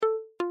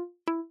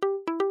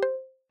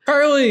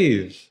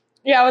Carly!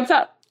 Yeah, what's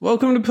up?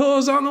 Welcome to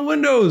Pillows on the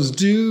Windows,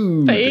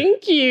 dude!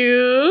 Thank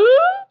you.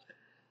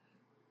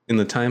 In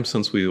the time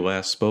since we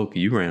last spoke,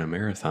 you ran a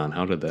marathon.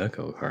 How did that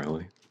go,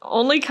 Carly?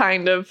 Only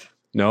kind of.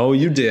 No,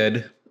 you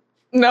did.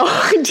 No,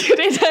 I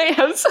didn't. I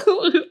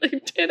absolutely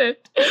didn't.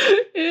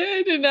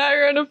 I did not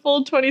run a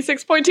full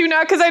 26.2.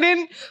 Not because I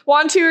didn't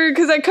want to or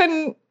because I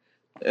couldn't.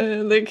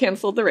 They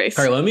canceled the race.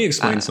 All right, let me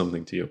explain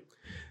something to you.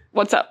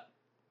 What's up?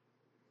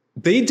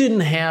 They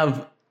didn't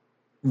have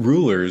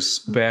rulers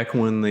back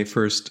when they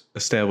first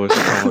established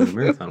how long a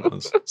marathon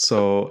was.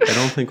 So I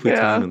don't think we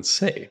can even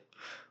say.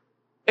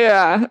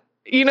 Yeah.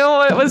 You know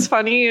what was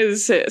funny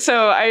is,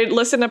 so I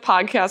listened to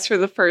podcasts for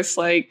the first,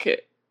 Oh,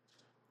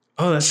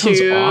 that sounds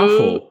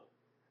awful.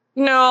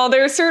 No,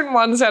 there are certain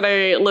ones that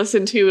I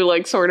listen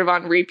to, sort of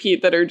on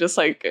repeat that are just,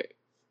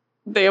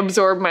 they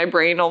absorb my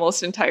brain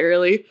almost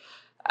entirely.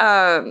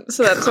 So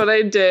that's what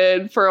I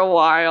did for a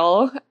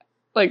while,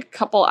 a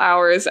couple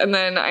hours. And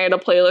then I had a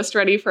playlist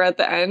ready for at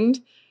the end.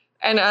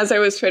 And as I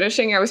was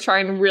finishing, I was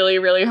trying really,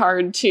 really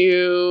hard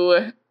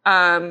to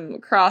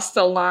cross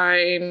the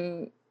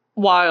line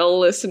while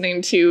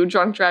listening to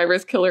Drunk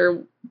Drivers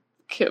Killer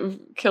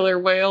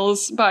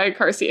Whales by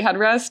Car Seat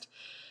Headrest.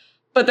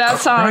 But that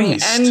song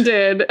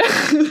ended.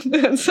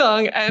 That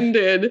song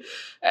ended.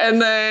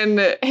 And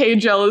then Hey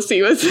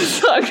Jealousy was the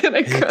song that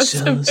I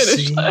crossed the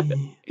finish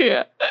line.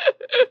 Yeah.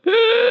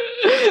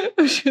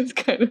 Which was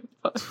kind of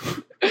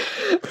fun.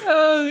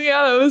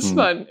 Yeah, it was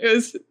fun.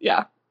 It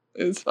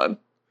was fun.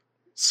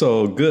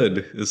 So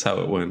good is how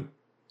it went.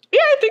 Yeah,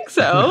 I think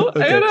so.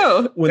 Okay. I don't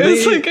know.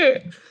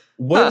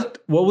 What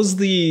was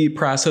the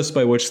process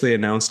by which they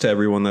announced to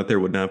everyone that there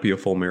would not be a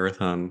full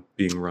marathon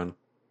being run?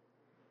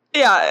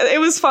 Yeah, it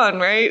was fun,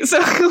 right? So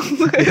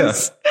it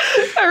was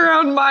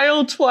around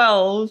mile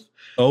 12.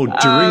 Oh,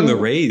 during the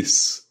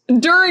race.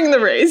 During the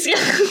race,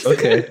 yes.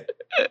 Okay.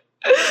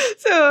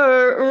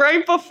 So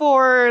right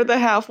before the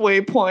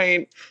halfway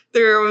point,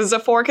 there was a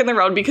fork in the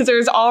road because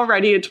there's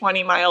already a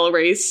 20-mile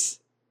race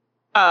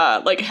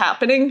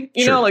happening.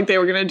 You know, they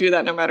were going to do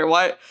that no matter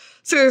what.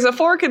 So there's a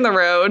fork in the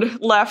road.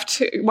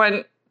 Left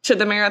went to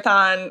the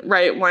marathon,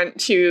 right went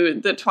to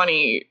the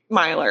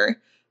 20-miler.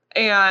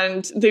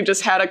 And they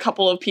just had a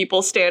couple of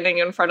people standing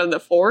in front of the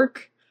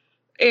fork.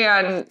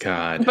 And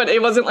but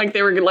it wasn't like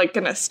they were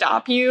going to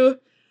stop you.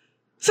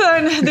 So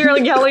then they're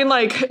yelling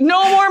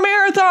no more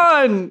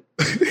marathon.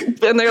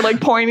 And they're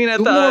pointing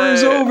at the war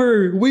is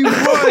over. We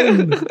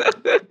won.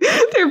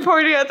 They're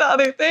pointing at the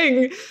other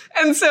thing.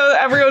 And so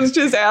everyone's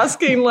just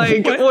asking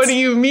what do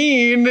you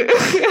mean? And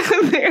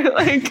they're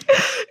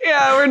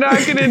yeah, we're not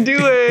going to do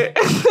it.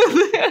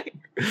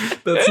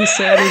 That's the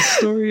saddest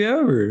story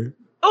ever.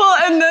 Well,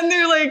 and then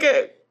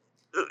they're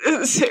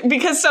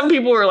because some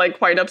people were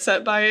quite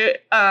upset by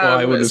it.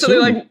 I would so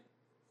assume.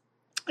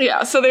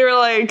 They're so they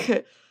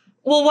were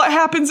well, what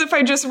happens if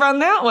I just run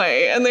that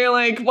way? And they're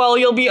well,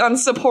 you'll be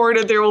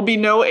unsupported. There will be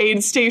no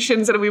aid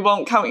stations and we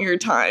won't count your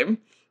time.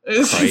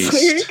 It's just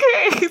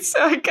okay, so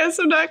I guess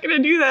I'm not going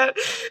to do that.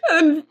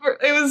 And then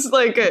it was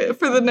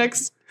for the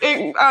next,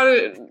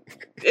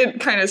 it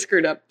kind of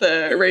screwed up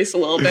the race a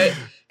little bit.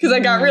 Because I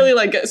got really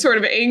sort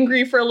of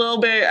angry for a little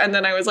bit, and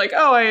then I was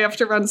oh, I have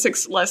to run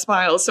 6 less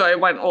miles, so I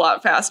went a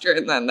lot faster,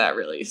 and then that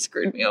really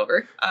screwed me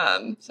over.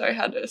 So I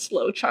had a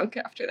slow chunk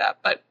after that,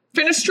 but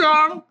finished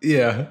strong.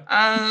 Yeah.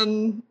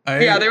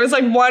 There was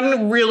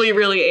one really,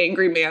 really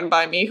angry man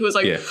by me who was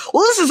well,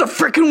 this is a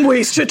freaking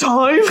waste of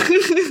time.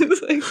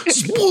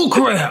 Bull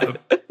crap.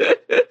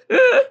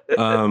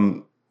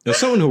 As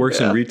someone who works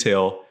in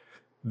retail,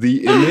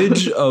 the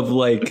image of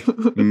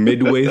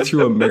midway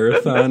through a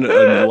marathon,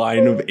 a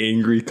line of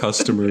angry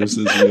customers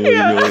is really,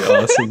 really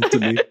awesome to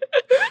me.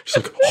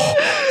 Just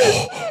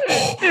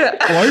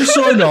I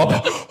signed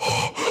up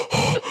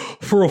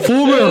for a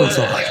full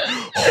marathon.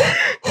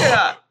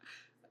 Yeah.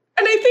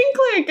 And I think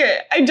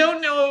I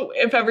don't know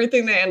if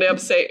everything they ended up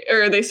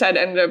they said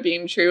ended up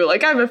being true. I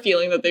have a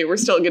feeling that they were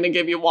still going to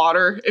give you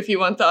water if you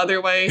went the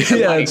other way.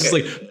 Yeah, it's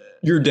just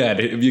you're dead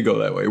if you go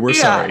that way. We're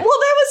sorry. Well,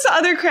 that was the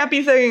other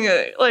crappy thing.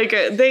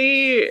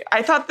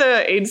 I thought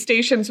the aid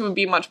stations would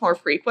be much more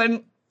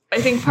frequent.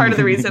 I think part of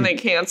the reason they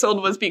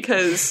canceled was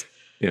because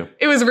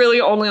it was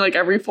really only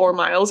every 4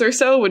 miles or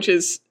so, which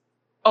is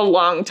a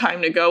long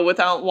time to go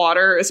without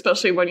water,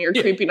 especially when you're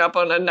creeping up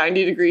on a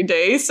 90-degree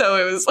day. So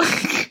it was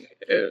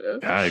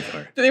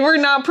they were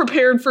not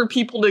prepared for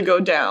people to go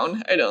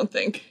down, I don't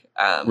think.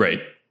 Right.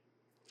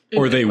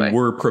 Or they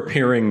were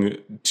preparing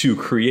to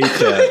create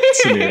that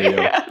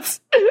scenario. Yes.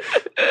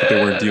 But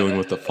they weren't dealing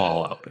with the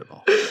fallout at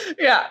all.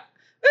 Yeah.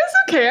 It's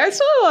okay. I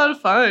still had a lot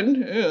of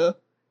fun.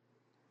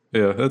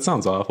 Yeah, that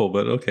sounds awful,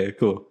 but okay,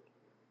 cool.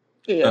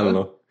 Yeah. I don't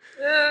know.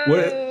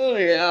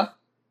 Yeah.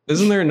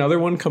 Isn't there another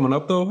one coming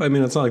up, though? I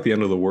mean, it's not the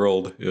end of the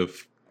world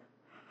if...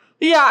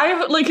 Yeah,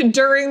 I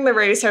during the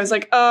race, I was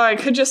oh, I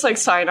could just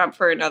sign up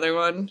for another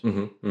one.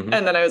 And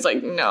then I was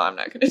no, I'm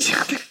not going to do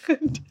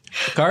that.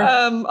 Car?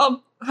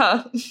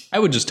 I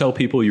would just tell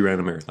people you ran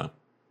a marathon.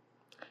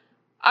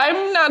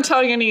 I'm not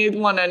telling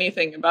anyone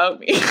anything about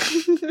me.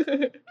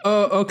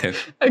 Okay.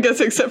 I guess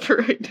except for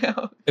right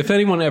now. If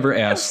anyone ever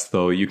asks,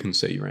 though, you can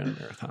say you ran a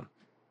marathon.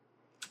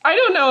 I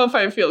don't know if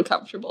I feel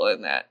comfortable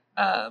in that.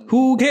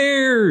 Who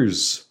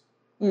cares?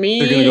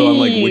 Me. They're going to go on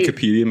like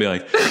Wikipedia and be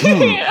like,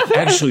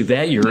 actually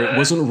that year it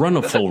wasn't run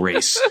a full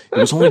race. It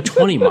was only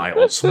 20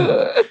 miles.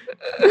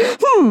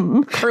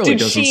 Carly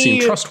doesn't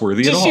seem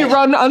trustworthy at all. Did she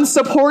run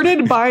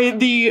unsupported by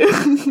the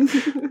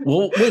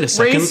well, wait a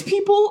second. race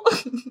people?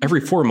 Every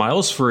 4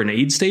 miles for an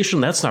aid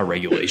station? That's not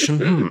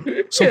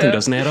regulation. Something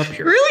doesn't add up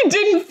here. Really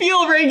didn't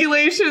feel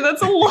regulation.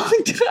 That's a long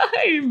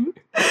time.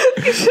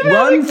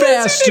 Run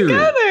faster.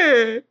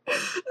 Together.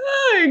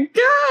 Oh,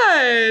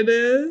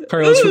 God.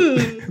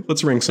 Carly,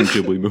 let's rank some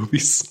Ghibli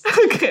movies.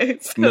 Okay.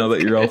 Now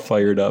that you're all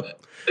fired up.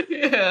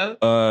 Yeah.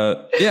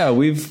 Yeah,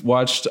 we've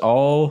watched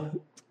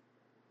all...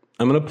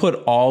 I'm going to put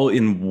all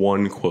in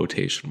one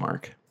quotation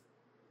mark.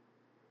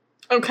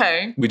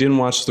 Okay. We didn't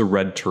watch The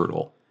Red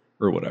Turtle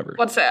or whatever.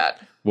 What's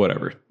that?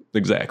 Whatever.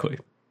 Exactly.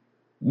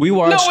 We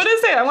watched... No, what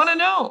is it? I want to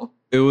know.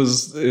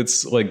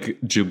 It's like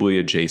Ghibli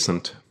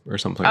adjacent or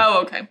something.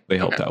 Oh, okay. They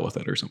helped out with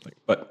it or something.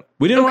 But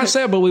we didn't watch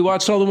that, but we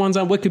watched all the ones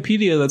on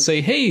Wikipedia that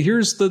say, hey,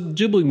 here's the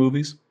Ghibli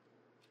movies.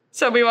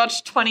 So we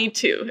watched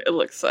 22, it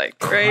looks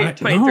like, right?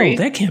 23?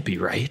 No, that can't be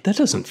right. That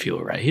doesn't feel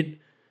right.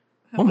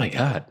 Oh my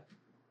God.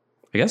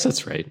 I guess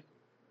that's right.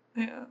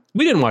 Yeah.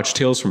 We didn't watch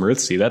Tales from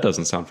Earthsea. That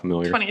doesn't sound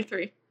familiar.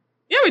 23.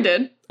 Yeah, we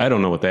did. I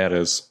don't know what that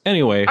is.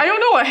 Anyway. I don't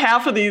know what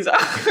half of these are.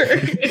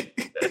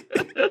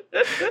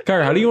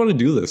 Cara, how do you want to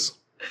do this?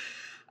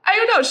 I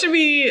don't know. Should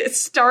we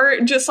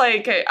start just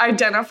like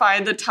identify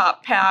the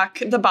top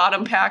pack, the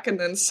bottom pack, and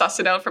then suss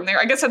it out from there?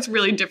 I guess that's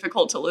really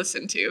difficult to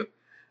listen to.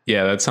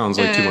 Yeah, that sounds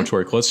like too much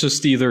work. Let's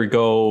just either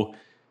go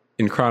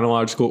in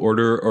chronological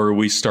order or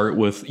we start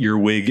with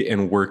Earwig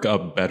and work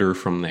up better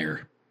from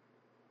there.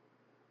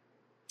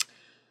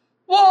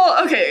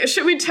 Well, okay.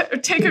 Should we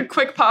take a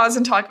quick pause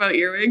and talk about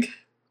Earwig?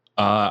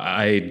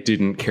 I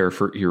didn't care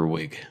for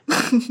Earwig.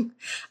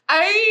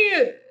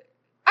 I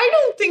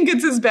don't think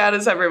it's as bad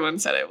as everyone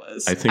said it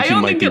was. I think you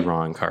might be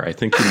wrong, Car. I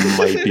think you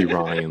might be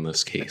wrong in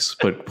this case.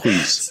 But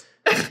please,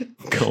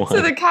 go on.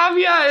 So the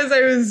caveat is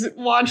I was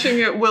watching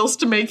it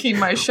whilst making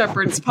my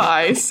shepherd's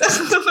pie. So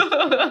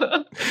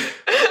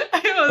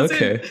I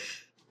wasn't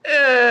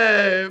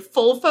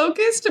full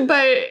focused,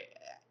 but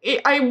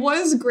I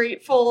was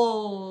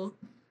grateful.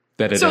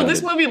 That it so ended.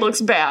 This movie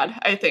looks bad,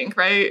 I think,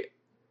 right?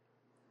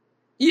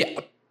 Yeah.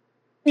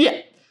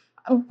 Yeah.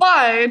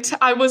 But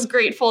I was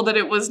grateful that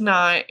it was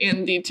not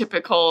in the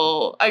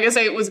typical... I guess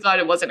I was glad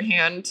it wasn't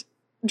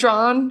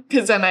hand-drawn,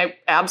 because then I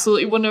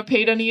absolutely wouldn't have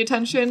paid any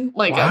attention.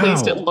 Like, At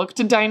least it looked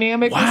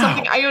dynamic or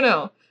something. I don't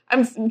know.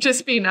 I'm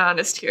just being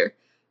honest here.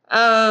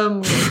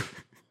 That's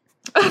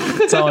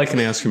all I can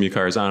ask from you,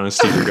 Car, is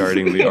honesty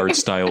regarding the art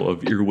style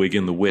of Earwig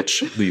and the Witch,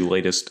 the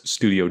latest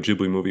Studio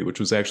Ghibli movie, which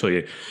was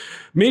actually a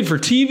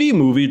made-for-TV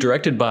movie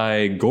directed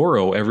by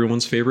Goro,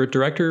 everyone's favorite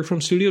director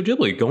from Studio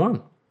Ghibli. Go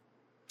on.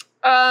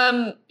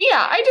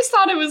 Yeah, I just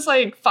thought it was,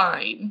 like,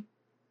 fine.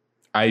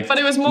 But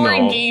it was more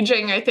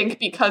engaging, I think,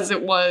 because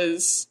it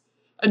was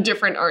a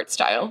different art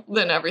style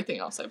than everything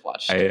else I've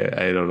watched.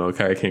 I don't know,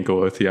 Kai, I can't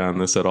go with you on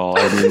this at all.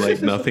 I mean,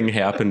 like, nothing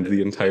happened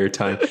the entire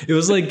time. It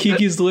was like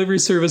Kiki's Delivery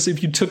Service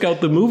if you took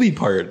out the movie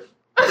part.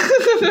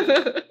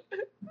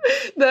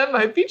 That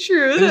might be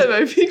true. That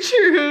might be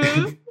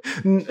true.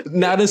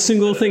 Not a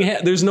single thing.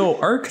 There's no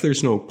arc.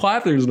 There's no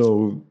plot. There's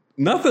no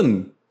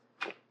nothing.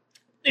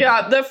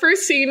 Yeah, the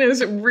first scene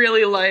is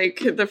really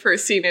like the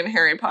first scene in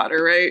Harry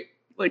Potter, right?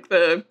 Like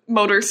the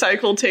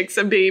motorcycle takes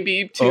a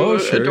baby to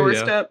a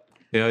doorstep.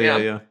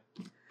 Yeah.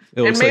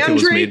 It looks like it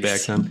was made back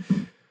then.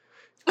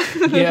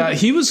 Yeah,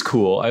 he was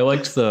cool. I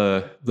liked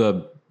the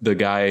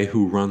guy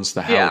who runs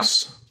the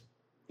house.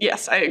 Yeah.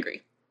 Yes, I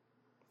agree.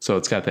 So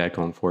it's got that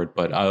going for it,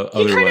 but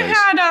otherwise... He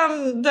kind of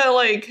had the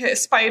like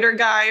spider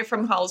guy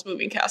from Howl's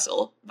Moving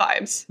Castle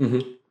vibes.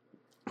 Mm-hmm.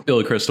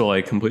 Billy Crystal,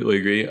 I completely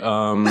agree.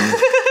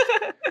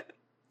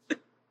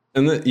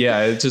 And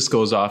it just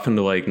goes off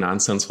into like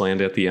nonsense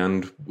land at the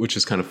end, which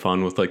is kind of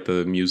fun with like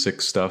the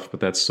music stuff, but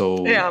that's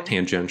so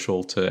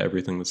tangential to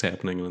everything that's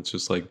happening. And it's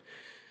just like,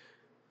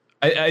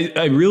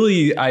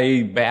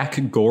 I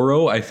back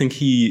Goro. I think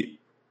he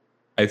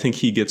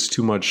gets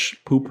too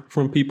much poop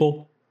from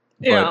people,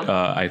 but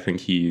I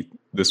think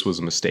this was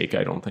a mistake.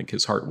 I don't think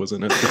his heart was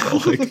in it.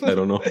 Like, I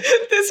don't know.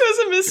 This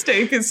was a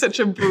mistake is such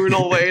a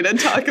brutal way to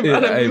talk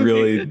about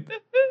it.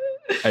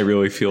 I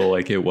really feel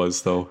like it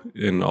was, though,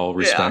 in all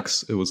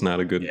respects. It was not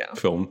a good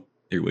film,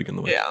 Earwig and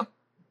the Witch. Yeah.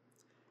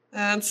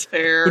 That's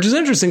fair. Which is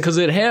interesting because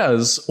it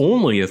has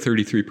only a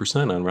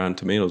 33% on Rotten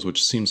Tomatoes,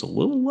 which seems a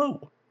little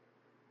low.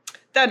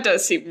 That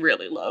does seem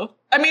really low.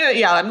 I mean,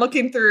 yeah, I'm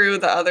looking through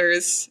the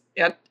others.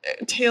 Yeah,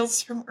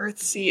 Tales from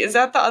Earthsea. Is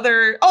that the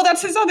other? Oh,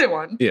 that's his other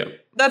one. Yeah.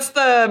 That's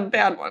the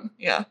bad one.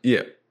 Yeah.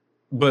 Yeah.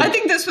 But I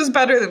think this was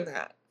better than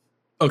that.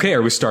 Okay,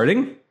 are we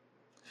starting?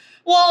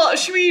 Well,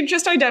 should we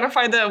just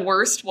identify the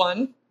worst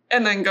one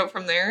and then go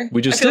from there?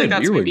 We just I feel did. like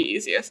that's Earwig. maybe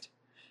easiest.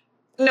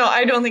 No,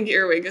 I don't think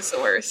Earwig is the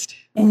worst.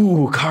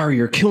 Ooh, Car,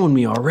 you're killing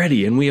me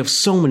already, and we have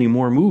so many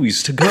more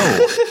movies to go.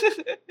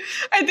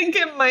 I think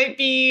it might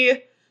be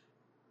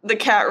The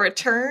Cat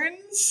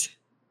Returns.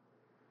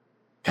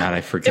 God,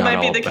 I forgot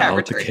might be all The Cat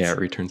about The Returns. Cat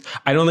Returns.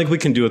 I don't think we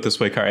can do it this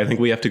way, Car. I think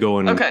we have to go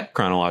in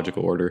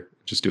chronological order.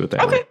 Just do it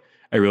that way.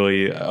 I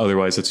really,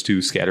 otherwise it's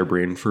too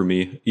scatterbrained for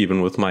me,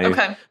 even with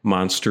my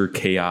monster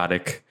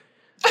chaotic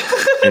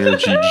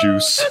energy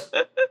juice.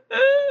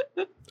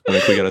 I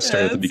think we got to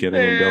start at the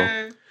beginning and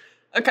go.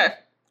 Okay.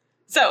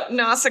 So,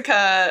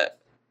 Nausicaa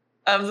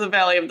of the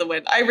Valley of the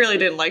Wind. I really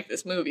didn't like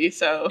this movie,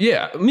 so.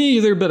 Yeah, me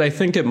either, but I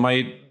think it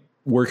might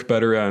work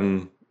better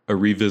on a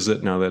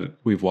revisit now that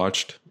we've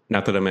watched.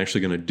 Not that I'm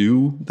actually going to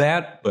do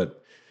that,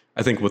 but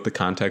I think with the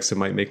context, it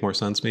might make more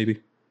sense,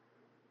 maybe.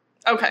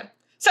 Okay.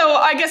 So,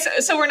 I guess,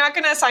 so we're not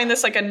going to assign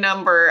this like a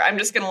number. I'm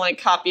just going to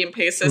like copy and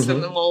paste this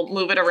and then we'll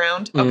move it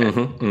around.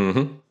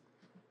 Okay.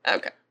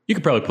 Okay. You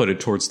could probably put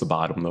it towards the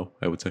bottom, though,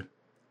 I would say.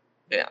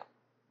 Yeah.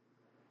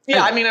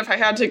 Yeah, I mean, if I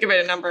had to give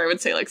it a number, I would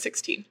say like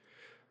 16.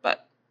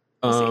 But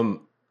we'll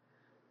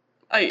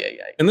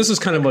and this is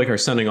kind of like our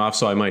sending off,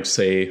 so I might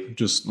say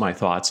just my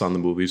thoughts on the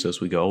movies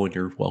as we go, and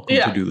you're welcome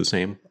to do the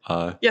same.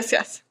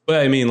 Yes.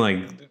 But I mean, like,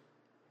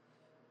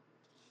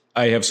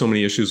 I have so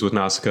many issues with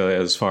Nausicaa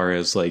as far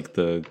as like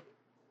the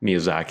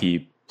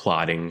Miyazaki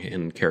plotting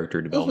and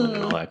character development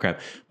and all that crap.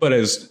 But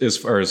as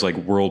far as like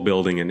world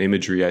building and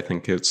imagery, I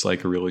think it's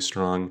like a really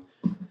strong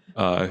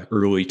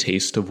early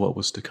taste of what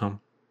was to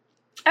come.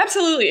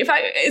 Absolutely.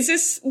 Is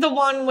this the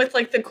one with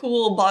like the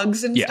cool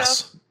bugs and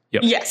stuff?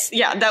 Yep. Yes.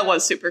 Yeah, that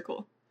was super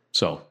cool.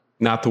 So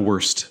not the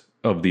worst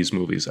of these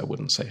movies, I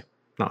wouldn't say.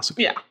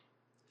 Nausicaa. Yeah,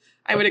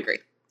 I would agree.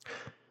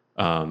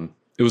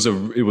 It was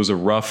a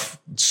rough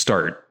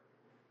start.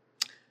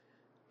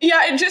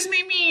 Yeah, it just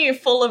made me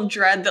full of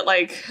dread that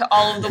like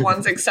all of the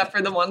ones except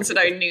for the ones that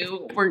I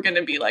knew were going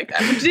to be like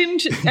that. It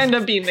didn't end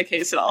up being the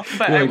case at all.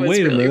 But I was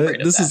wait really a minute,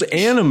 afraid of this that. is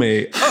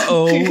anime.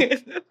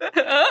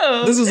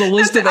 Uh-oh. This is a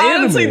list of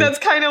anime. Honestly, that's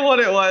kind of what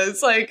it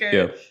was. Like,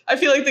 I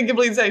feel like the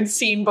Ghiblis I'd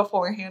seen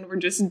beforehand were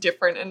just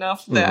different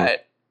enough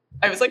that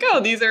I was like, oh,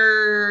 these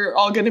are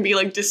all going to be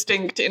like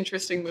distinct,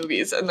 interesting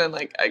movies. And then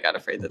like I got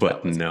afraid that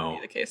was going to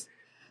be the case.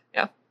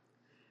 Yeah.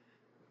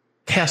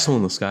 Castle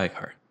in the Sky,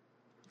 Car.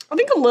 I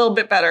think a little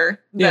bit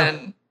better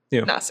than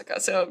Nausicaa.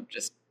 So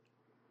just.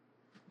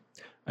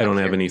 I don't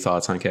have any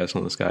thoughts on Castle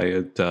in the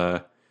Sky.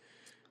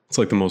 It's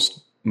like the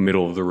most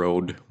middle of the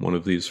road one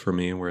of these for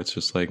me, where it's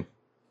just like,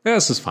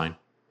 this is fine.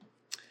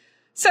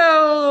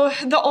 So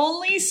the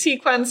only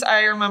sequence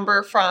I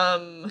remember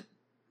from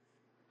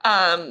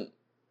Castle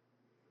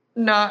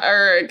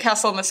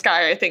in the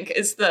Sky, I think,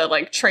 is the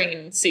like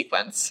train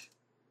sequence.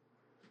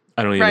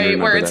 I don't even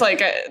remember where it's that.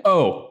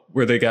 like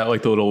where they got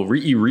like the little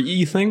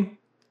re thing.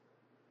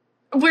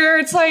 Where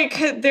it's like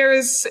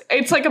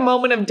it's like a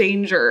moment of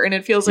danger and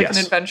it feels like an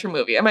adventure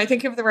movie. Am I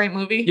thinking of the right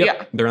movie? Yep.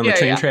 Yeah. They're on the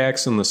train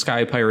tracks and the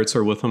Sky Pirates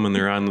are with them and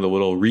they're on the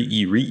little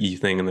re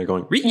thing and they're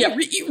going re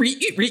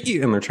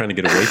and they're trying to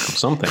get away from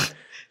something.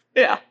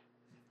 Yeah.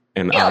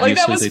 And like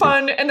that was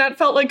fun and that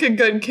felt like a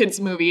good kids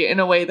movie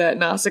in a way that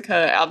Nausicaa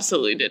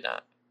absolutely did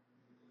not.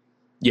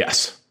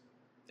 Yes.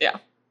 Yeah.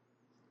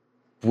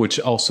 Which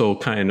also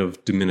kind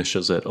of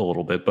diminishes it a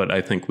little bit, but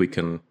I think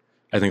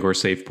we're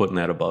safe putting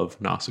that above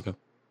Nausicaa.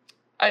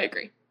 I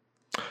agree.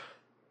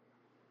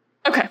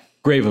 Okay.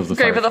 Grave of the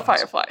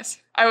Fireflies.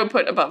 I would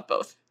put above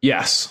both.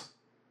 Yes.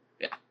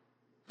 Yeah.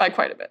 By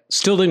quite a bit.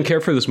 Still didn't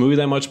care for this movie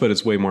that much, but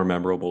it's way more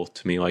memorable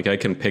to me. Like I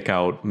can pick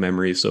out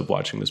memories of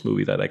watching this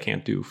movie that I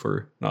can't do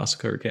for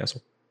Nausicaa or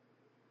Castle.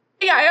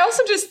 Yeah, I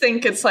also just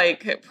think it's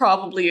like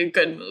probably a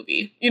good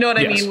movie. You know what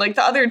I mean? Like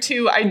the other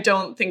two, I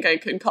don't think I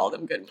could call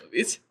them good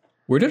movies.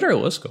 Where did our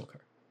list go?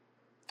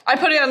 I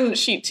put it on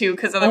sheet 2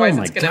 because otherwise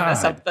it's going to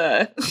mess up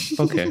the...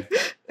 Okay.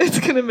 It's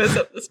going to mess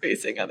up the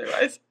spacing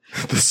otherwise.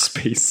 The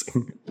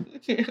spacing.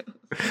 Yeah.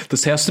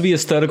 This has to be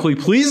aesthetically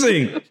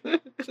pleasing.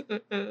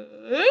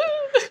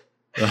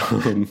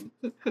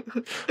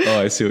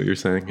 I see what you're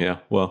saying. Yeah.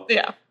 Well.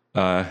 Yeah.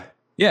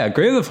 Yeah.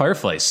 Grave of the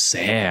Fireflies.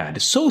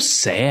 Sad. So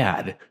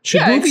sad.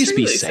 Should movies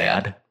be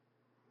sad?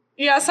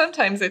 Yeah.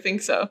 Sometimes I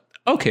think so.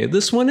 Okay.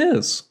 This one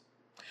is.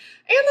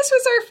 And this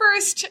was our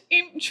first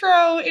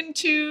intro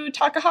into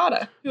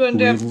Takahata, who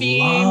ended up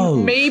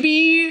being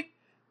maybe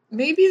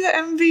the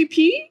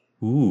MVP?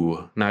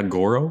 Ooh, not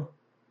Goro?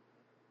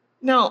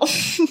 No.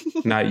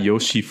 Not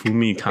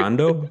Yoshifumi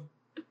Kondo?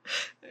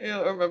 I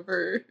don't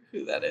remember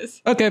who that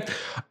is. Okay.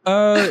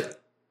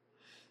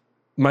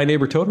 My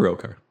Neighbor Totoro,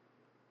 Car.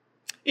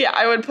 Yeah,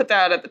 I would put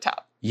that at the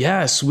top.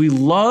 Yes, we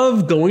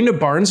love going to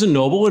Barnes &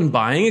 Noble and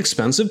buying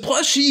expensive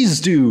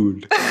plushies,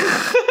 dude.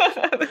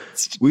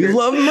 We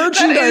love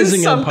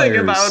merchandising something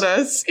empires. About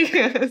us,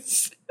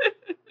 yes.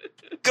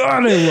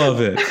 God, I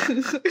love it.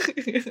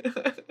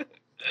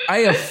 I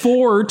have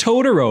 4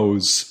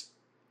 Totoros.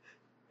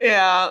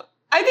 Yeah,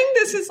 I think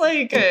this is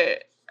like a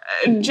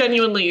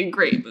genuinely a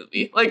great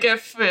movie. Like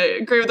if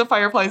Grave of the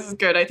Fireflies is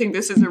good, I think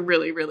this is a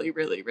really, really,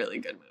 really, really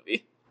good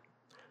movie.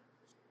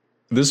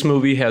 This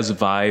movie has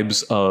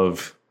vibes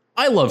of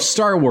I love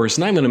Star Wars,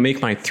 and I'm going to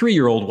make my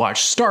 3-year-old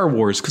watch Star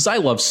Wars because I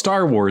love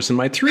Star Wars, and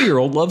my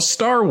 3-year-old loves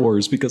Star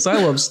Wars because I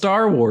love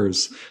Star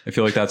Wars. I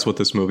feel like that's what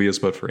this movie is,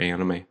 but for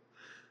anime.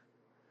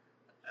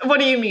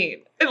 What do you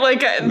mean?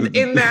 Like,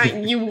 in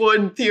that you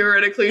would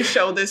theoretically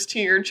show this to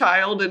your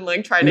child and,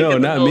 like, try to get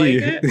them to like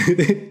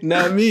it?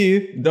 Not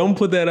me. Don't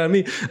put that on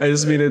me. I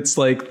just mean it's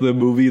like the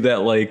movie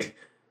that, like,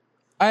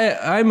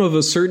 I'm of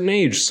a certain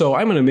age, so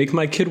I'm going to make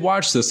my kid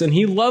watch this, and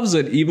he loves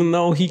it, even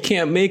though he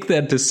can't make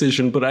that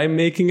decision, but I'm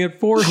making it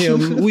for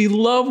him. We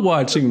love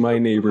watching My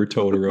Neighbor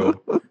Totoro.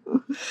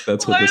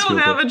 That's what this movie is. I don't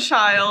have a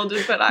child,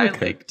 but I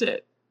liked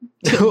it.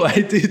 No,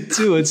 I did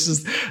too. It's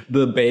just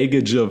the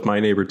baggage of My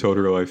Neighbor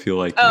Totoro, I feel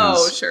like,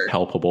 is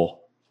palpable.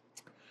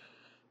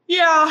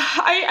 Yeah,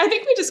 I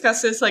think we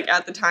discussed this, like,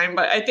 at the time,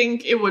 but I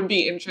think it would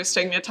be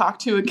interesting to talk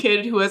to a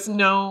kid who has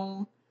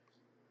no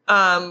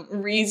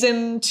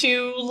reason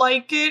to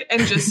like it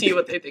and just see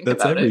what they think about it.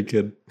 That's every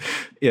kid.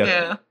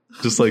 Yeah.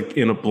 Just like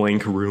in a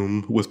blank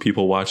room with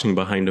people watching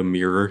behind a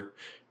mirror.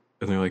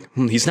 And they're like,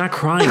 he's not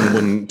crying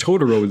when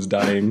Totoro is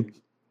dying.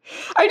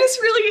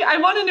 I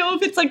want to know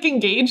if it's, like,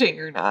 engaging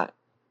or not.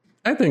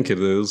 I think it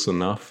is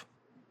enough.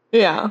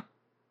 Yeah.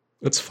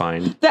 It's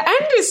fine. The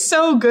end is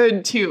so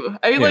good, too.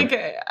 I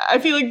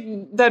feel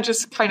like that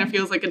just kind of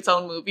feels like its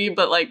own movie,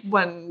 but, like,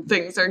 when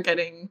things are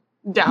getting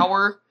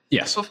dour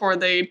before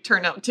they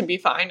turn out to be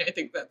fine, I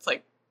think that's,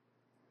 like,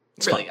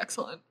 it's really fun.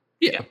 Excellent.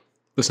 Yeah.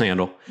 The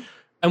Sandal.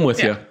 I'm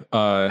with you.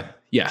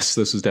 Yes,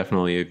 this is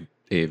definitely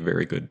a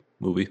very good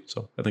movie,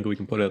 so I think we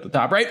can put it at the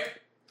top, right?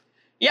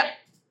 Yeah.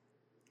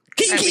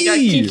 Kiki! And we got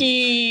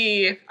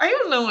Kiki. I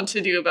don't know what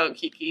to do about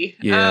Kiki.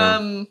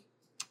 Yeah.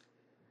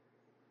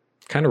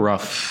 Kind of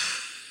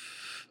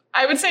rough.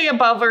 I would say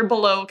above or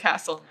below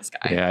Castle in the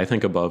Sky. Yeah, I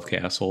think above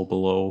Castle,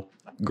 below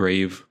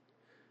Grave.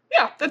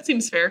 Yeah, that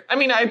seems fair. I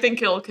mean, I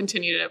think it'll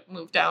continue to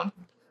move down,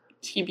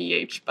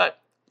 TBH, but...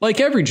 Like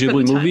every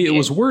Ghibli movie, it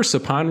was worse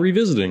upon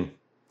revisiting.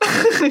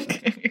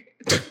 Okay.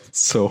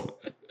 So...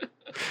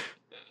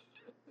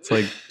 It's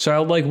like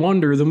Childlike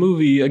Wonder, the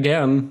movie,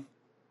 again.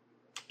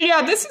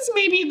 Yeah, this is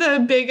maybe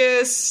the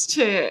biggest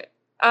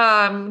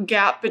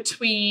gap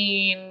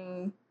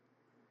between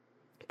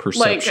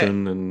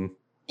perception and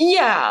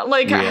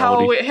reality.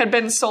 How it had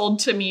been sold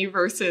to me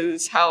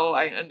versus how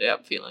I ended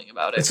up feeling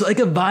about it. It's like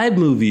a vibe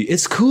movie.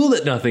 It's cool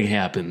that nothing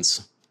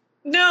happens.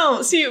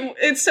 No, see,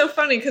 it's so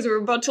funny because we're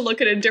about to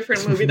look at a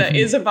different movie that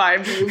is a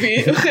vibe movie,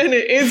 and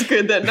it is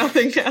good that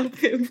nothing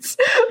happens.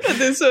 But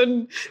this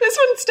one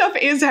stuff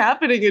is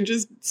happening. It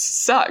just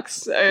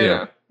sucks.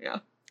 Yeah.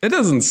 It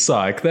doesn't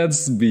suck.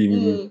 That's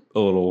being a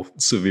little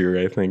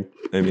severe, I think.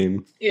 I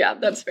mean... Yeah,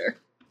 that's fair.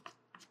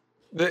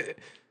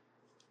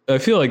 I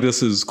feel like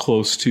this is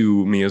close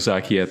to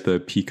Miyazaki at the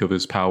peak of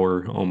his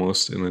power,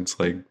 almost. And it's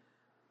like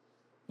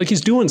he's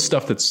doing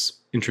stuff that's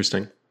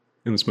interesting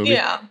in this movie.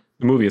 Yeah.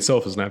 The movie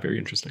itself is not very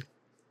interesting.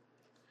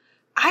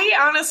 I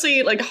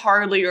honestly,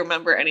 hardly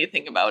remember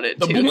anything about it,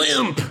 The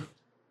blimp!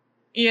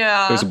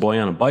 Yeah. There's a boy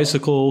on a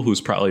bicycle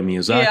who's probably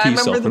Miyazaki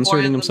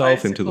self-inserting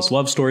himself into this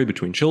love story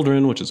between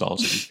children, which is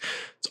also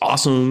it's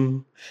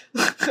awesome.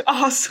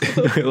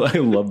 Awesome. I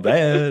love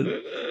that.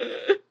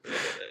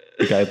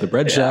 The guy at the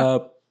bread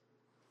shop.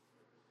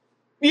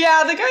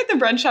 Yeah, the guy at the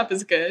bread shop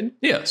is good.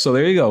 Yeah, so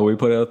there you go. We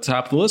put it at the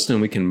top of the list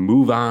and we can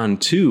move on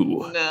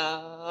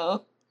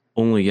to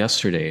Only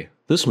Yesterday.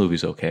 This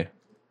movie's okay.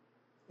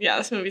 Yeah,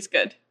 this movie's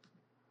good.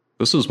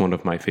 This is one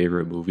of my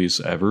favorite movies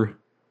ever.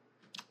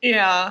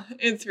 Yeah,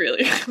 it's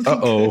really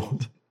Uh-oh.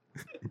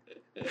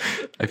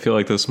 I feel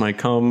like this might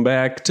come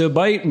back to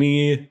bite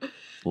me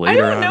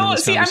later on. I don't know.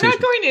 See, I'm not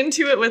going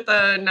into it with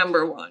a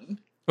number one.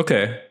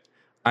 Okay.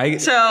 I'm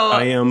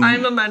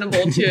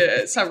amenable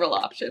to several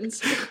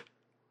options.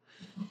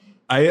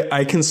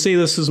 I can say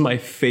this is my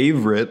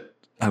favorite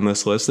on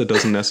this list. That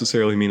doesn't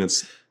necessarily mean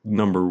it's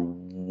number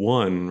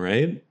one,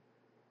 right?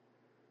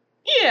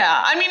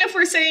 Yeah. I mean, if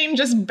we're saying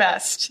just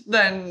best,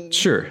 then...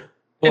 Sure.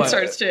 Well, it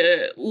starts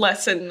to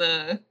lessen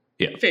the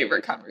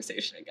favorite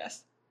conversation, I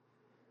guess.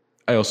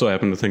 I also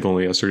happen to think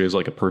Only Yesterday is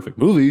like a perfect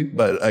movie,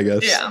 but I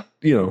guess,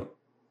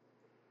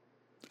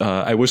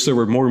 I wish there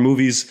were more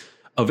movies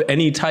of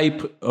any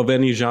type, of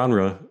any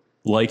genre,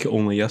 like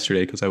Only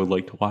Yesterday, because I would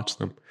like to watch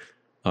them.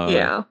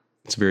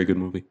 It's a very good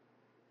movie.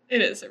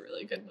 It is a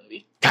really good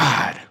movie.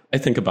 God, I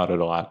think about it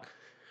a lot.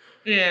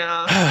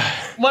 Yeah.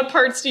 What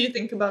parts do you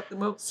think about the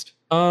most?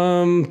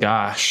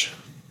 Gosh.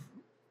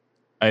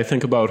 I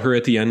think about her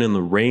at the end in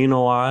the rain a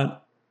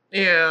lot.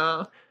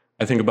 Yeah.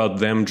 I think about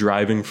them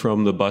driving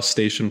from the bus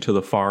station to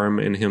the farm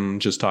and him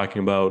just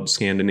talking about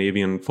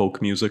Scandinavian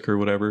folk music or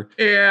whatever.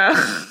 Yeah.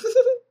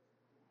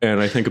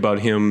 And I think about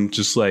him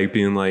just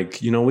being like,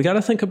 we got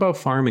to think about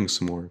farming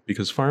some more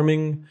because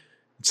farming,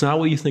 it's not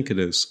what you think it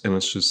is. And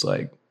it's just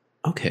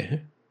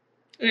okay.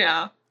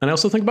 Yeah. And I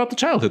also think about the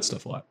childhood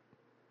stuff a lot.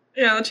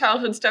 Yeah, the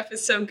childhood stuff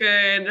is so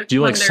good. Do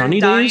you like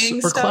sunny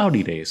days or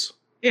cloudy days?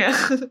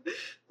 Yeah.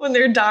 When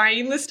they're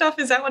dying the stuff,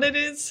 is that what it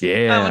is?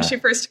 Yeah. When she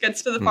first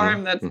gets to the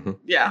farm, that's,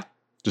 yeah.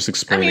 Just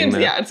explaining that.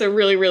 Yeah, it's a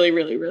really, really,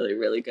 really, really,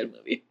 really good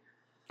movie.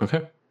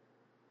 Okay.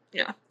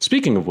 Yeah.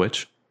 Speaking of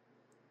which,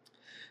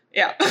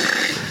 Yeah.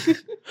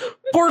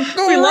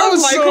 Porco We love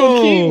Michael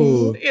Rosso!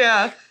 Keaton.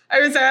 Yeah. I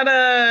was at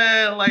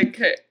a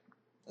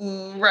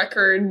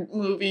record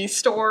movie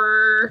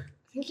store,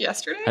 I think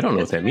yesterday. I don't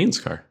know what that means,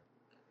 Car.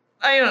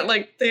 I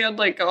don't they had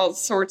all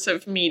sorts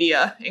of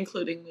media,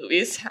 including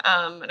movies.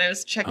 And I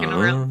was checking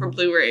around for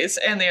Blu-rays,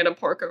 and they had a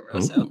Porco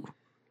Rosso. Ooh.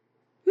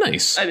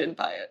 Nice. I didn't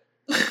buy it.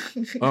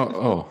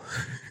 Oh.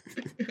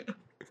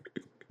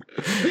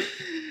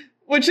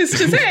 Which is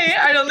to say,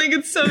 I don't think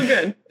it's so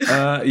good.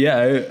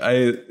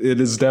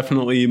 It is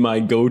definitely my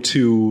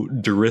go-to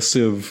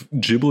derisive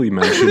Ghibli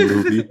mention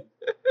movie.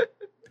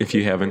 If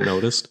you haven't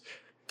noticed.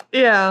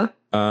 Yeah.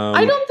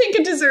 I don't think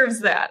it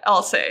deserves that,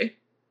 I'll say.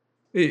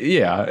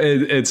 Yeah,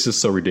 it's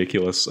just so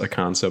ridiculous a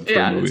concept for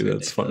a movie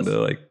that's fun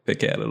to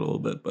pick at it a little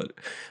bit. But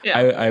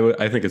yeah.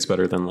 I think it's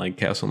better than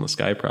Castle in the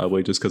Sky,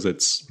 probably, just because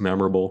it's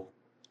memorable.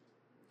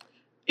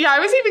 Yeah, I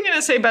was even going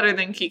to say better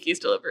than Kiki's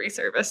Delivery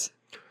Service.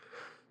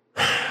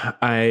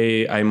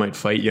 I might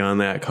fight you on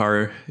that,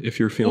 Car, if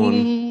you're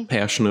feeling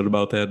passionate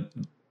about that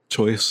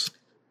choice.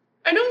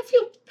 I don't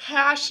feel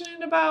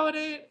passionate about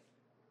it.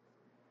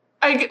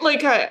 I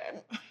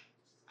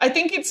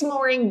think it's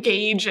more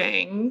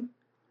engaging.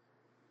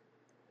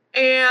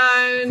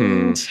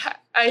 And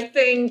I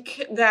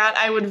think that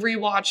I would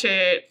rewatch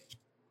it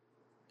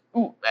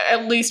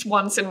at least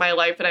once in my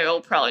life, and I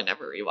will probably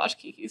never rewatch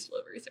Kiki's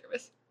Delivery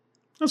Service.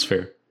 That's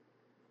fair.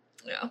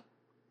 Yeah.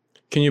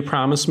 Can you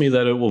promise me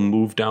that it will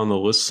move down the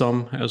list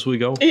some as we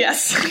go?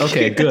 Yes.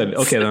 Okay, good.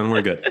 Okay, then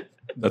we're good.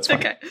 That's fine.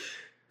 Okay.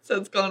 So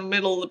it's going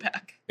middle of the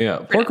pack. Yeah.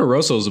 Porco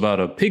Rosso is about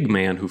a pig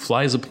man who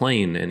flies a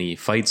plane and he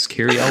fights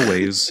Carrie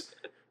Elways,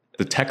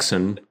 the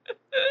Texan.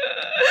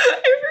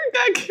 I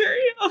forgot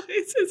Carrie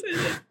Elways is in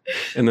it.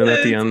 And then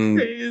at the end,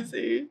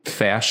 crazy.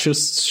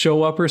 Fascists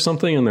show up or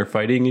something and they're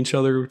fighting each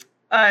other.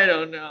 I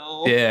don't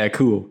know. Yeah,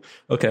 cool.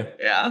 Okay.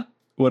 Yeah.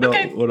 What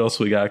else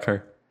we got,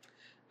 Car?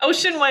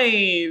 Ocean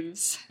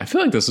Waves. I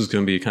feel like this is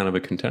going to be kind of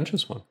a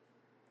contentious one.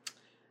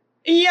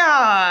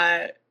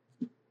 Yeah.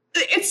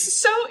 It's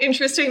so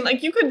interesting.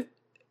 You could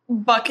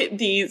bucket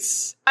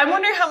these. I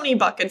wonder how many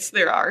buckets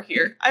there are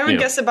here. I would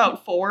guess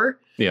about 4.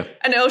 Yeah.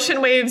 And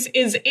Ocean Waves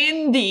is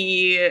in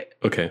the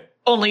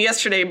Only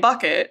Yesterday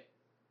bucket.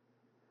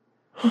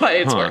 But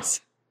it's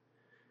worse.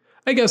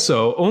 I guess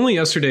so. Only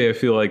Yesterday, I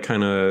feel like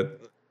kind of...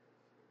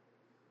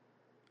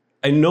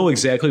 I know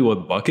exactly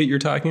what bucket you're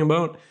talking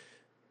about.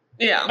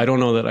 Yeah. I don't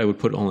know that I would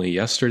put Only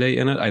Yesterday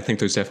in it. I think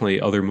there's definitely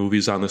other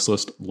movies on this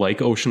list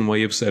like Ocean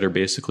Waves that are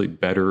basically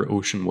better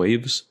Ocean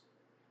Waves.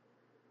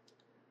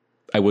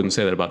 I wouldn't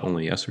say that about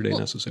Only Yesterday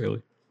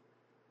necessarily.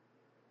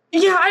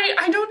 Yeah,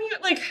 I don't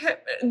even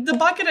the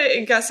bucket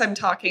I guess I'm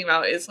talking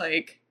about is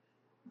Vibes.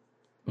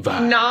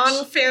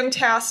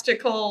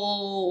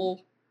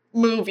 Non-fantastical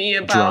movie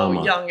about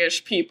drama.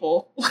 Youngish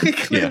people.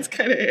 That's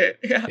kind of it.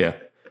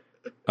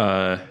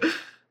 Yeah.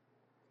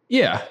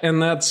 Yeah,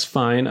 and that's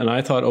fine. And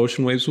I thought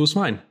Ocean Waves was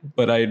fine.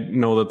 But I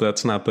know that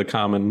that's not the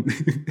common...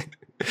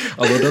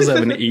 Although it does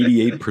have an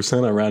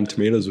 88% on Rotten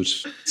Tomatoes,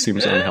 which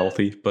seems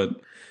unhealthy. But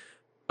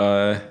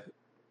no,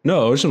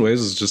 Ocean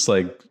Waves is just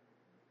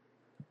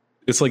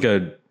it's like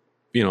a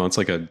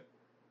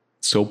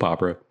soap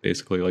opera,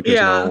 basically.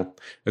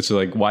 It's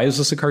why is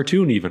this a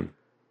cartoon even?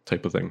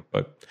 Type of thing.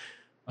 But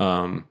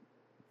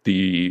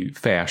the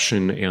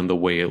fashion and the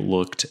way it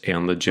looked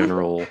and the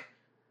general...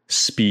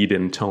 speed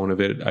and tone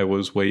of it I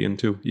was way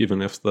into,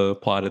 even if the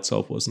plot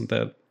itself wasn't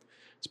that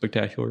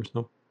spectacular.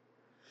 So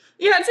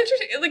yeah, it's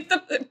interesting.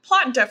 The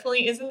plot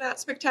definitely isn't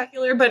that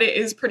spectacular, but it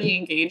is pretty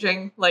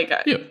engaging.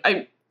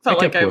 I felt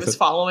like I was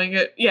following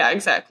it. Yeah,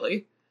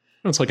 exactly.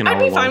 It's like an I'd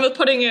hour be fine long. with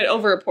putting it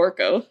over a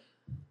Porco.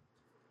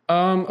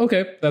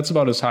 Okay, that's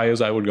about as high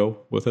as I would go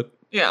with it.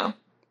 Yeah.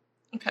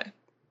 Okay.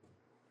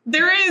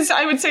 There is,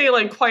 I would say,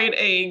 quite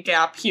a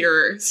gap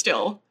here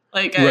still.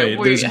 Right.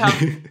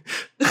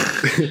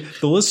 The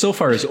list so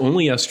far is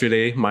Only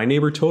Yesterday, My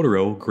Neighbor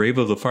Totoro, Grave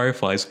of the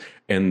Fireflies,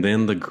 and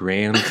then the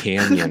Grand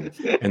Canyon.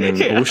 And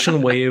then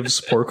Ocean Waves,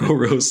 Porco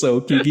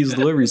Rosso, Kiki's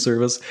Delivery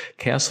Service,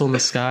 Castle in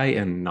the Sky,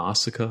 and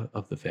Nausicaa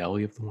of the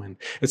Valley of the Wind.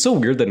 It's so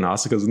weird that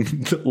Nausicaa's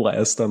the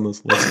last on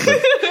this list, but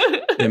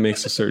it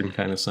makes a certain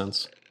kind of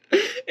sense.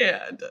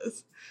 Yeah, it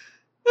does.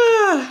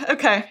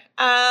 Okay.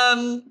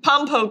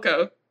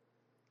 Pompoko.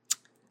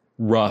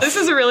 Rough. This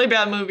is a really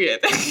bad movie, I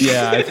think.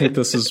 Yeah, I think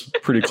this is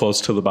pretty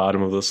close to the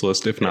bottom of this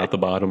list, if not the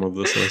bottom of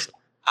this list.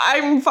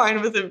 I'm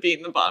fine with it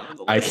being the bottom of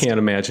the list. I can't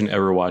imagine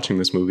ever watching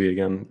this movie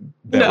again.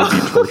 That would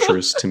be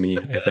torturous to me,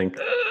 I think.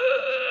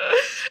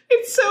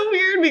 It's so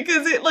weird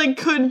because it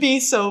could be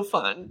so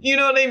fun. You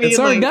know what I mean? It's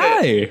our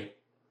guy.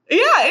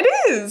 Yeah, it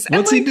is.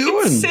 What's he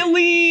doing? It's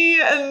silly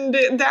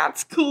and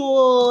that's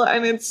cool,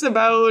 and it's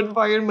about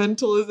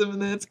environmentalism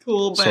and that's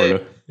cool, but sort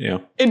of, yeah.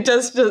 It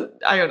just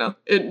I don't know.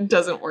 It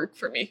doesn't work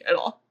for me at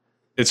all.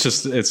 It's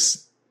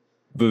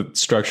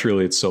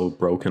structurally it's so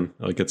broken.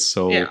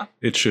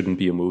 It shouldn't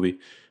be a movie.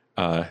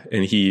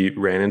 And he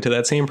ran into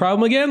that same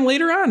problem again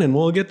later on, and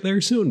we'll get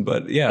there soon.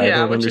 But I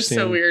don't understand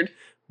is so weird.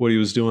 What he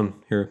was doing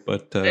here.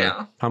 But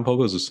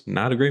Pompoko is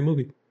not a great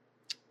movie.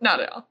 Not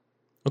at all.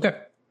 Okay.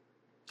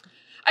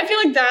 I feel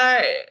like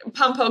that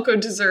Pompoko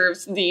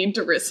deserves the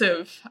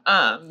derisive,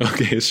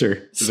 Okay, sure.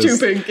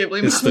 stupid Ghibli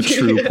movie. It's the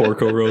true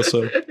Porco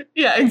Rosso.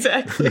 Yeah,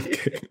 exactly.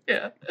 Okay.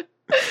 Yeah.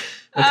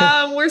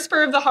 Okay. Where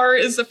Spur of the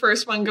Heart is the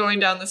first one going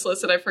down this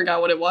list that I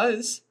forgot what it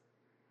was.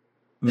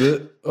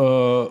 I'm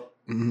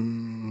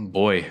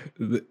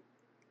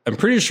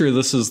pretty sure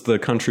this is the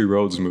Country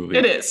Roads movie.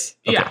 It is.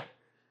 Okay. Yeah.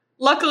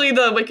 Luckily,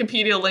 the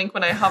Wikipedia link,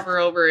 when I hover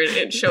over it,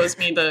 it shows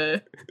me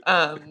the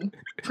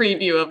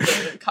preview of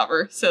the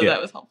cover. So that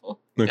was helpful.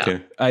 Okay. Yeah.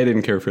 I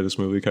didn't care for this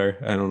movie, Car.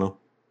 I don't know.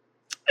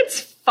 It's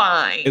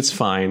fine. It's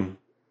fine.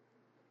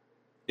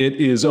 It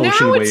is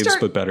Ocean Waves,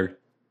 but better.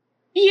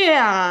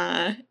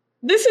 Yeah.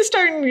 This is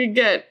starting to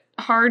get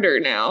harder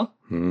now.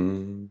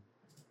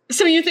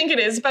 So you think it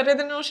is better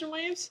than Ocean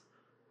Waves?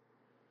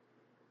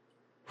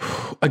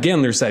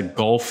 Again, there's that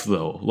gulf,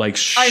 though. Like,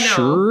 I know.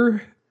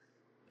 sure.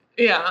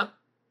 Yeah.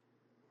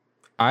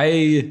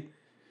 I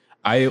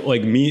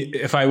like me,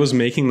 if I was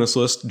making this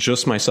list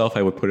just myself,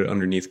 I would put it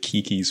underneath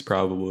Kiki's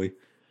probably.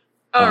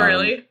 Oh,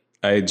 really?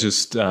 I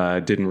just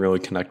didn't really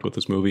connect with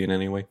this movie in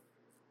any way.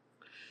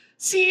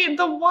 See,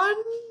 the one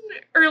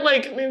or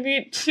like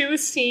maybe two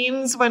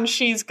scenes when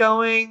she's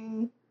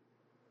going,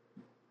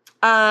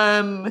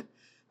 when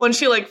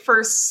she like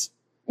first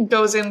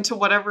goes into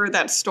whatever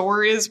that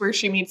store is where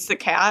she meets the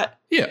cat.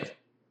 Yeah.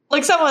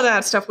 Like some of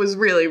that stuff was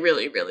really,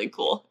 really, really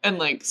cool and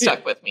like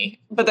stuck with me.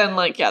 But then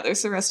like, yeah,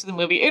 there's the rest of the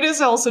movie. It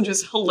is also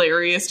just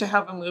hilarious to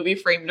have a movie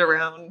framed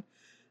around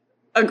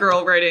a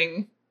girl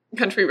writing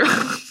Country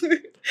Roads.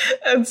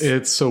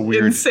 It's so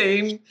weird.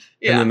 Insane.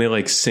 Yeah. And then they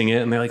like sing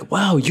it and they're like,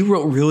 wow, you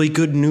wrote really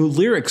good new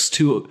lyrics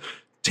to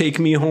Take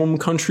Me Home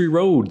Country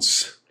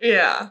Roads.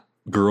 Yeah.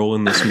 Girl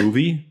in this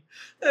movie.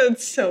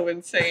 That's so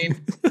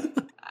insane.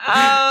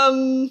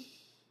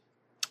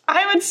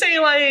 I would say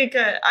like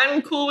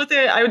I'm cool with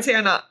it. I would say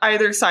on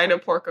either side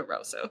of Porco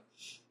Rosso.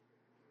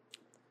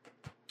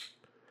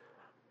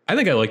 I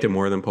think I liked it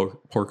more than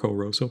Porco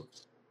Rosso.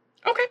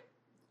 Okay.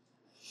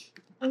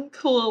 I'm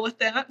cool with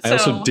that. I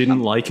also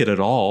didn't like it at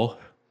all.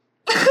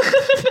 But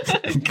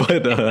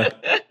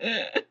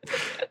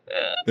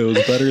it was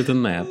better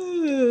than that.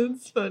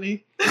 It's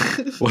funny.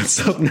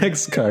 What's up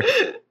next, Car?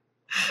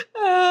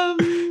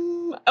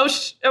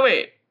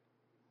 Wait.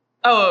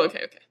 Oh,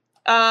 okay.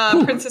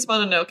 Princess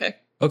Mononoke.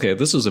 Okay,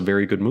 this is a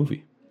very good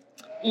movie.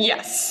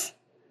 Yes.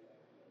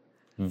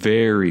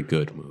 Very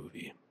good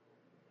movie.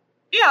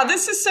 Yeah,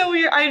 this is so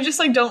weird. I just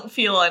like don't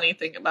feel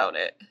anything about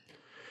it.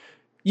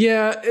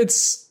 Yeah,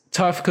 it's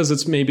tough because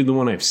it's maybe the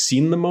one I've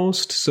seen the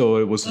most, so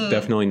it was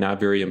definitely not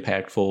very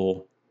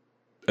impactful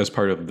as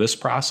part of this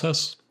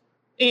process.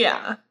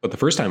 Yeah. But the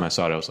first time I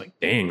saw it, I was like,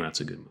 dang, that's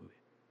a good movie.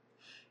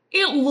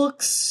 It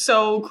looks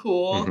so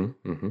cool.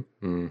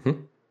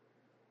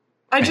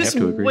 I just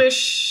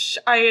wish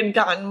I had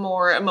gotten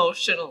more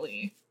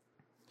emotionally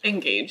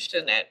engaged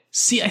in it.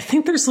 See, I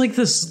think there's like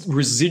this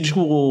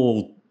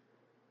residual.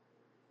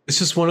 It's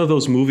just one of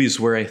those movies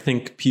where I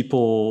think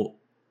people,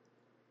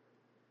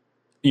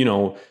 you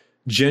know,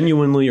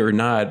 genuinely or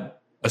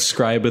not,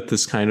 ascribe it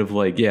this kind of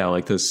like, yeah,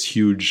 like this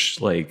huge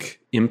like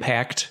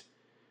impact.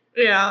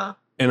 Yeah.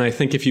 And I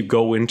think if you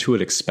go into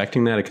it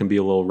expecting that, it can be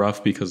a little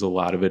rough because a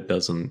lot of it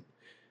doesn't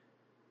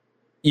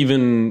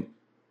even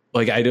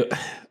like I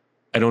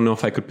don't know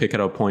if I could pick out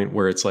a point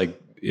where it's like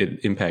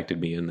it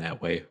impacted me in that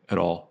way at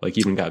all. Like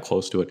even got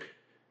close to it.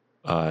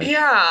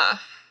 Yeah.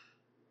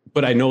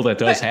 But I know that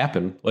does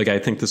happen. Like I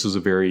think this is a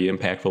very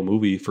impactful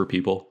movie for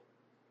people.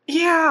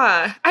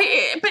 Yeah.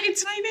 But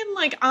it's not even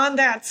like on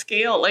that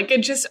scale. Like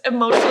it just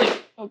emotionally,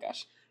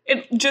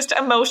 it just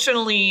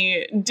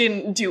emotionally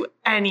didn't do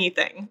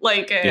anything.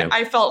 Like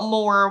I felt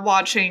more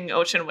watching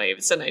Ocean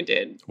Waves than I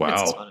did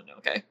Princess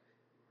Mononoke.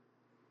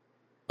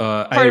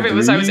 Part of it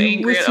was I was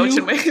angry at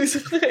Ocean Waves.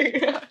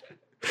 Yeah.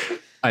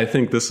 I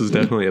think this is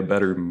definitely a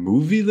better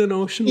movie than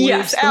Ocean Waves.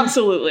 Yes,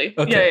 absolutely.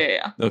 Okay.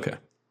 Yeah. Okay.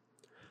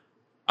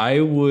 I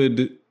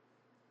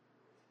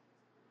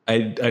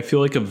feel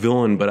like a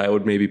villain, but I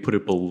would maybe put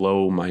it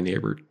below My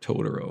Neighbor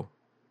Totoro.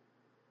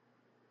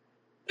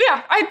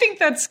 Yeah, I think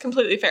that's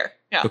completely fair.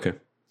 Yeah. Okay.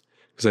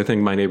 Because I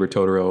think My Neighbor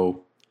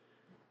Totoro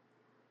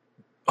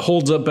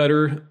holds up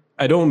better.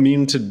 I don't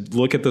mean to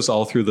look at this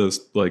all through the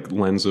like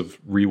lens of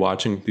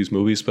rewatching these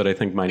movies, but I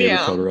think My Neighbor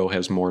Totoro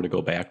has more to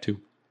go back to,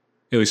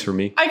 at least for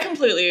me. I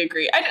completely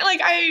agree.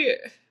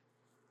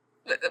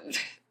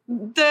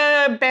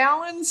 The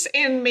balance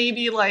in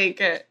maybe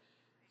like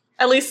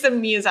at least the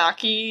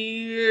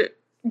Miyazaki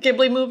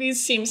Ghibli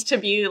movies seems to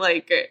be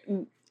like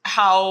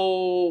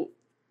how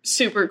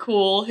super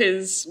cool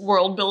his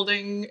world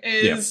building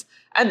is,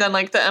 and then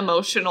like the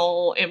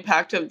emotional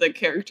impact of the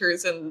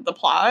characters and the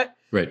plot.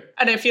 Right.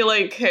 And I feel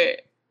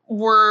like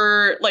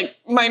we're like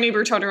My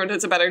Neighbor Totoro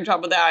does a better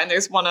job of that, and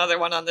there's one other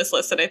one on this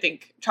list that I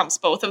think trumps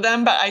both of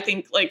them. But I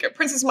think like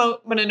Princess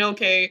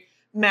Mononoke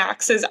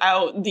maxes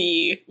out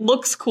the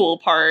looks cool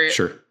part.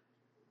 Sure.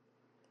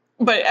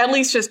 But at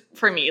least just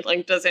for me,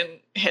 like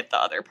doesn't hit the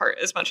other part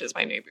as much as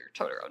My Neighbor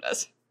Totoro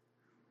does.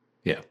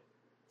 Yeah.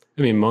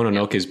 I mean,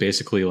 Mononoke is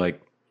basically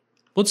like,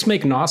 let's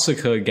make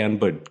Nausicaa again,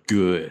 but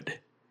good.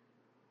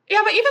 Yeah,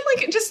 but even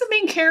like just the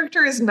main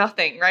character is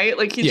nothing, right?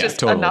 Like he's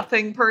just a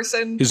nothing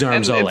person. His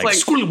arms all like yeah. And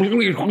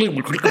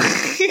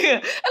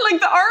like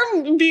the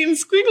arm being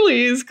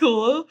squiggly is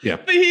cool. Yeah.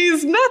 But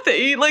he's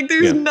nothing. Like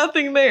there's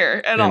nothing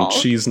there at all. And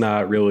she's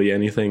not really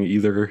anything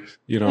either,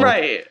 you know?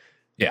 Right.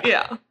 Yeah.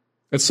 Yeah.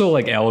 It's so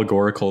like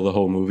allegorical. The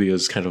whole movie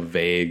is kind of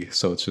vague.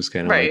 So it's just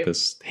kind of like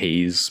this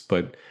haze.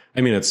 But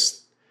I mean,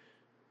 it's,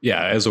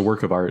 as a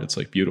work of art, it's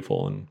like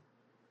beautiful and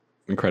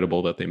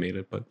incredible that they made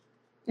it. But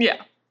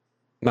yeah.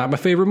 Not my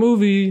favorite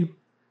movie.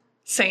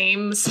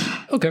 Sames.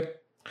 Okay.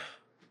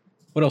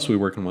 What else are we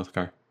working with,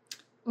 Car?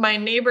 My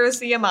Neighbors,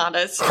 the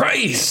Yamadas.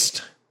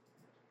 Christ!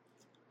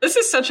 This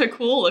is such a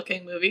cool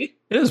looking movie.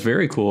 It is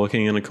very cool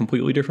looking in a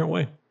completely different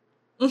way.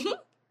 Mm-hmm.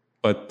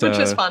 But which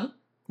is fun.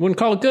 Wouldn't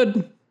call it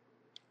good.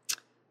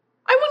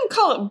 I wouldn't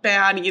call it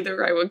bad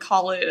either. I would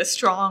call it a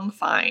strong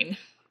fine.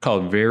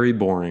 Call it very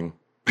boring.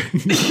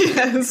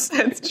 Yes,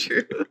 that's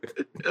true.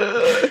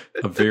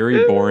 A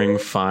very boring,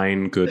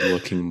 fine,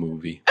 good-looking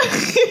movie.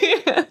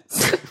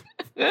 Yes.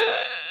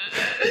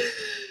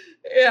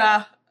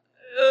 Yeah.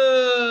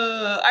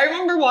 I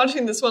remember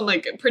watching this one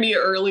like pretty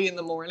early in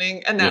the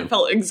morning, and that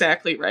felt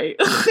exactly right.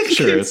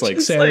 Sure, it's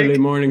like Saturday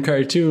morning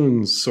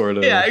cartoons, sort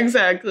of. Yeah,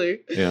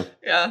 exactly. Yeah.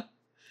 Yeah.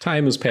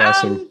 Time is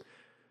passing.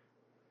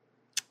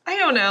 I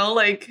don't know,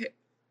 like,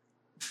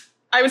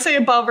 I would say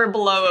above or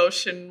below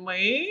Ocean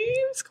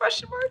Waves, ?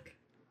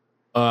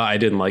 I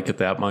didn't like it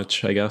that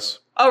much, I guess.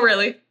 Oh,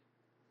 really?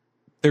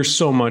 There's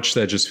so much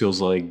that just feels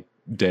like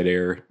dead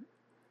air.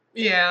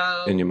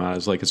 Yeah. In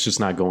Yamada's, like, it's just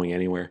not going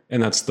anywhere.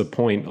 And that's the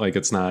point. Like,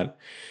 it's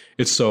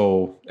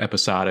so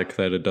episodic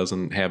that it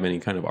doesn't have any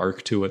kind of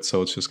arc to it.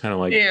 So it's just kind of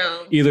like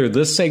either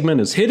this segment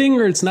is hitting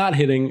or it's not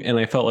hitting. And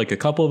I felt like a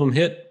couple of them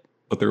hit,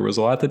 but there was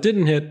a lot that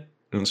didn't hit.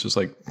 And it's just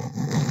like...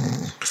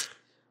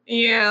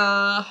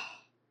 Yeah.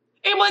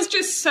 It was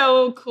just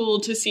so cool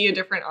to see a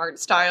different art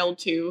style,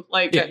 too.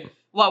 Like... Yeah.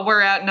 What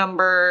we're at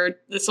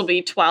this will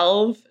be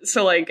 12.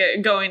 So like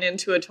going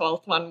into a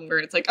 12th one where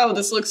it's like, oh,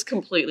 this looks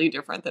completely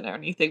different than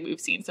anything we've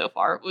seen so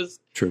far. It was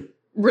true.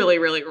 Really,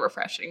 really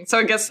refreshing. So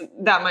I guess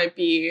that might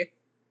be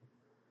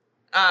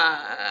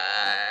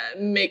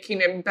making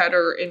it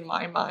better in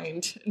my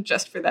mind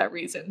just for that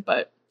reason.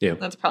 But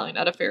that's probably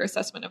not a fair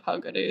assessment of how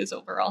good it is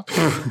overall.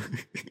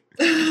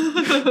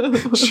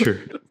 Sure.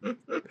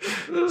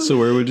 So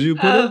where would you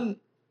put it?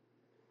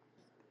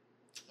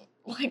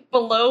 Like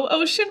below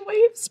Ocean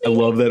Waves? Maybe? I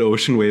love that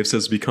Ocean Waves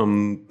has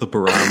become the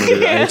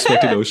barometer. I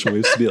expected Ocean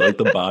Waves to be at like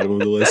the bottom of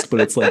the list, but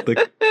it's like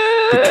the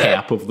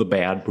cap of the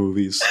bad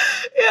movies.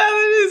 Yeah,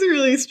 that is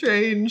really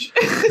strange.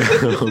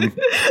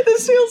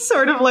 This feels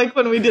sort of like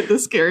when we did the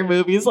scary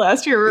movies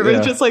last year, where it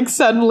was just like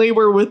suddenly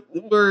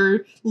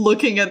we're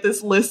looking at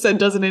this list that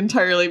doesn't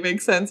entirely make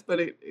sense, but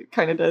it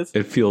kind of does.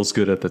 It feels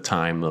good at the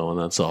time, though, and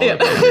that's all that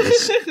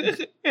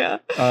matters. Yeah.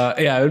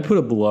 I would put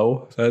it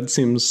below. That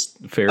seems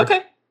fair.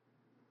 Okay.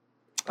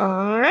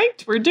 All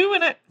right, we're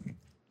doing it.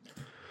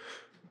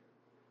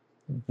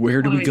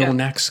 Where do we go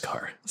next,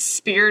 Car?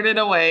 Spirited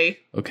Away.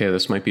 Okay,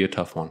 this might be a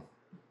tough one.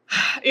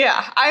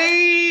 Yeah,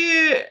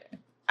 I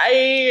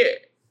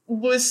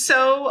was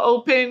so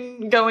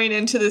open going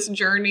into this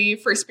journey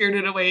for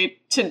Spirited Away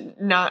to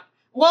not...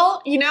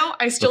 Well,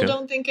 I still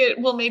don't think it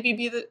will maybe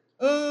be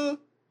the...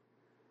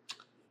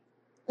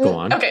 Go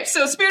on. Okay,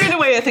 so Spirited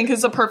Away, I think,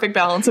 is the perfect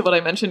balance of what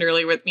I mentioned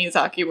earlier with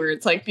Miyazaki, where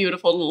it's like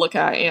beautiful to look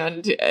at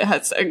and it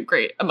has a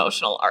great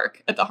emotional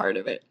arc at the heart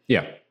of it.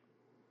 Yeah.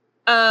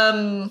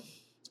 And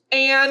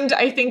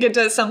I think it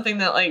does something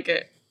that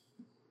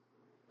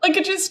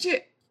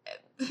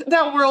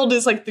that world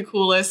is like the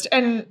coolest,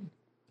 and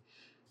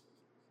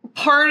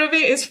part of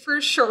it is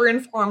for sure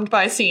informed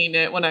by seeing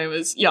it when I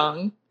was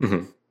young.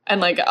 Mm-hmm. And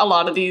like a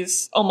lot of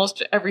these,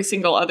 almost every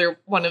single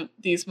other one of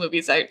these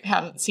movies I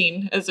hadn't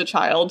seen as a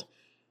child.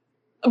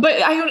 But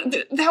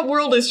that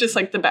world is just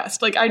like the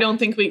best. Like, I don't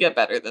think we get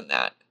better than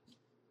that.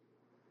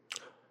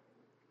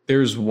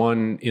 There's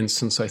one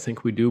instance I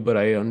think we do, but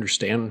I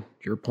understand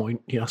your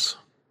point. Yes.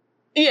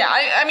 Yeah.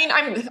 I mean,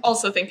 I'm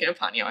also thinking of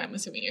Ponyo. I'm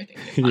assuming you're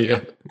thinking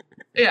of Ponyo.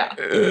 Yeah.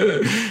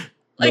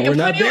 Like, we're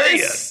not there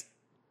yet.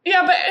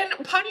 Yeah, but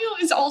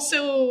Ponyo is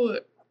also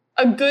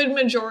a good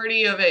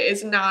majority of it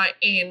is not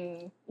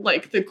in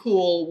like the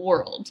cool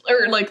world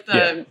or like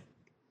the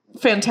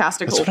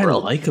fantastical world. That's what I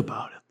like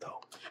about it.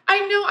 I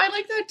know, I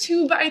like that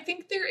too, but I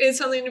think there is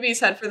something to be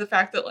said for the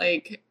fact that,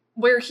 like,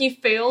 where he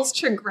fails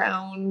to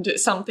ground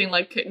something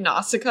like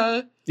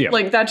Nausicaa,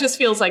 like, that just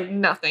feels like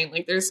nothing.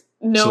 Like, there's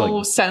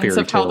no sense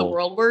of how the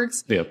world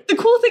works. Yeah. The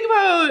cool thing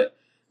about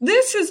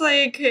this is,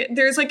 like,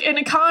 there's, like, an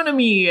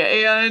economy,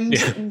 and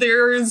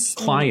there's...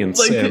 clients,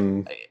 like,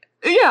 and...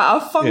 Yeah, a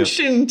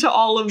function to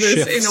all of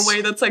this shifts. in a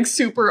way that's, like,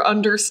 super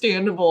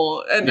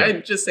understandable, and I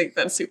just think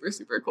that's super,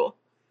 super cool.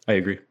 I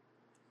agree.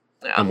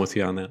 Yeah. I'm with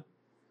you on that.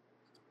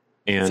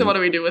 And so what do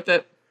we do with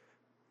it?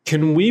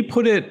 Can we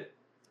put it...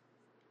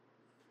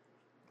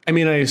 I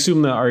mean, I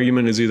assume the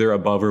argument is either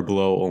above or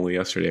below Only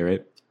Yesterday,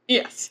 right?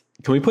 Yes.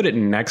 Can we put it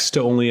next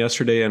to Only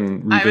Yesterday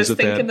and revisit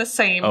that? I was thinking the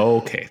same.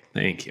 Okay,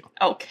 thank you.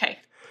 Okay.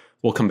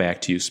 We'll come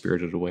back to you,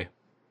 Spirited Away.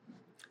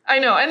 I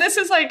know. And this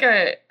is like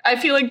I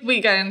feel like we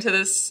get into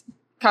this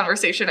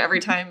conversation every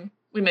time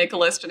we make a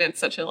list, and it's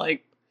such a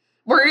like,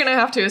 we're going to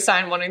have to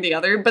assign one or the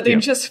other, but they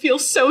just feel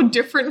so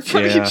different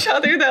from each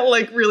other that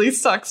like really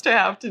sucks to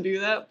have to do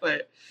that.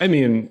 But I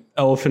mean,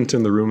 elephant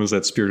in the room is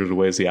that Spirited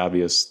Away is the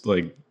obvious.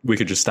 Like, we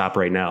could just stop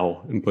right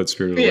now and put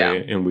Spirited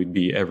Away, and we'd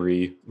be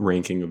every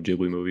ranking of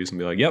Ghibli movies and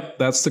be like, yep,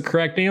 that's the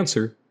correct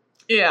answer.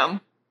 Yeah.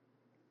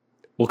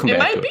 We'll come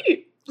back to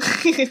it.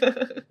 Might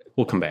be.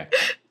 We'll come back.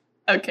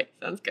 Okay,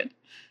 sounds good.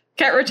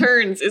 Cat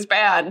Returns is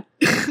bad.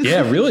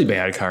 Yeah, really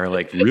bad, Car.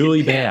 Like,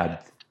 really bad.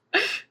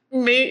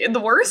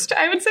 The worst,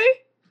 I would say.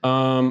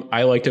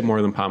 I liked it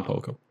more than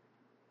Pompoko.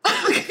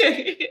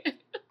 Okay.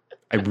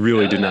 I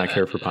really did not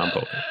care for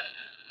Pompoko.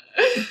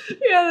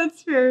 Yeah,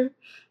 that's fair.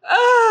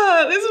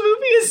 This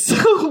movie is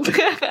so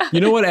bad. You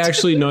know what?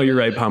 Actually, no, you're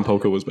right.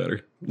 Pompoko was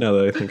better, now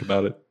that I think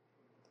about it.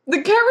 The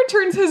Cat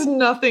Returns has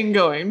nothing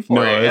going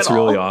for it. No, it's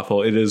really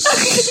awful. It is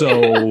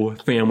so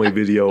family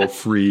video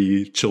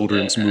free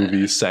children's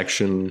movie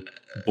section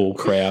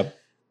bullcrap.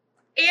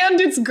 And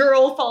it's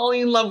girl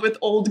falling in love with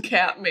old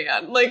cat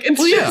man. Like,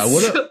 it's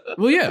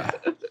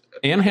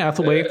Anne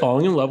Hathaway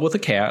falling in love with a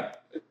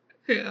cat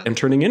and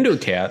turning into a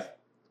cat.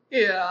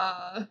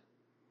 Yeah.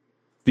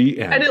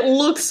 The end. And it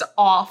looks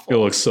awful. It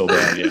looks so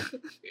bad, yeah.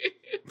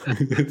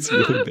 It's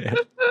really bad.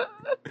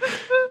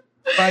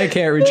 Bye,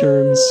 Cat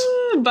Returns.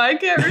 Bye,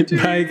 Cat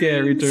Returns. Bye,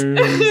 Cat Returns.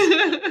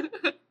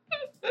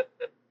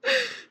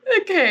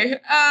 Okay.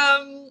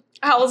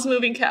 Howl's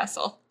Moving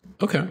Castle.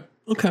 Okay.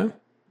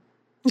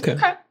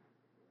 I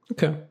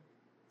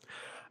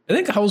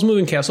think Howl's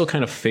Moving Castle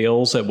kind of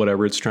fails at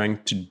whatever it's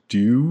trying to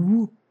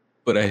do,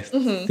 but I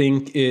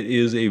think it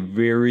is a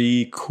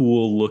very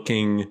cool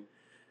looking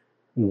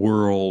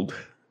world.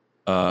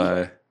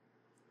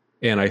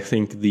 And I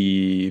think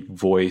the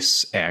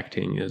voice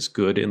acting is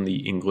good in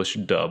the English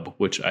dub,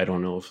 which I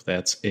don't know if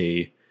that's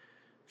a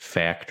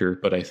factor,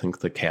 but I think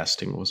the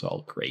casting was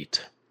all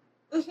great.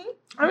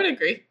 I would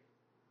agree.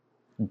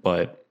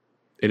 But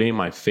it ain't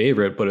my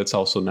favorite, but it's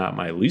also not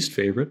my least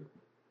favorite.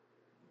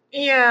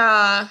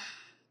 Yeah.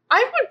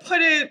 I would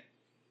put it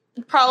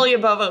probably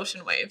above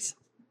Ocean Waves.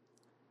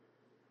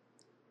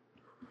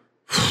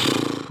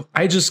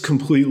 I just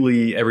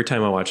completely, every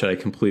time I watch it, I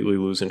completely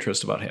lose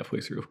interest about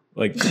halfway through.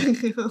 Like,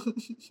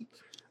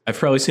 I've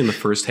probably seen the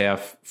first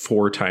half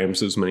 4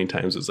 times as many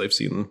times as I've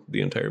seen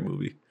the entire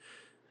movie.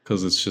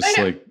 Because it's just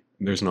like,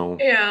 there's no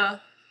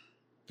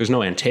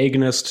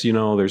antagonist, you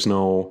know, there's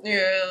no,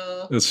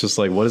 it's just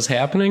like, what is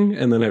happening?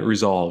 And then it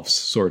resolves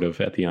sort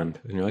of at the end.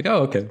 And you're like,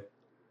 oh, okay.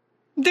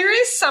 There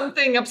is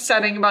something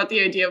upsetting about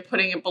the idea of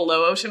putting it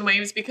below Ocean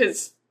Waves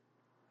because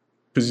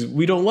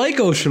we don't like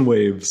Ocean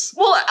Waves.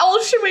 Well,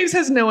 Ocean Waves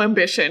has no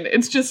ambition.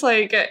 It's just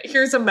like,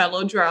 here's a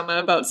melodrama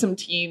about some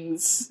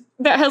teens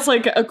that has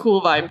like a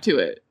cool vibe to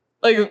it.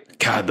 Like,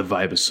 God, the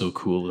vibe is so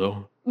cool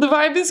though. The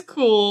vibe is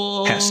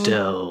cool.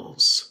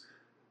 Pastels.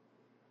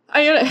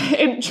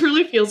 It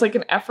truly feels like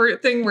an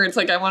effort thing where it's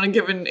like, I want to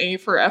give an A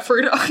for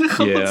effort on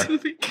Howl's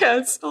Moving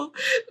Castle.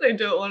 And I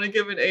don't want to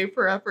give an A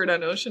for effort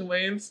on Ocean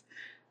Waves.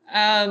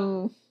 I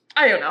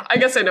don't know. I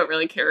guess I don't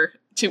really care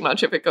too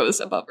much if it goes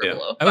above or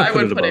below. But I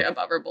would put it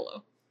above or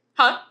below.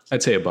 Huh?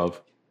 I'd say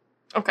above.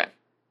 Okay.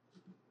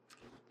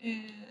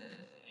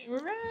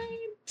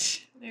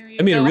 Right. There you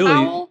go. I mean, really,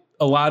 Howl.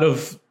 A lot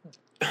of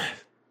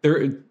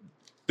the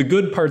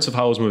good parts of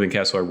Howl's Moving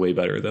Castle are way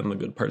better than the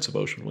good parts of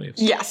Ocean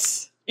Waves.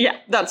 Yes. Yeah,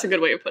 that's a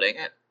good way of putting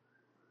it.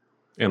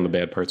 And the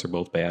bad parts are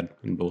both bad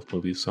in both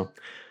movies, so.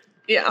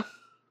 Yeah.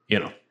 You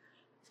know.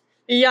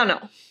 Yeah,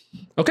 no.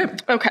 Okay.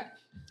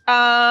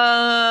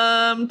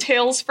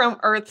 Tales from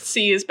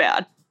Earthsea is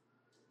bad.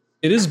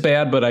 It is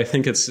bad, but I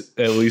think it's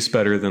at least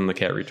better than The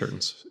Cat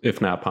Returns,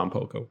 if not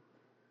Pompoko.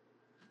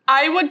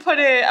 I would put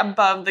it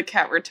above The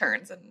Cat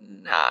Returns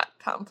and not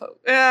Pompoko.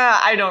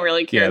 I don't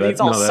really care. These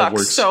all suck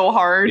so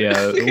hard.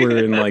 Yeah, we're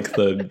in like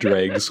the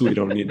dregs. We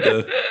don't need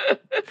to.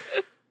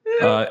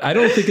 I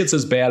don't think it's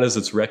as bad as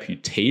its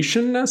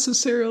reputation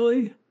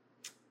necessarily.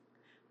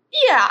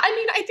 Yeah, I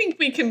mean, I think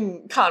we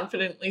can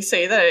confidently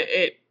say that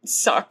it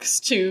sucks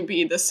to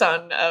be the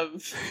son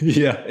of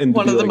and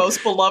one of the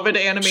most beloved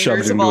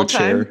animators of all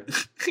time.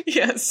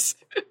 Yes.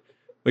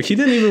 Like, he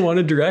didn't even want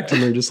to direct,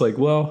 and they're just like,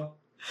 well,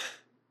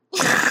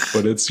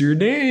 but it's your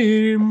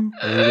name.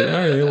 And like,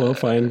 all right, well,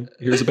 fine.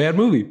 Here's a bad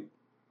movie.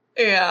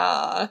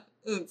 Yeah,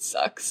 it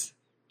sucks.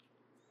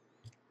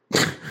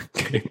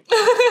 Okay.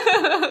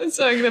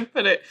 So I'm going to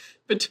put it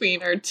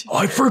between our two.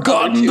 I've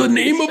forgotten the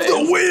name of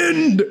the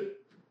wind.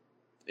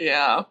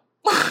 Yeah.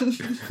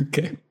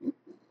 Okay.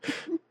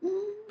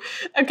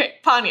 Okay,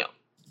 Ponyo.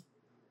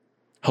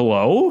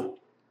 Hello?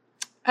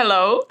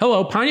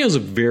 Ponyo's a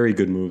very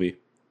good movie.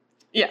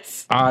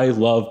 Yes. I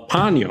love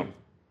Ponyo.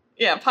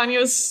 Yeah,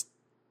 Ponyo's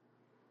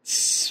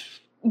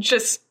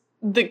just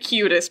the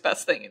cutest,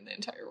 best thing in the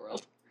entire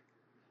world.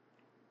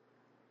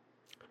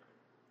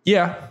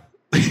 Yeah.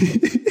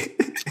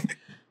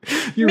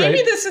 You're Maybe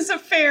right. this is a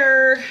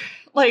fair,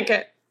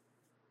 like,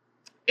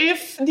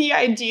 if the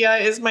idea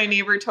is My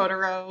Neighbor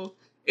Totoro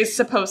is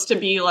supposed to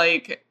be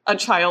like a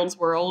child's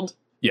world.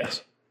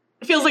 Yes.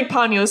 It feels like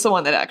Ponyo is the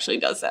one that actually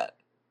does that.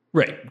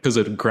 Right, because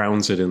it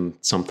grounds it in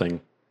something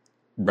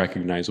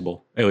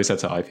recognizable. At least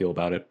that's how I feel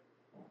about it.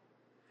 And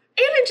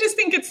I just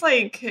think it's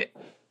like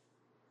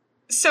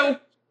so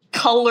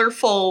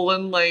colorful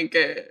and like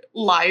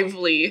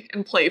lively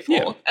and playful.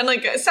 Yeah. And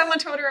like Sama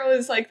Totoro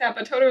is like that,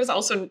 but Totoro is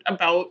also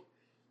about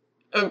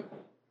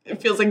it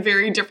feels like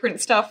very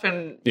different stuff,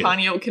 and Yeah.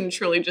 Ponyo can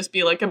truly just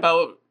be like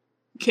about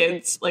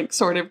kids like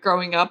sort of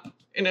growing up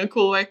in a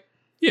cool way.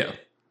 Yeah.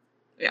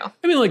 Yeah.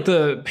 I mean, like,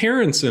 the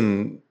parents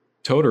in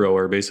Totoro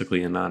are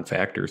basically a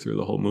non-factor through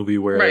the whole movie,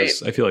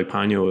 whereas I feel like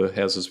Ponyo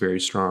has this very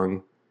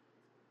strong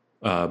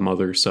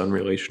mother-son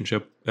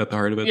relationship at the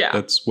heart of it. Yeah.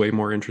 That's way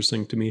more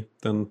interesting to me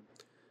than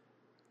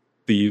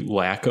the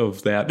lack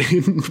of that.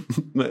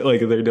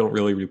 Like, they don't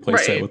really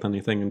replace that with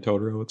anything in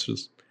Totoro.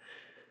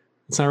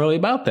 It's not really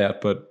about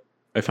that, but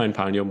I find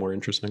Ponyo more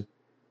interesting.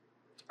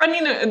 I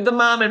mean, the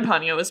mom in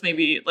Ponyo is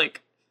maybe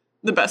like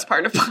the best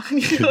part of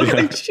Ponyo. Yeah.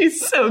 Like,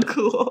 she's so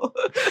cool.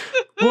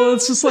 Well,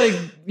 it's just like,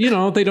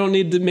 they don't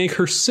need to make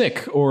her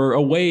sick or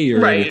away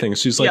or anything.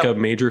 She's like a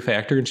major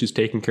factor, and she's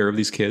taking care of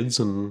these kids,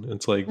 and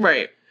it's like,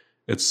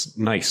 it's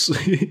nice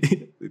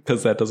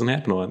because that doesn't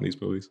happen a lot in these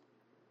movies.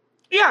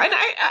 Yeah, and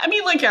I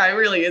mean, like, yeah, it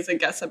really is a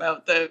guess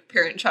about the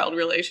parent-child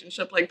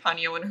relationship, like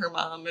Ponyo and her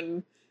mom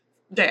and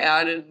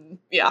dad, and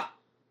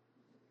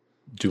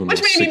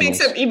which maybe makes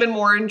it even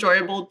more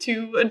enjoyable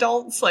to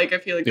adults. Like, I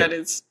feel like that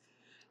is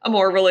a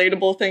more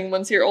relatable thing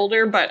once you're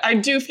older, but I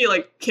do feel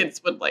like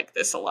kids would like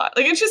this a lot.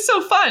 Like, it's just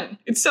so fun.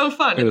 It's so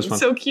fun. It's fun.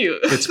 So cute.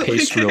 It's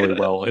paced really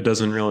well. It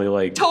doesn't really,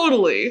 like...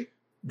 Totally.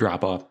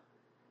 Drop off.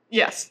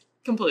 Yes,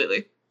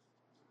 completely.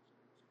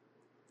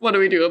 What do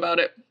we do about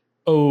it?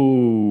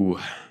 Oh...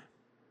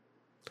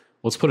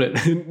 Let's put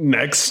it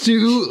next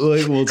to...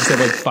 Like, we'll just have,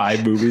 like,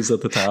 5 movies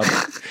at the top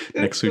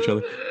next to each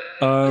other.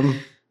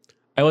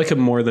 I like it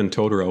more than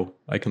Totoro.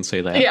 I can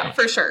say that. Yeah,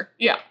 for sure.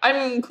 Yeah,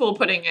 I'm cool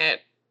putting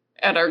it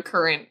at our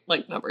current,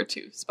 like, number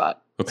 2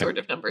 spot. Okay. Sort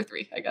of number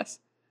 3, I guess.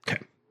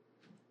 Okay.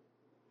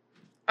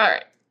 All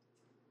right.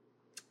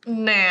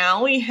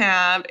 Now we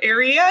have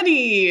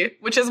Arrietty,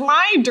 which is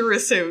my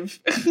derisive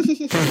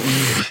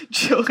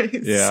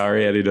choice. Yeah,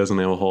 Arrietty doesn't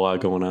have a whole lot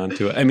going on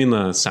to it. I mean,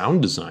 the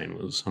sound design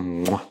was...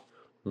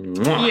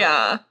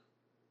 Yeah.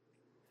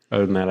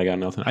 Other than that, I got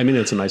nothing. I mean,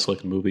 it's a nice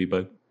looking movie,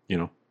 but,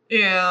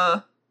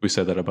 Yeah. We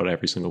said that about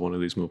every single one of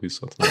these movies,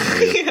 so it's not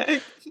really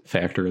a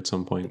factor at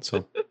some point.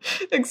 So,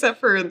 except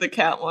for the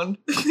cat one.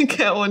 The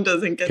cat one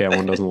doesn't get cat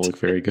one doesn't look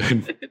very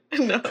good.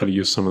 No. Could have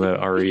used some of that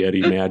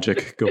Arrietty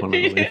magic going on.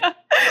 Yeah,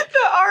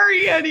 the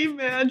Arrietty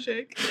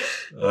magic.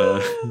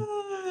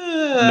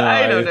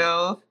 I don't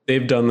know.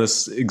 They've done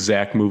this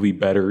exact movie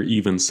better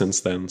even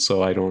since then,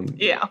 so I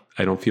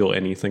don't feel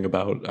anything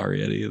about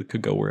Arrietty that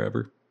could go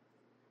wherever.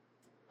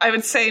 I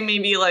would say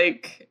maybe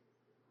like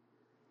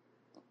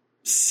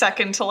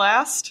second to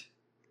last.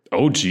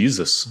 Oh,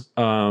 Jesus.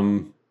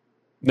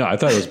 No, I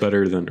thought it was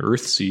better than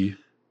Earthsea.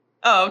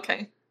 Oh,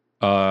 okay.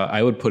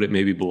 I would put it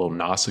maybe below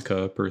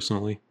Nausicaa,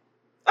 personally.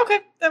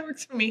 Okay, that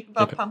works for me.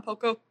 About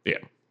Pompoko. Yeah.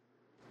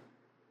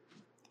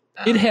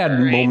 It had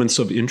moments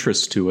of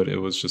interest to it. It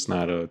was just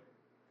not it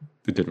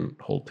didn't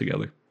hold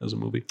together as a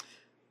movie.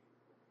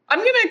 I'm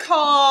going to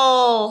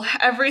call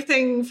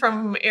everything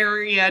from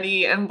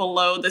Arrietty and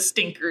below the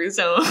stinker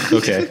zone.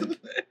 Okay.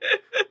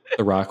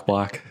 The rock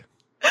block.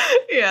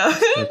 Yeah,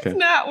 it's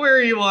not where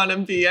you want to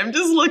be. I'm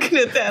just looking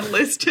at that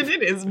list and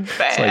it is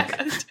bad.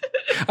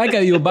 Like, I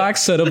got you a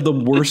box set of the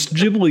worst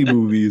Ghibli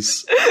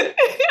movies.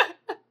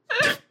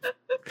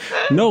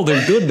 No,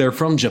 they're good. They're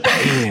from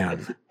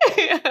Japan.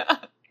 Yeah.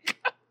 God.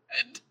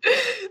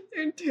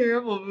 They're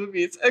terrible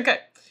movies. Okay.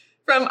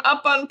 From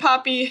Up on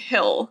Poppy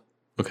Hill.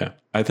 Okay.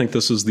 I think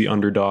this is the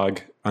underdog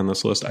on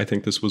this list. I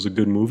think this was a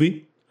good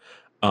movie.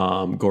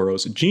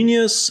 Goro's a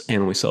genius,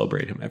 and we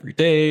celebrate him every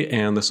day,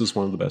 and this is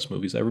one of the best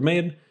movies ever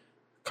made.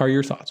 Car,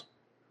 your thoughts?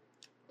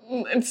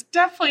 It's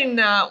definitely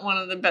not one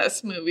of the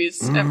best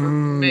movies ever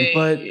made.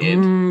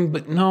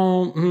 But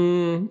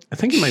no, I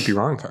think you might be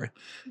wrong, Car.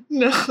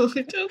 No,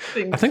 I don't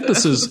think I think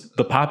this is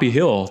the Poppy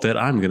Hill that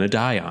I'm going to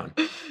die on.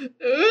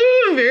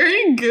 Ooh,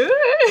 very good.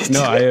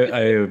 No,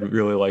 I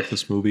really like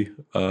this movie,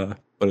 but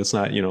it's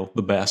not,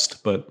 the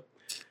best, but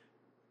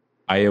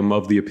I am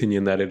of the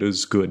opinion that it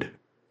is good.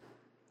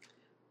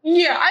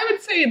 Yeah, I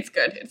would say it's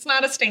good. It's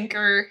not a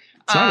stinker.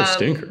 It's not a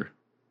stinker.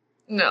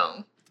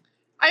 No.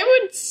 I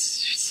would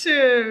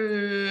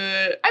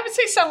say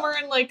somewhere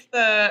in like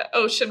the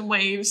ocean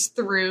waves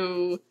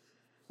through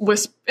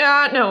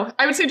no,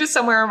 I would say just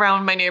somewhere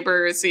around My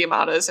Neighbors, the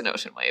Yamadas, and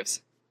Ocean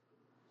Waves.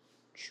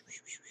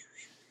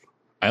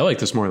 I like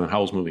this more than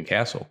Howl's Moving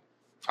Castle.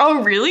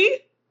 Oh, really?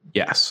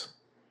 Yes.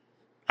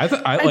 I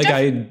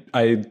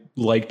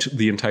liked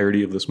the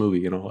entirety of this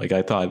movie, like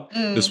I thought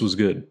this was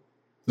good.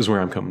 This is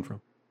where I'm coming from.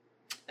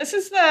 This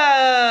is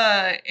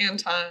the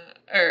Anton,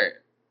 or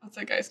what's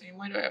that guy's name?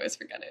 Why do I always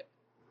forget it?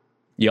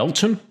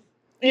 Yelchin?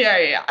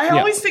 Yeah. I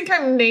always think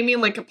I'm naming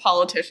like a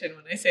politician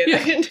when I say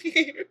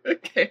that.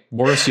 Okay.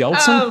 Boris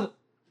Yeltsin?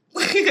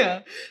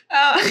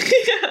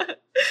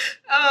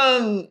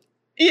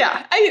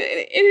 Yeah,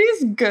 it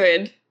is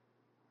good.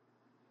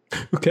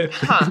 Okay.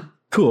 Huh.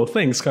 Cool.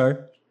 Thanks,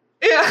 Car.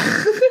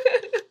 Yeah.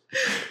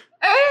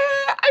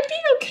 I'd be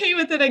okay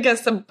with it, I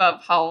guess,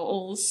 above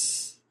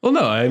Howl's. Well,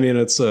 no, I mean,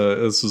 this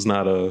is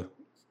not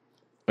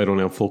I don't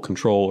have full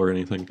control or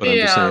anything, but I'm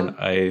just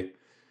saying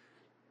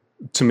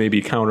to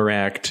maybe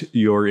counteract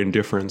your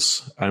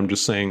indifference, I'm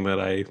just saying that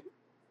I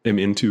am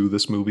into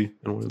this movie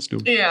and what it's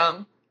doing.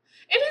 Yeah.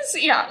 It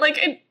is, yeah, like,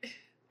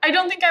 I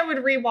don't think I would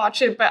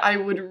rewatch it, but I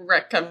would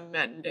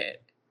recommend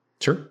it.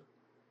 Sure.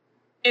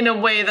 In a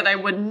way that I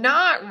would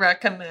not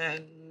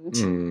recommend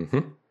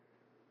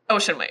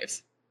Ocean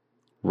Waves.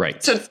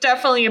 Right. So it's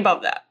definitely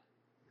above that.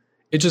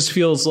 It just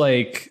feels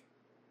like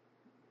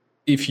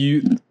if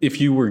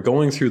you were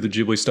going through the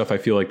Ghibli stuff, I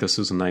feel like this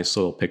is a nice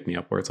little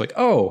pick-me-up where it's like,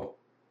 oh.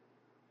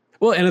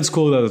 Well, and it's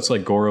cool that it's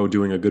like Goro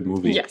doing a good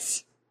movie.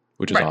 Yes.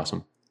 Which is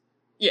awesome.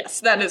 Yes,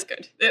 that is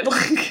good. It,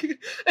 like,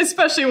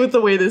 especially with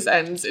the way this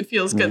ends, it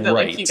feels good that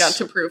like he got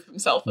to prove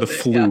himself. The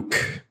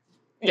fluke.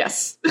 Yeah.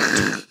 Yes.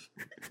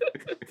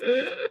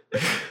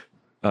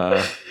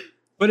 But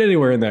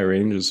anywhere in that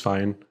range is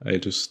fine. I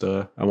just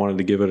I wanted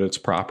to give it its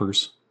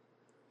propers.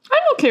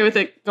 I'm okay with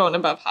it going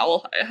above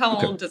Howl.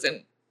 Howl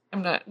doesn't.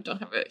 Don't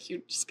have a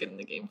huge skin in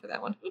the game for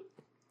that one.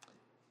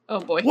 Oh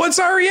boy. What's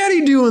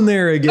Arietti doing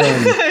there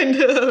again? I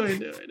know.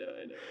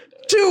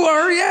 2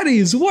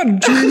 Ariettis.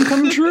 What dream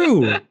come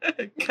true?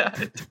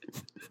 God.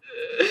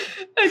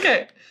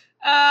 Okay.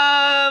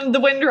 The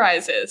Wind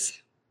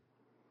Rises.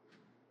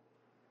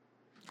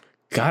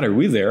 God, are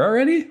we there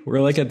already?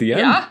 We're like at the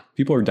end. Yeah.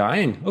 People are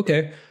dying.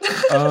 Okay.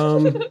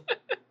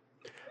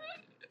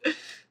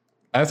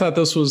 I thought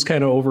this was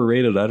kind of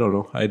overrated. I don't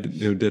know. It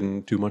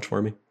didn't do much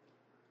for me.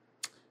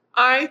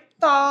 I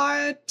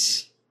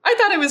thought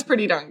it was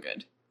pretty darn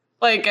good.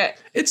 Like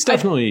it's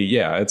definitely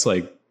it's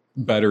like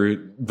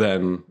better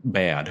than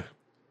bad.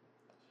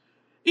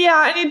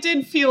 Yeah, and it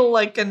did feel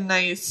like a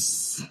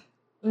nice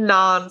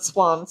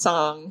non-swan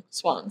song.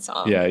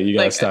 Yeah, you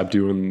gotta stop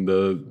doing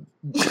the.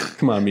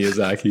 Come on,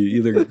 Miyazaki.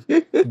 Either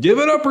give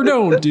it up or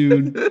don't,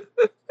 dude.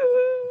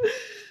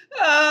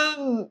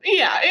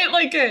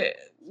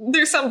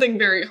 There's something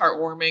very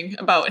heartwarming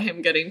about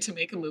him getting to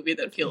make a movie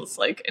that feels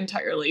like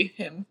entirely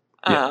him.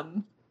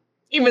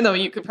 Even though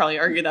you could probably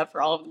argue that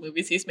for all of the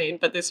movies he's made,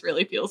 but this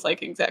really feels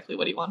like exactly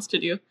what he wants to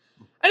do.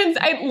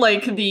 I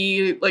like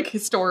the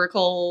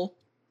historical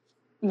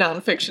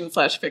nonfiction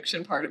 /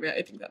 fiction part of it.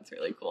 I think that's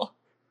really cool.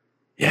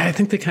 Yeah, I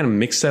think they kind of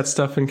mix that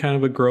stuff in kind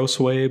of a gross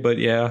way, but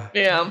yeah.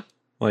 Yeah.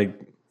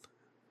 Like,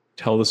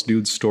 tell this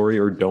dude's story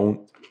or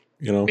don't,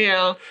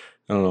 Yeah.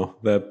 I don't know.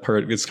 That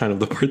part is kind of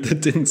the part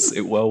that didn't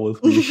sit well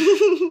with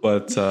me.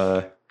 But,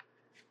 I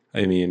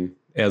mean,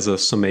 as a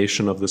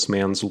summation of this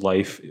man's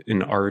life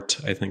in art,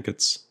 I think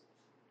it's,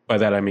 by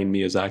that I mean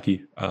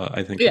Miyazaki.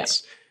 I think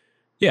it's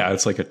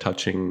like a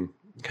touching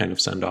kind of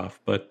send-off.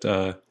 But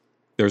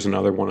there's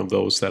another one of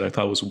those that I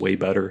thought was way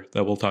better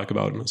that we'll talk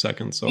about in a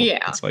second. So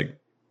it's like,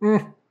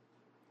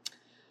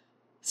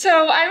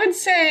 So I would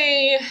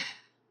say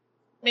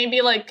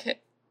maybe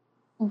like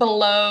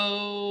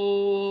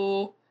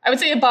below, I would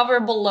say above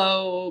or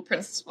below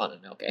Princess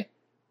Mononoke.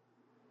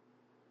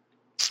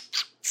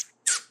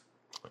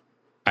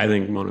 I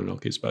think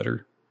Mononoke's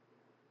better.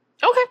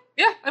 Okay.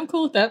 Yeah, I'm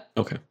cool with that.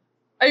 Okay.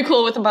 Are you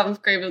cool with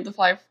above Grave of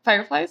the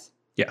Fireflies?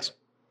 Yes.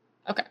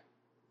 Okay.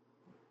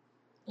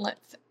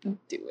 Let's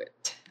do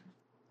it.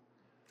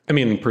 I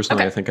mean,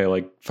 personally, I think I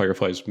like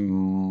Fireflies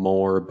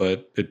more,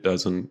 but it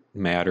doesn't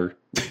matter.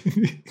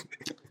 It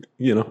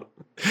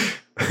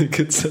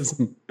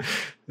doesn't.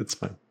 It's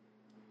fine.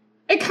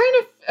 It kind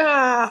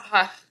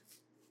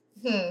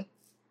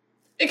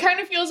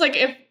of feels like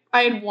if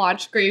I had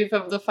watched Grave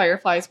of the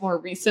Fireflies more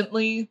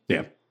recently,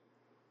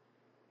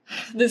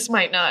 this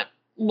might not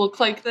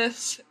look like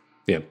this.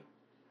 Yeah.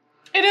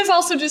 It is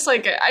also just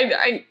like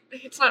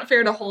it's not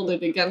fair to hold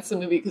it against the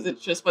movie because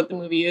it's just what the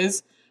movie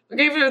is.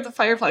 Grave of the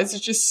Fireflies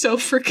is just so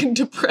freaking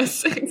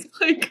depressing.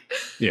 Like,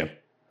 yeah,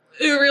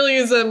 it really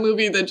is a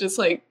movie that just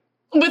like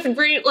with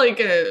great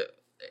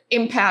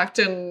impact,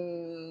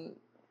 and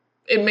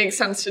it makes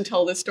sense to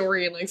tell the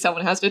story, and like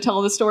someone has to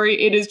tell the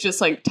story. It is just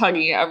like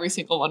tugging at every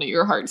single one of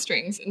your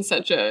heartstrings in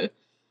such a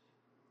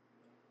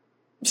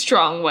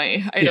strong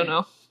way. I don't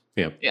know.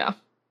 Yeah.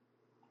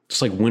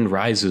 Just like Wind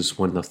Rises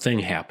when the thing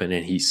happened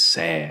and he's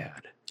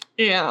sad.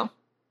 Yeah.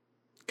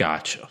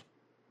 Gotcha.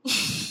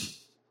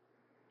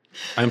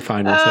 I'm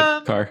fine with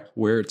it, Car.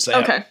 Where it's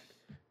at. Okay.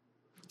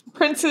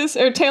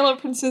 Tale of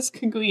Princess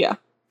Kaguya.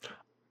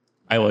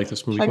 I like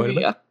this movie quite a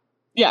bit.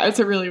 Yeah, it's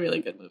a really,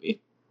 really good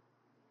movie.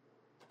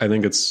 I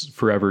think it's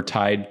forever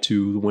tied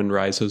to Wind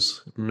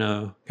Rises in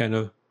a kind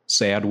of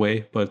sad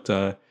way, but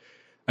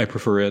I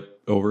prefer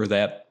it over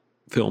that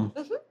film.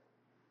 Mm-hmm.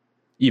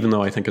 Even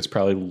though I think it's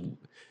probably,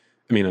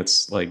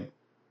 it's like,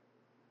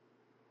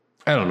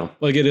 I don't know,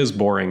 like it is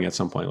boring at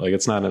some point. Like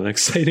it's not an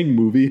exciting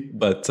movie,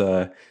 but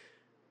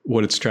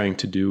what it's trying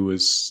to do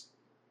is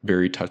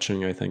very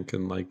touching, I think.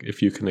 And like,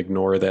 if you can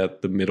ignore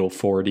that, the middle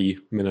 40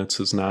 minutes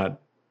is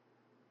not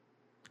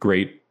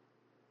great.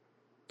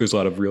 There's a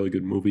lot of really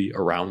good movie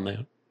around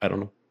that. I don't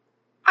know.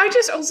 I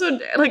just also,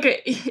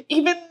 like,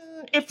 even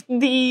if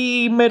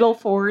the middle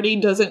 40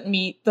 doesn't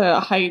meet the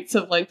heights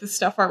of, like, the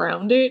stuff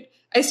around it,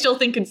 I still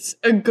think it's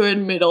a good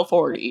middle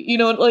 40. You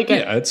know, like,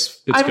 Yeah,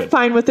 it's I'm good.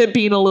 fine with it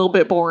being a little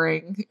bit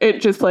boring.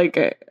 It just, like,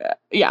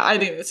 yeah, I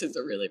think this is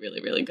a really,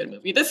 really, really good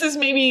movie. This is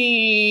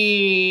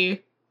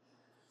maybe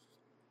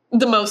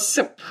the most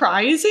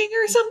surprising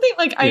or something.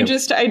 Like, I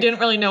didn't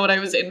really know what I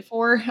was in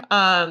for.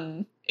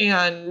 And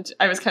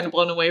I was kind of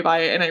blown away by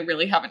it, and I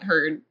really hadn't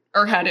heard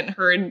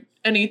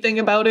anything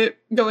about it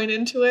going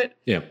into it.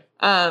 Yeah.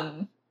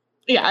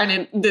 Yeah,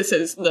 and this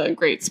is the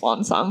great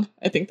swan song,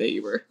 I think, that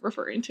you were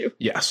referring to.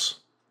 Yes.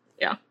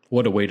 Yeah.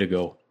 What a way to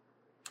go.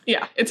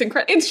 Yeah, it's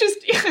incredible. It's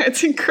just, yeah,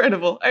 it's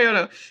incredible. I don't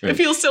know. Right. It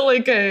feels so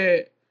like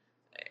a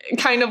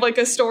kind of like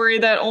a story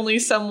that only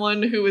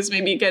someone who was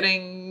maybe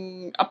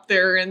getting up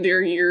there in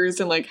their years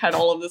and like had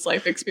all of this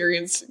life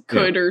experience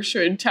could or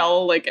should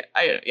tell. Like,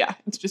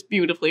 it's just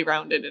beautifully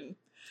rounded and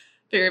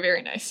very,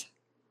 very nice.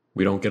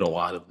 We don't get a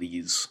lot of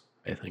these,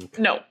 I think.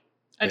 No,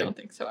 I don't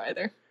think so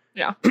either.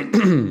 Yeah.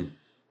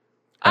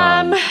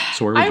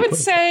 So where I would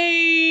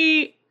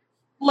say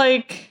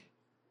like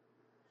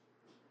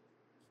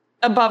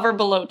above or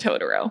below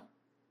Totoro.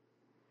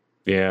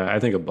 Yeah, I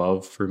think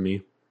above for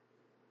me.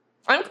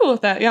 I'm cool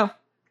with that, yeah.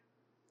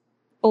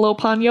 Below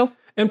Ponyo.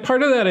 And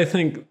part of that, I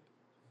think,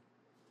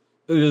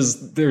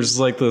 is there's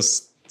like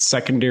this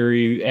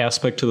secondary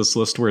aspect to this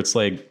list where it's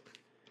like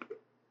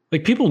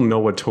people know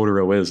what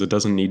Totoro is. It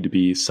doesn't need to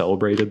be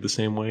celebrated the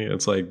same way.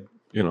 It's like,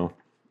 you know,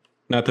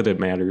 not that it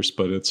matters,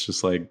 but it's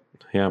just like,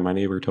 yeah, My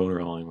Neighbor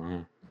Totoro.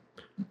 Like,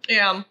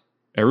 yeah.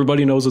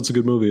 Everybody knows it's a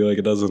good movie. Like,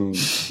 it doesn't,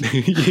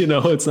 you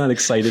know, it's not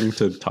exciting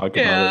to talk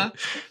about it.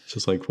 It's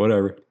just like,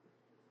 whatever.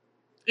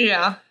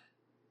 Yeah.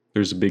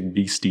 There's a big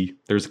beastie.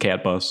 There's a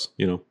cat bus,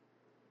 you know.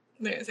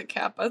 There's a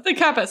cat bus. The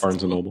cat bus.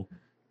 Barnes and Noble.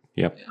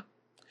 Yep.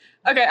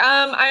 Yeah. Okay.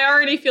 I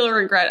already feel a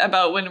regret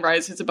about when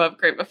Rise is above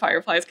Grave of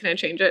Fireflies. Can I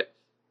change it?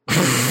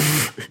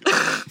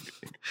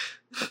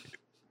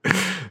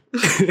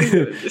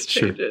 Just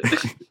change it.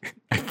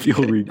 I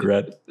feel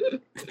regret.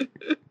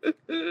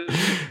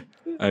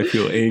 I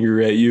feel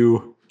anger at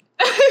you.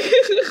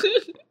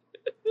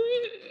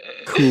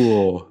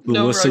 Cool.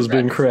 The list has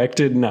been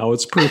corrected. Now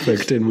it's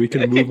perfect, and we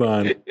can move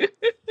on.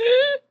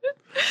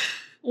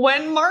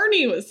 When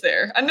Marnie was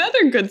there,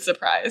 another good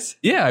surprise.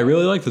 Yeah, I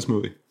really like this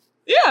movie.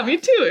 Yeah, me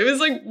too. It was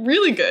like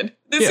really good.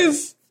 This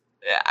is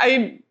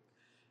a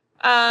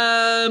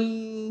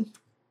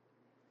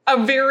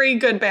very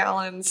good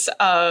balance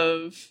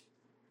of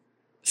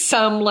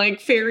some like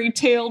fairy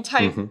tale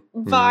type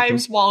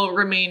vibes while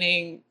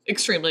remaining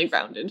extremely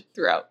grounded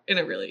throughout in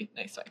a really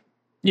nice way.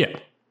 Yeah.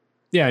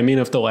 Yeah, I mean,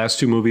 if the last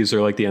two movies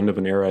are like the end of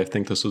an era, I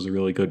think this was a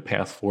really good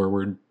path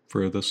forward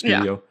for the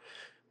studio. Yeah,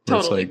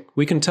 totally. It's like,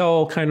 we can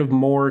tell kind of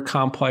more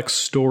complex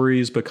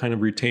stories, but kind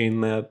of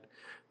retain that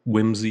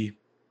whimsy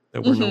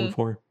that we're known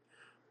for.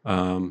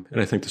 And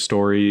I think the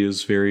story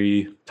is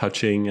very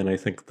touching, and I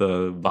think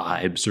the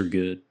vibes are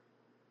good.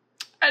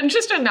 And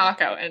just a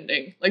knockout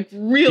ending. Like,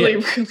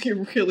 really,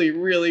 really,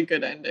 really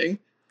good ending.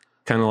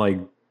 Kind of like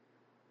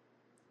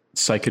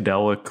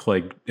psychedelic,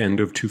 like end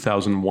of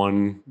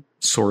 2001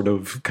 sort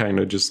of kind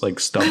of just like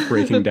stuff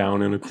breaking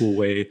down in a cool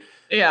way.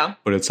 Yeah.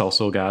 But it's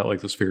also got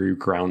like this very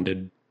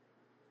grounded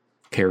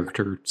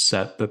character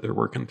set that they're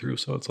working through.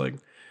 So it's like,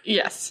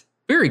 yes,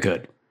 very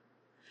good.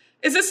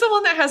 Is this the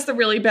one that has the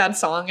really bad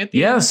song at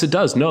the end? Yes, it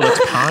does. No, that's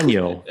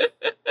Ponyo.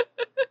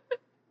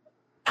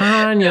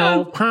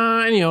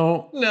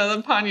 Ponyo. No,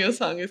 the Ponyo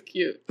song is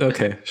cute.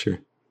 Okay, sure.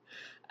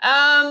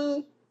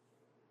 I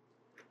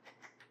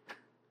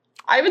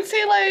would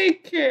say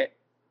like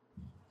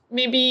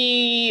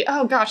maybe,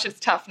 oh gosh, it's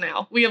tough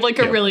now. We have like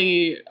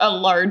a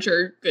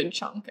larger good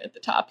chunk at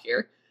the top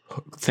here.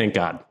 Thank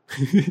God.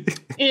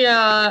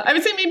 Yeah, I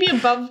would say maybe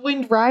above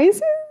Wind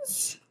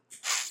Rises.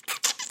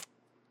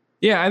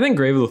 Yeah, I think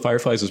Grave of the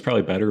Fireflies is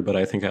probably better, but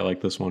I think I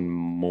like this one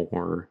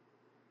more.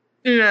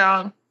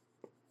 Yeah.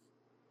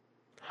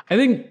 I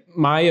think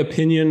my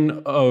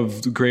opinion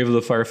of Grave of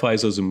the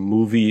Fireflies as a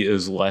movie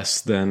is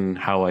less than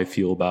how I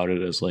feel about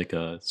it as like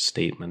a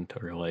statement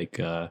or like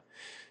I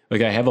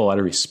have a lot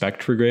of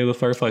respect for Grave of the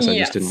Fireflies. I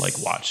just didn't like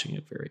watching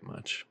it very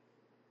much.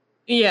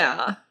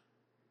 Yeah.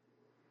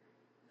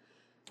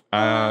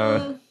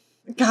 God,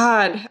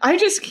 I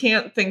just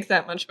can't think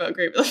that much about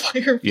Grave of the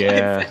Fireflies.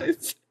 Yeah.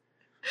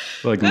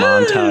 Like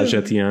montage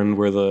at the end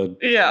where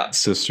the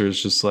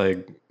sister's just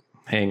like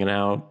hanging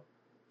out.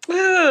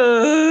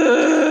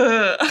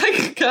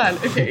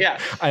 God, okay, yeah.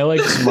 I like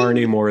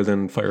Marnie more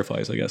than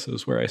Fireflies, I guess,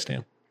 is where I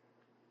stand.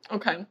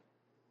 Okay.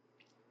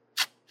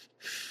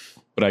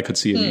 But I could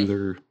see it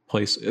either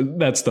place.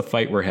 That's the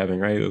fight we're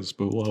having, right? It was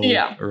below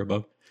or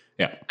above.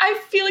 Yeah.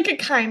 I feel like it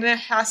kind of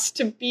has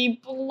to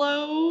be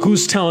below.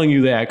 Who's telling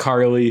you that,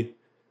 Carly?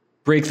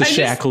 Break the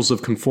shackles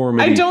of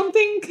conformity. I don't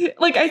think,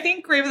 like, I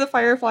think Grave of the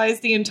Fireflies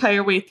the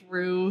entire way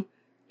through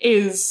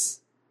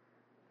is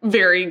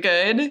very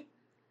good.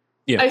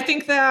 Yeah. I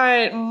think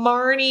that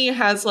Marnie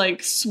has,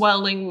 like,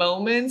 swelling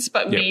moments,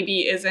 but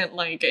maybe isn't,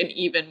 like, an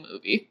even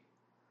movie.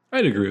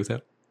 I'd agree with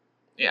that.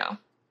 Yeah.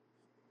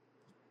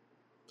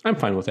 I'm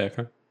fine with that,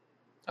 Car.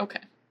 Okay.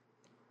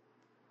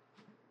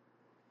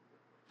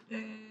 There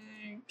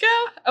you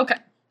go. Okay.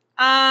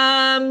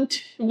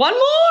 One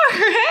more.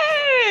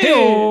 Hey.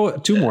 Hey,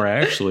 two more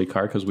actually,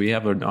 Car, because we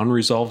have an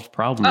unresolved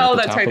problem at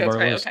the top of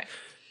our list. Okay.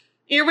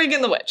 Earwig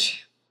and the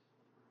Witch.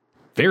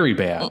 Very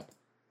bad.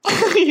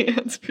 Yeah,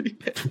 it's pretty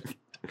bad.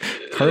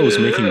 Car was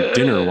making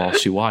dinner while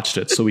she watched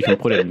it, so we can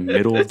put it in the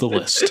middle of the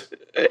list.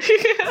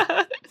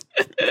 Yeah.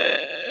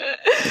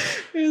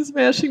 He was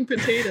mashing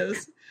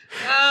potatoes.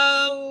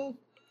 I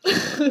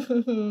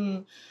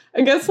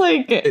guess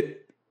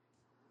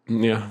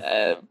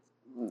Yeah.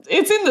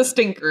 It's in the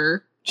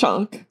stinker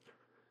chunk.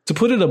 To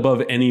put it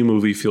above any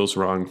movie feels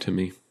wrong to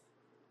me.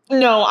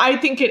 No, I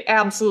think it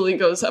absolutely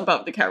goes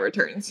above The Cat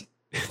Returns.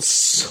 It's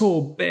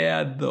so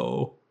bad,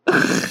 though.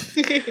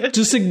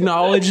 Just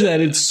acknowledge that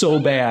it's so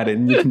bad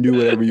and you can do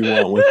whatever you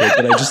want with it.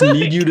 But I just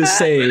need you to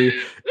say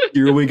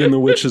Earwig and the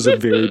Witch is a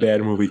very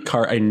bad movie.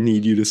 Car, I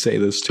need you to say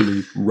this to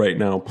me right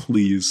now,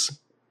 please.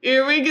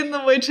 Earwig and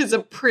the Witch is a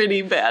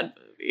pretty bad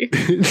movie.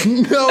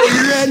 No,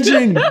 you're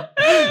edging.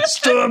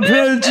 Stop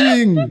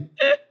edging.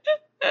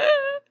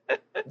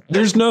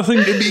 There's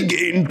nothing to be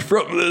gained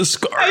from this,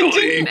 Carly. I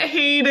didn't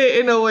hate it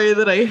in a way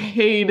that I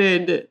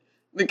hated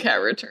The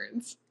Cat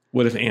Returns.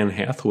 What if Anne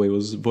Hathaway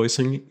was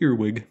voicing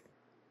Earwig?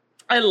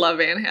 I love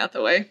Anne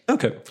Hathaway.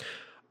 Okay.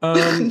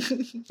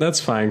 That's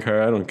fine,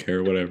 Car. I don't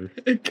care. Whatever.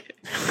 Okay.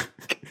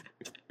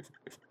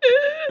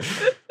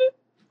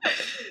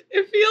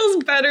 It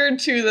feels better,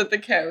 too, that The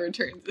Cat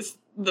Returns is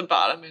the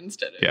bottom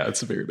instead of... Yeah,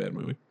 it's a very bad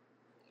movie.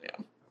 Yeah.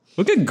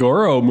 Look at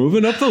Goro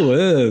moving up the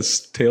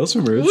list. Tales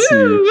from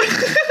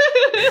Earthsea.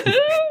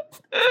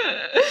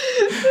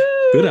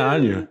 Good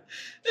on you.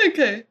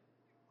 Okay.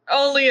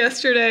 Only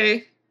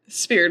Yesterday,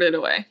 Spirited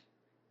Away.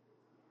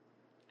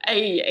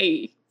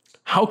 Ay.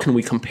 How can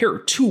we compare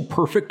two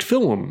perfect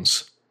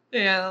films?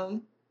 Yeah.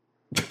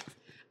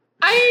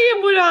 I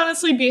would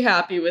honestly be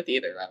happy with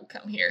either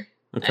outcome here.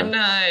 Okay. I'm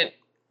not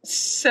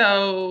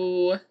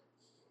so,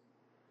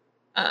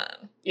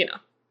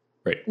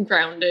 Right.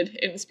 grounded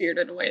in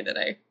Spirited Away that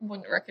I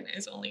wouldn't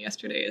recognize Only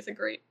Yesterday as the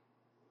great.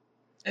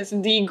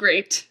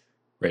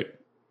 Right.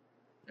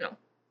 No.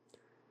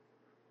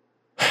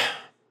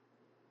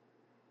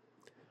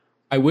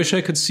 I wish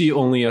I could see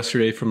Only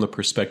Yesterday from the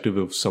perspective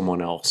of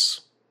someone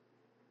else.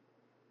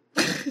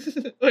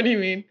 What do you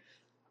mean?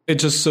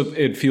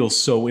 It feels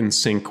so in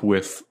sync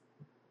with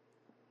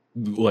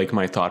like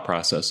my thought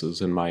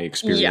processes and my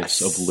experience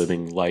Yes. of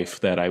living life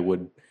that I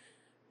would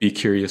be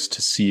curious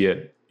to see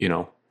it,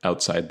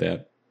 outside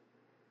that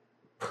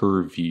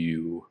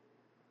purview.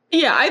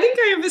 Yeah, I think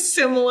I have a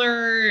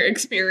similar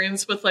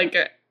experience with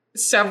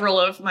several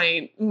of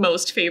my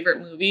most favorite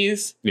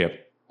movies. Yeah.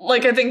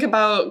 Like, I think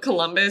about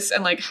Columbus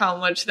and how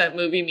much that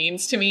movie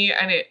means to me,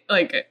 and it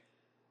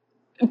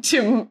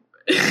to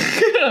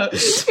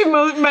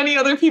many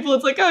other people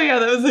it's oh yeah,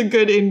 that was a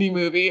good indie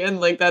movie,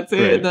 and that's it,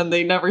 Right. and then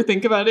they never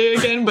think about it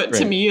again. But to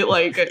Right. me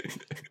it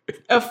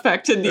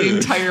affected the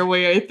entire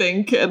way I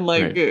think, and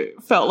Right.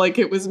 it felt like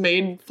it was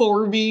made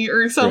for me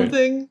or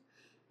something.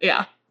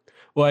 Yeah.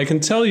 Well, I can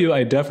tell you,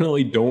 I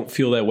definitely don't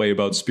feel that way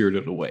about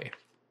Spirited Away.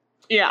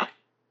 Yeah.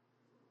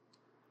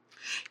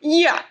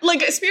 Yeah,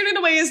 Spirited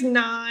Away is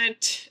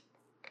not...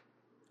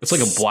 It's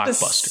like a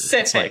blockbuster.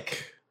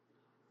 Specific.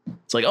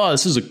 It's like, oh,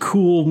 this is a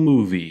cool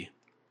movie.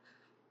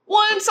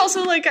 Well, it's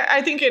also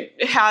I think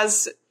it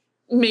has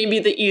maybe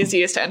the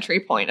easiest entry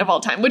point of all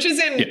time, which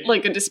isn't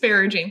a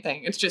disparaging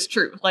thing. It's just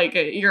true.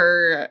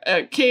 You're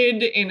a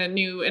kid in a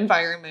new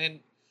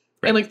environment,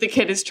 Right. and the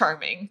kid is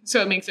charming,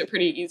 so it makes it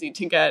pretty easy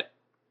to get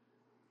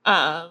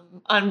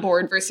on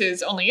board.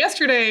 Versus Only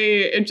Yesterday,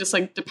 it just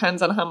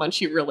depends on how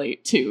much you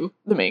relate to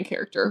the main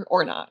character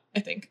or not, I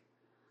think.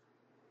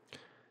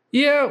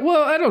 Yeah,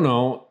 well, I don't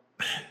know.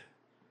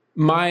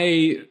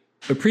 My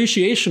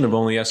appreciation of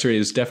Only Yesterday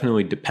is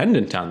definitely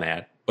dependent on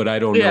that, but I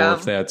don't know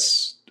if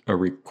that's a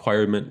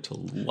requirement to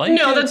like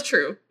No, it. that's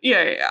true.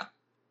 Yeah.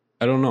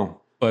 I don't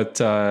know.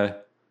 But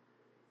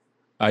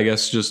I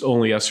guess just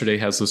Only Yesterday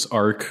has this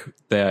arc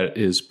that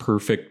is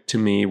perfect to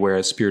me,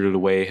 whereas Spirited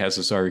Away has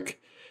this arc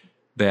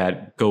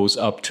that goes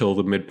up till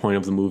the midpoint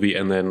of the movie,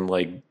 and then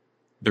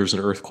there's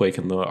an earthquake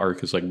and the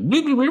arc is and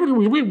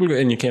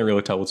you can't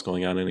really tell what's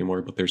going on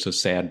anymore, but there's a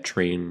sad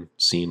train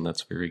scene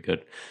that's very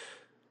good.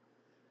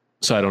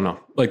 So I don't know.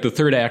 The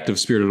third act of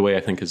Spirited Away,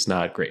 I think, is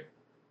not great.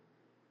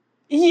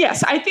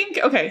 Yes, I think,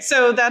 okay,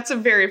 so that's a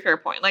very fair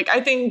point. I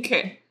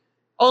think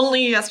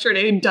Only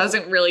Yesterday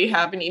doesn't really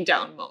have any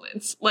down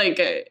moments.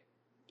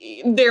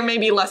 There may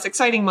be less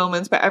exciting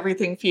moments, but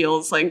everything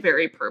feels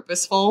very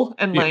purposeful,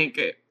 and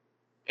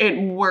it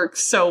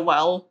works so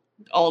well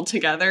all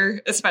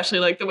together,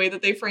 especially the way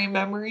that they frame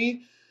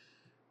memory.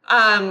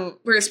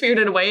 Whereas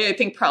Spirited Away, I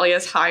think, probably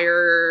has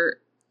higher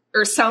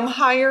or some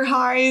higher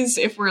highs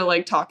if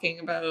we're talking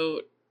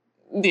about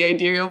the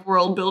idea of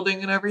world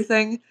building and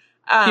everything.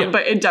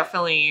 But it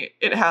definitely,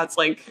 it has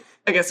I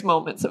guess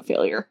moments of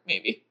failure,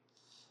 maybe.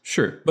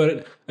 Sure.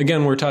 But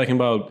again, we're talking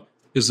about,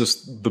 is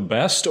this the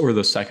best or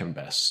the second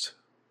best?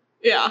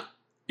 Yeah.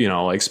 you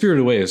know, like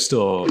Spirited Away is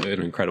still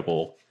an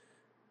incredible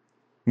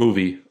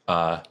movie.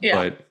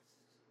 But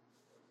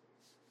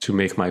to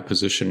make my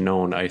position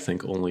known, I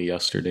think Only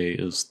Yesterday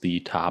is the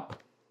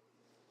top,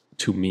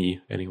 to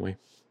me anyway.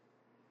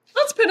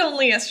 Let's put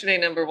Only Yesterday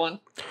number 1.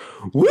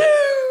 Woo!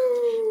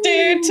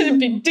 Dare to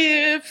be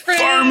different.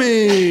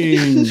 Farming!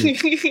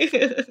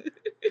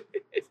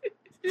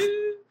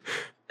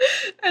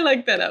 I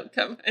like that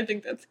outcome. I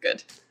think that's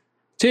good.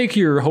 Take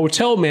your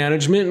hotel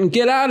management and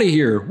get out of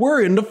here.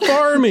 We're into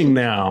farming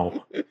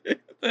now.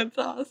 That's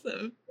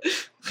awesome.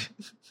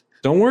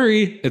 Don't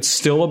worry. It's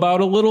still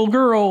about a little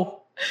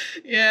girl.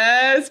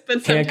 Yes,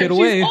 but Can't sometimes get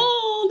away. she's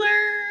older.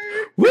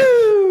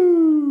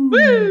 Woo!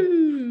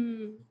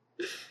 Woo!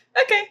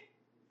 Okay.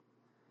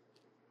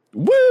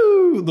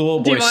 Woo! The little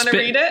boy Do you want to spit.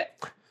 read it?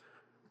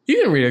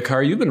 You can read it,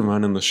 Car. You've been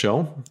running the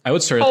show. I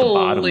would start at the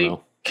bottom, Holy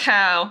though.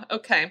 cow.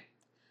 Okay.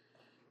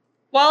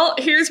 Well,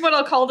 here's what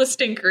I'll call the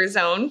stinker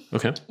zone,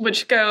 Okay.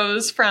 which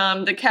goes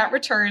from The Cat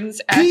Returns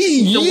at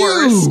the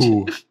worst.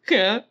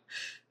 Yeah.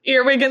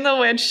 Earwig and the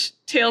Witch,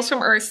 Tales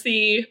from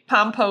Earthsea,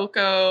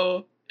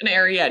 Pompoko, and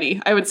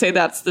Arietti. I would say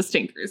that's the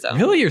stinker zone.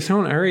 Really? You're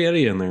throwing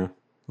Arietti in there.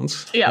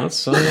 That's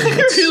I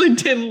really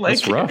didn't like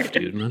That's rough,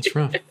 dude. That's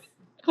rough.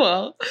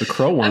 Well, The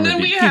Crow one and would then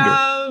be we eager.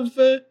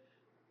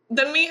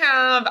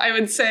 have, I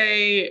would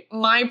say,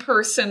 my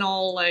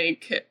personal,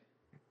 like,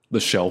 The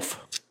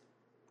Shelf.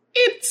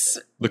 it's,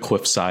 The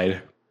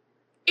Cliffside.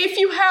 if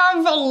you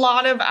have a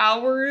lot of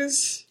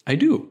hours I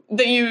do.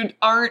 that you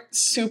aren't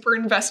super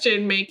invested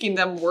in making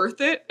them worth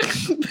it.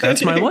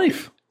 That's my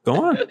life. Go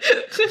on. And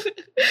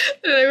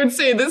I would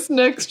say this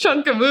next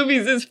chunk of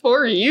movies is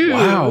for you.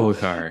 Wow,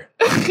 Car.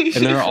 And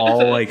they're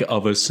all like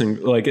of a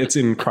single, like it's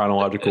in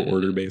chronological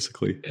order,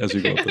 basically, as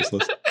we go up this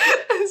list.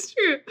 That's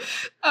true.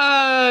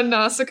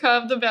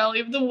 Nausicaa of the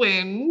Valley of the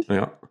Wind.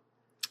 Yeah.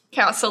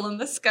 Castle in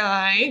the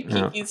Sky.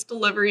 Yeah. Kiki's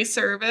Delivery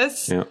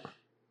Service. Yeah.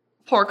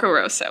 Porco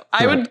Rosso.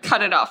 I Yeah. would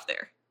cut it off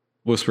there.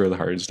 Whisper of the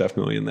Heart is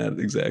definitely in that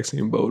exact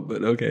same boat,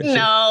 but okay. sure.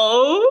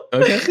 No.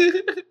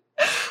 Okay.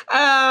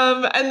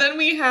 And then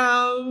we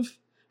have,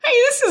 hey,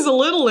 this is a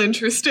little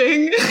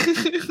interesting.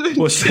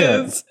 What's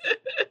that?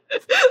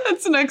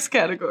 That's the next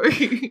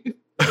category.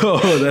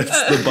 Oh, that's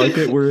the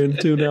bucket we're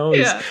into now?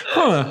 Yeah.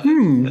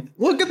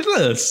 Look at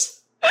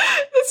this.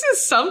 This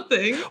is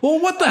something. Well,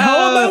 what the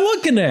hell am I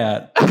looking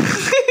at?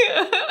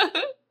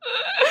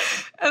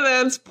 And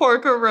that's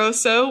Porco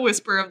Rosso,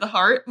 Whisper of the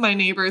Heart, My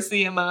Neighbors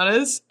the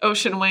Yamadas,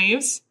 Ocean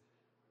Waves,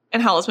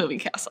 and Howl's Moving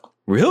Castle.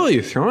 Really?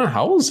 You're throwing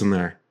Howls in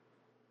there?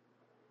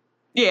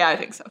 Yeah, I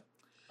think so.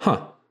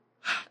 Huh.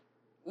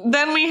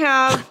 Then we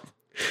have,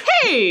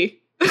 hey!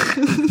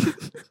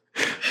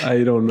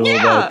 I don't know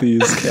about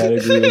these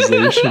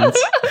categorizations.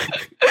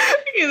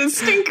 Yeah, the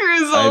stinker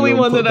is the I only don't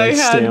one put that I my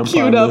had stamp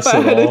queued on up this at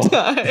ahead all. of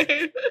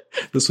time.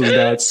 This was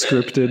not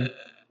scripted.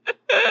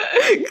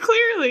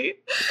 Clearly.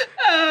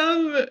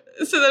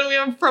 So then we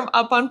have From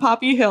Up on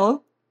Poppy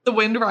Hill, The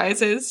Wind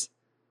Rises.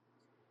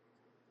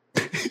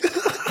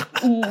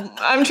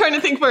 I'm trying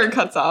to think where it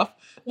cuts off.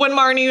 When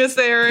Marnie was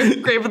there,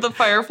 Grave of the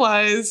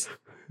Fireflies.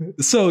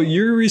 So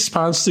your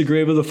response to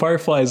Grave of the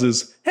Fireflies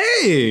is,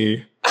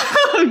 hey!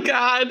 Oh,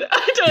 God.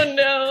 I don't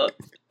know.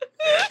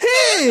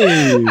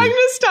 Hey! I'm going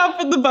to stop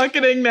with the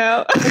bucketing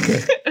now. Okay.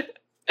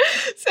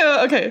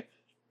 So, okay.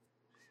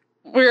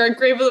 We're at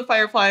Grave of the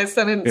Fireflies,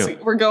 then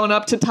we're going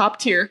up to top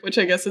tier, which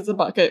I guess is a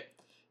bucket.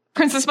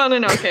 Princess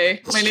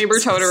Mononoke, My Neighbor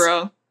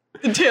Totoro,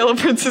 The Tale of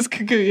Princess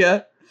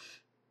Kaguya,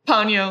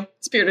 Ponyo,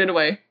 Spirited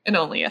Away, and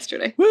Only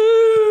Yesterday.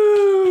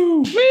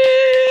 Woo! Woo!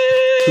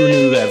 Who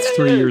knew that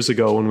 3 years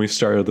ago when we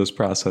started this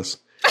process?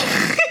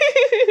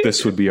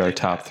 This would be our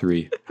top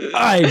 3.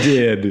 I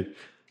did.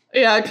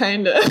 Yeah,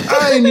 kind of.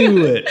 I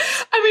knew it.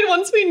 I mean,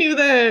 once we knew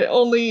that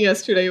Only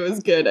Yesterday was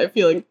good, I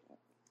feel like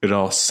It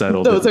all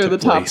settled. those are into the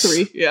top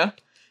place. 3. Yeah.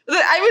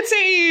 I would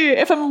say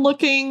if I'm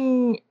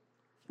looking,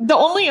 the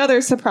only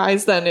other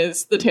surprise then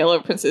is The Tale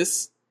of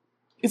Princess.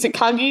 Is it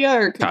Kaguya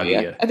or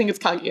Kaguya? Kaguya. I think it's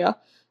Kaguya.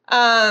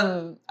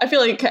 I feel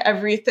like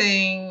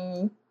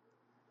everything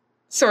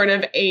sort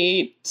of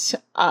 8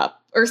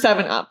 up or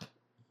 7 up.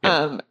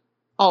 Yeah.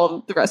 All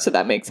of the rest of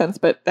that makes sense,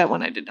 but that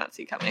one I did not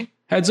see coming.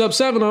 Heads up,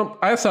 7 Up.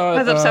 I thought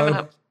Heads up, 7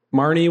 Up.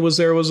 Marnie was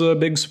a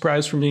big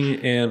surprise for me,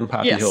 and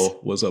Poppy Yes. Hill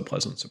was a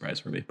pleasant surprise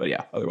for me. But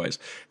yeah, otherwise,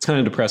 it's kind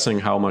of depressing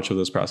how much of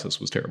this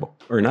process was terrible.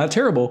 Or not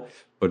terrible,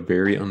 but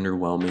very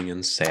underwhelming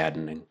and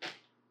saddening.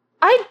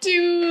 I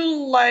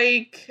do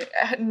like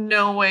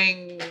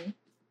knowing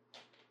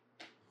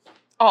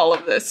all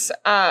of this.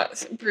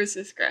 Bruce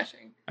is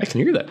scratching. I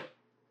can hear that.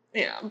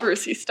 Yeah,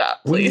 Brucey,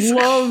 stop, We please.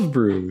 love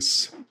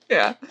Bruce.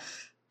 Yeah.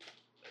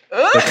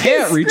 The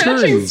cat He's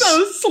scratching returns.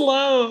 so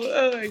slow.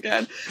 Oh my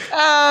god.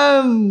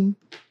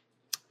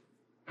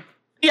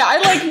 Yeah, I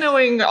like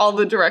knowing all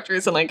the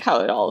directors and like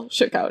how it all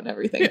shook out and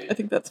everything. I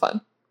think that's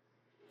fun.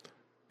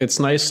 It's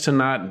nice to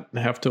not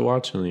have to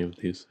watch any of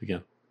these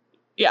again.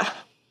 Yeah.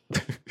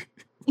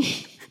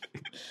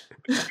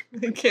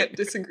 I can't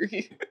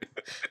disagree.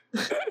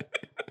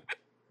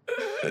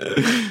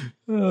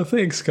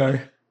 Thanks,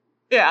 Car.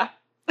 Yeah.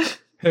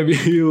 Have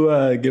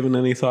you given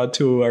any thought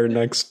to our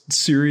next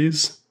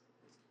series?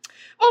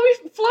 Well,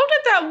 we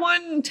floated that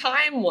one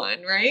time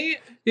one, right?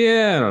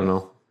 Yeah, I don't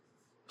know.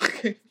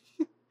 Okay.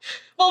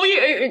 Well,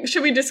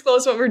 should we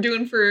disclose what we're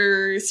doing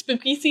for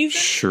spooky season?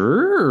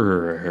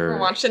 Sure. We're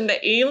watching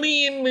the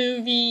Alien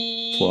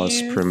movie.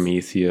 Plus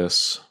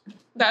Prometheus.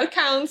 That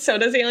counts. So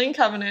does Alien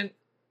Covenant.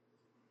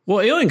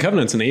 Well, Alien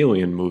Covenant's an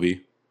alien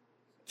movie.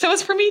 So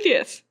is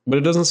Prometheus. But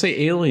it doesn't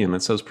say alien.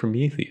 It says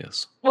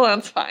Prometheus. Well,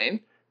 that's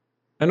fine.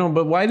 I know,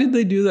 but why did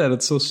they do that?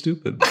 It's so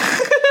stupid.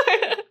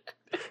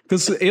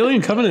 Because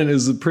Alien Covenant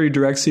is a pretty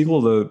direct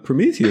sequel to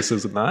Prometheus,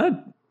 is it not?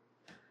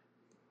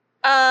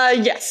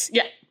 Yes.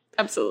 Yeah,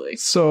 absolutely.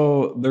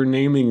 So their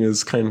naming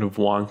is kind of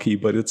wonky,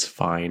 but it's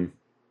fine.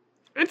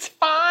 It's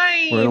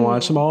fine. We're going to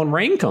watch them all and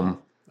rank them,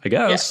 I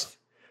guess.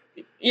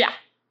 Yes. Yeah.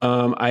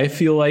 I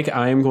feel like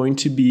I'm going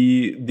to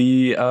be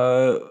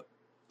the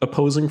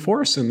opposing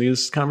force in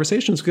these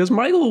conversations because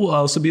Michael will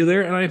also be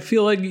there, and I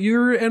feel like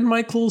your and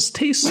Michael's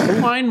tastes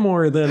align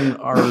more than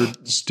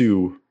ours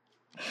do.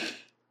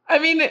 I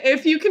mean,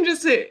 if you can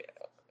just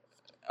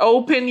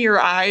open your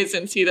eyes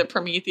and see that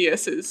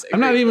Prometheus is... I'm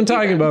not even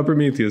talking about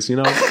Prometheus, you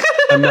know?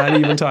 I'm not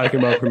even talking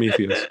about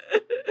Prometheus.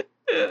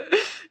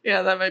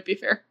 Yeah, that might be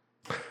fair.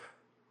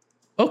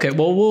 Okay,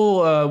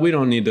 well, we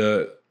don't need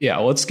to... Yeah,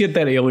 let's get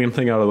that alien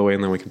thing out of the way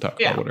and then we can talk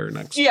about what our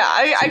next... Yeah,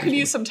 I could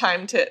use some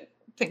time to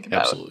think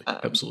about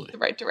absolutely the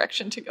right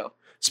direction to go.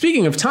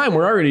 Speaking of time,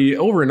 we're already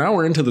over an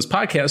hour into this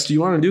podcast. Do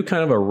you want to do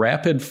kind of a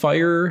rapid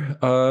fire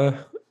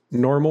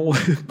normal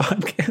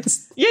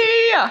podcast?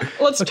 Yeah.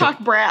 Let's talk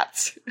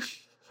Bratz.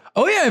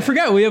 Oh, yeah, I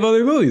forgot. We have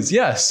other movies.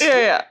 Yes.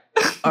 Yeah.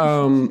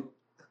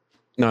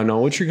 Now, I know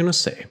what you're going to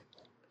say.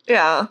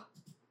 Yeah.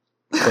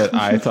 But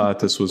I thought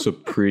this was a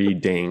pretty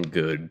dang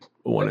good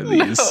one of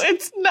these. No,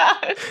 it's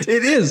not.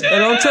 It is.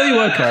 And I'll tell you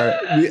what, Car.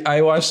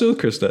 I watched it with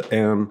Krista,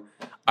 and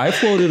I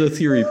floated a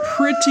theory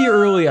pretty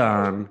early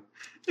on.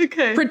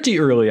 Okay. Pretty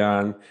early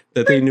on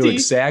that they knew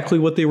exactly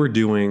what they were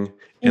doing,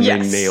 and they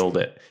nailed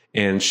it.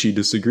 And she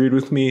disagreed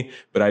with me,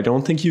 but I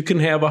don't think you can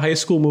have a high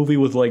school movie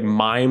with like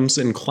mimes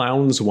and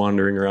clowns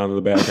wandering around in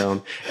the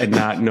background and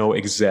not know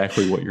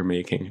exactly what you're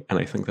making. And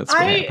I think that's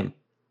what happened.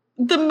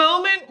 The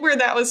moment where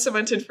that was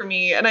cemented for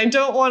me, and I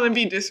don't want to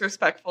be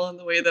disrespectful in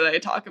the way that I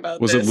talk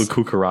about was this. Was it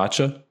La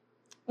Cucaracha?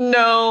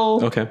 No.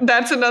 Okay.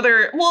 That's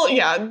another... Well,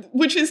 yeah,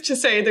 which is to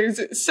say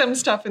there's some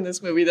stuff in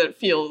this movie that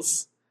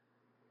feels...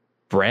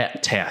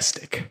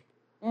 Brat-tastic.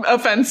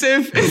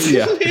 Offensive.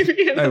 Yeah,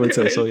 I would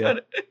say so, yeah.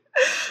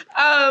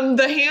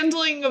 The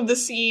handling of the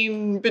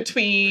scene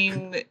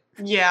between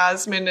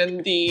Yasmin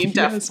and the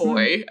deaf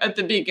boy at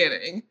the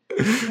beginning,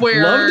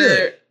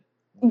 where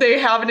they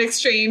have an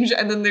exchange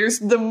and then there's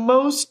the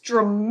most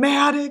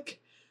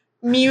dramatic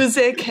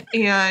music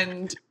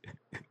and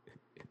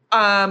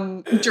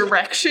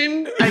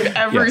direction I've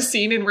ever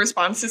seen in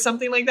response to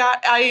something like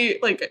that. I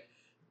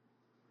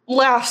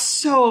laugh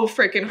so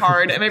freaking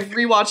hard, and I've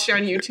rewatched it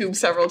on YouTube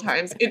several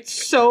times. It's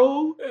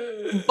so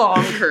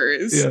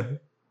bonkers. Yeah.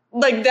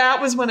 Like,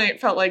 that was when I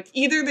felt like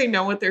either they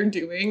know what they're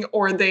doing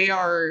or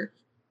they're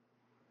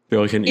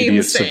like an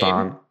idiot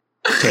savant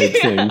type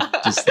thing.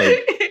 Just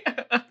like,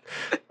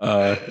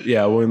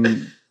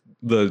 when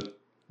the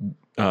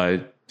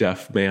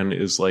deaf man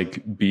is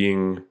like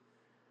being,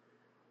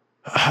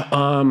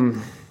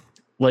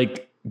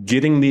 like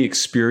getting the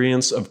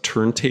experience of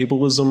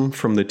turntablism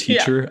from the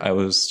teacher. I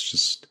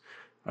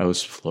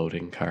was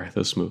floating, Car.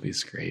 This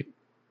movie's great.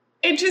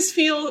 It just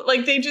feels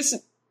like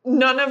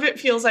none of it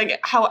feels like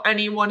how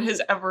anyone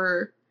has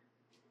ever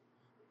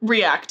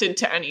reacted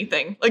to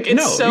anything. Like,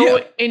 it's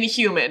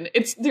inhuman.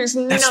 There's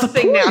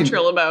nothing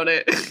natural about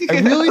it. I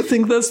really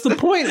think that's the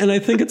point, and I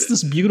think it's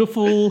this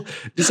beautiful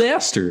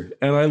disaster,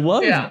 and I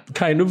love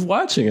kind of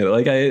watching it.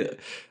 Like,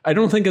 I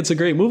don't think it's a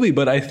great movie,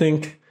 but I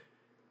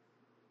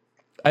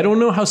don't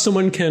know how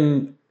someone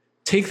can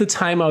take the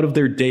time out of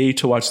their day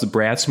to watch the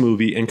Bratz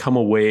movie and come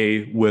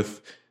away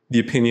with the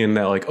opinion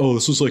that like, oh,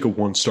 this was like a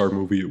 1-star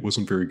movie. It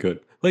wasn't very good.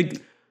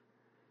 Like,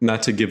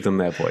 not to give them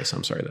that voice.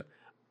 I'm sorry.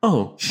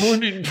 I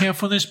didn't care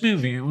for this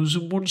movie. It was a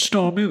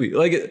 1-star movie.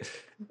 Like,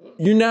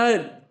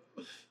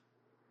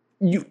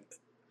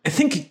 I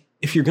think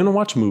if you're going to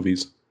watch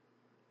movies,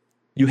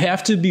 you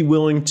have to be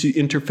willing to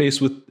interface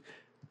with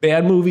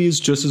bad movies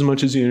just as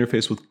much as you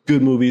interface with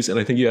good movies. And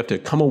I think you have to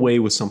come away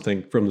with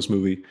something from this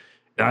movie.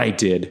 And I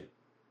did.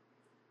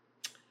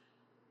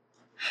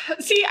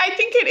 See, I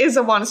think it is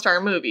a 1-star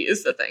movie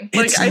is the thing.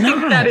 Like, I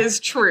think that is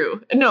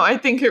true. No, I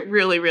think it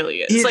really,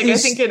 really is. I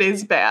think it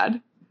is bad.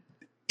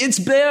 It's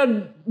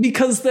bad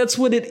because that's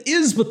what it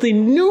is, but they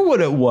knew what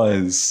it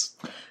was.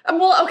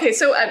 Well, okay,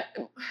 so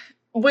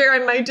where I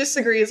might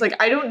disagree is, like,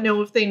 I don't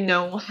know if they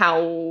know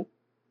how...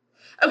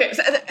 Okay,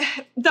 so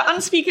the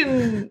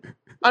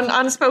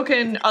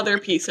unspoken other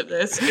piece of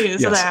this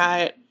is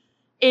that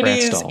it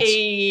is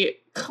a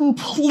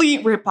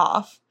complete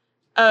ripoff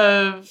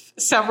of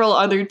several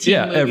other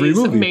teen movies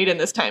made in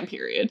this time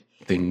period.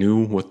 They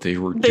knew what they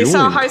were doing. They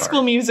saw High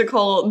School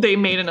Musical. They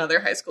made another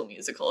High School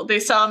Musical. They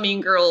saw Mean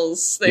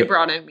Girls. They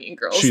brought in Mean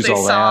Girls. She's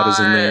All That is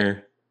in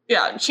there.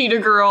 Yeah, Cheetah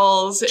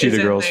Girls. Cheetah is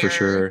in Girls for there.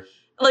 sure.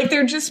 Like,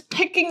 they're just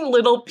picking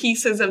little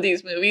pieces of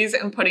these movies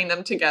and putting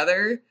them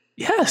together.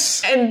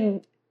 Yes.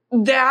 And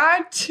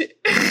that...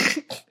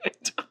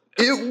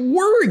 It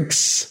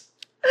works.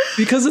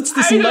 Because it's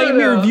this I don't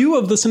nightmare know. view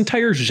of this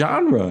entire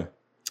genre.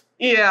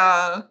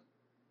 Yeah.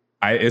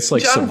 It's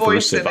like Jon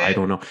Voight subversive. in it. I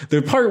don't know.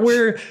 The part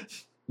where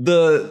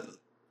the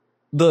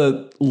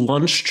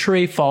lunch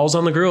tray falls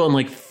on the girl and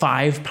like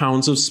 5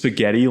 pounds of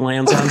spaghetti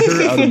lands on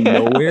her out of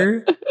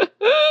nowhere.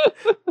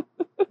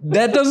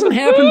 That doesn't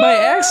happen by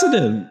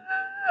accident.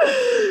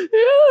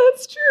 Yeah,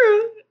 that's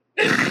true.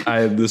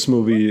 This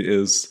movie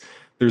is...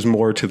 There's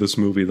more to this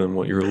movie than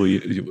what you're...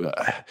 You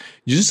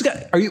just got...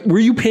 Were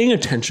you paying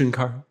attention,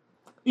 Carl?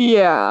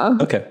 Yeah.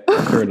 Okay,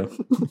 fair enough.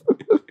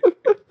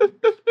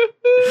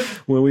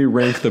 When we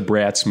rank the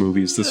Bratz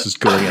movies, this is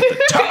going at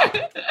the top.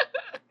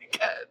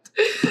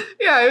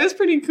 Yeah, it was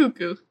pretty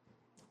cuckoo.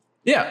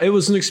 Yeah, it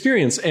was an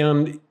experience,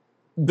 and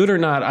good or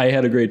not, I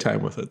had a great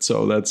time with it.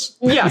 So that's...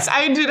 Yes,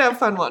 I did have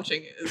fun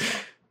watching it as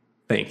well.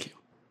 Thank you.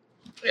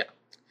 Yeah.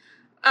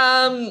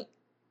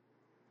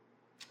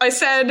 I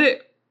said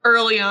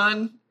early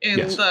on in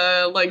Yes.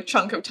 the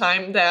chunk of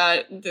time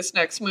that this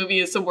next movie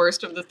is the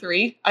worst of the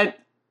three. I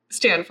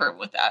stand firm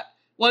with that.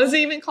 What is it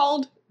even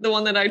called? The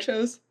one that I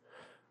chose?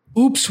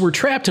 Oops, we're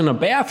trapped in a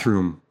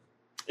bathroom.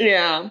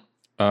 Yeah.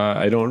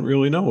 I don't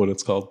really know what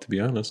it's called, to be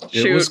honest. It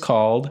Shoot. was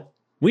called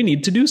We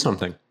Need to Do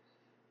Something.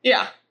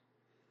 Yeah.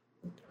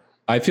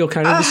 I feel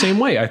kind of the same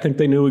way. I think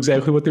they knew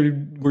exactly what they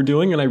were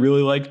doing, and I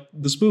really liked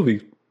this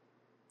movie.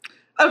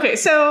 Okay,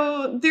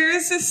 so there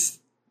is this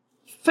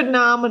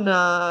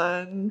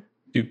phenomenon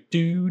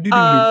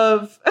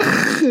of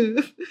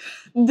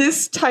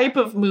this type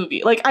of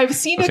movie. Like, I've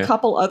seen Okay. a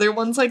couple other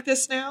ones like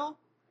this now,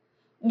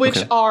 which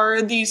Okay.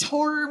 are these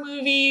horror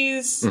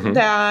movies Mhm.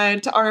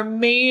 that are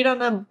made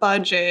on a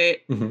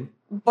budget, Mhm.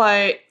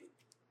 but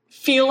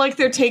feel like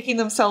they're taking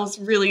themselves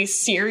really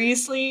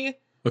seriously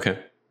Okay.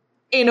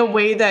 in a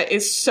way that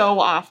is so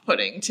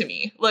off-putting to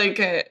me. Like,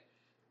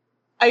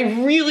 I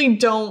really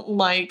don't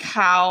like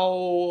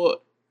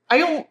how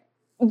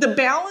the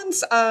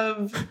balance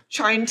of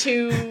trying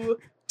to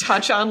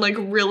touch on like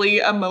really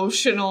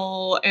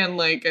emotional and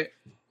like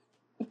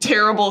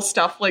terrible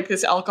stuff, like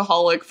this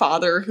alcoholic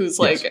father who's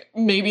like Yes.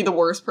 maybe the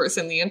worst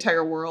person in the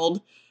entire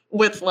world,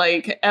 with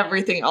like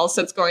everything else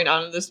that's going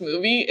on in this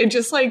movie. It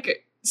just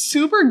like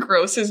super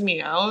grosses me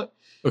out.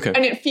 Okay.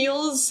 And it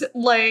feels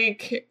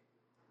like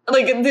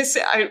this,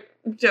 I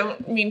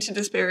don't mean to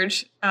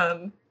disparage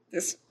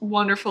this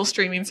wonderful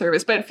streaming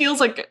service, but it feels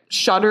like a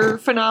Shudder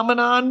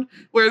phenomenon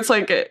where it's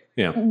like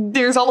Yeah.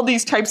 there's all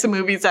these types of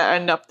movies that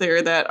end up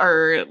there that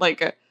are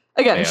like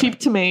again Yeah. cheap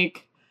to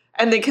make,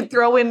 and they could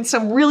throw in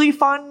some really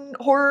fun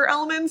horror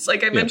elements.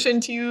 Like I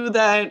mentioned to you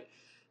that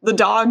the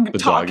dog The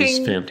talking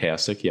dog is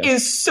fantastic. Yeah.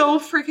 is so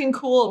freaking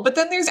cool. But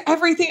then there's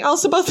everything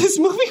else about this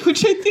movie,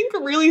 which I think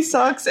really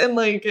sucks. And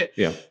like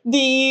Yeah.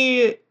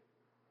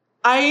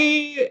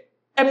 I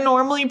am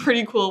normally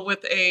pretty cool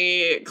with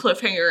a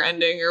cliffhanger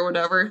ending or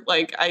whatever.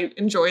 Like I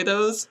enjoy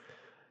those.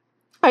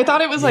 I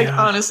thought it was like Yeah.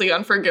 honestly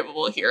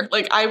unforgivable here.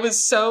 Like I was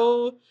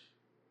so...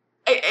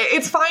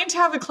 It's fine to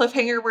have a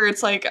cliffhanger where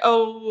it's like,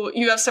 oh,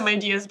 you have some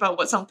ideas about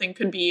what something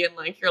could be and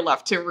like you're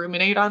left to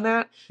ruminate on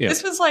that. Yeah.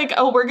 This was like,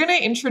 oh, we're going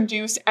to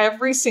introduce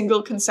every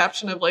single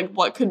conception of like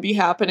what could be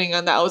happening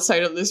on the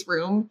outside of this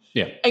room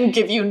Yeah. and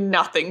give you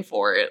nothing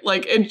for it.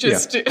 Like it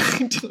just, I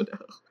don't know.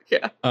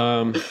 Yeah.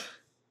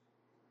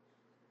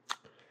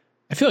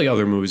 I feel like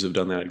other movies have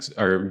done that,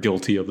 are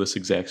guilty of this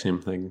exact same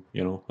thing.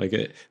 You know, like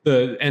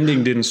the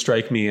ending didn't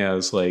strike me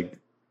as like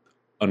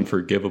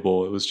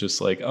unforgivable. It was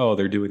just like, oh,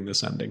 they're doing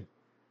this ending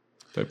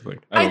type of thing.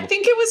 I don't know.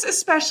 think it was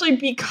especially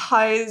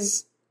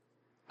because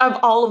of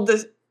all of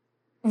the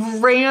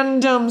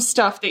random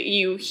stuff that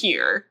you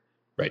hear.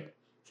 Right.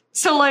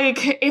 So,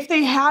 like, if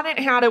they hadn't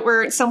had it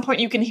where at some point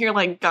you can hear,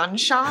 like,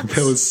 gunshots.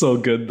 That was so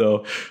good,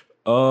 though.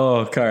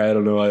 Oh, Car, I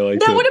don't know. I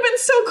liked That it. would have been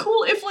so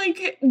cool if,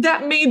 like,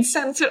 that made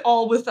sense at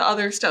all with the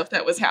other stuff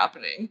that was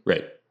happening.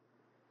 Right.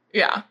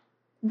 Yeah.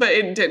 But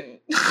it didn't.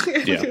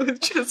 Yeah. It was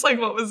just like,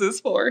 what was this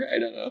for? I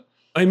don't know.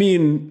 I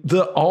mean,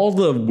 all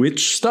the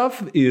witch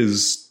stuff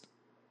is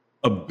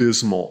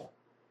abysmal.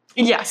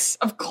 Yes,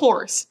 of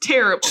course.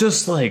 Terrible.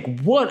 Just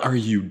like, what are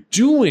you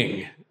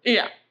doing?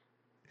 Yeah.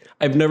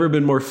 I've never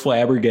been more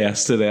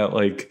flabbergasted at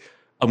like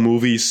a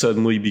movie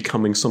suddenly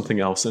becoming something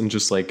else and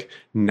just like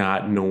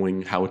not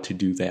knowing how to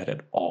do that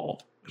at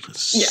all. It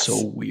was Yes.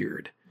 so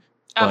weird.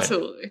 But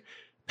Absolutely.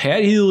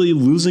 Pat Healy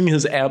losing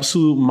his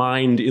absolute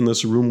mind in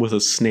this room with a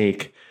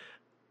snake.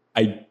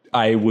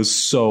 I was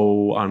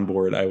so on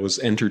board. I was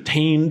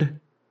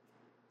entertained.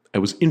 I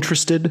was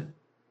interested.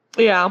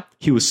 Yeah.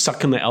 He was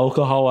sucking the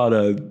alcohol out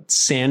of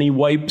Sanny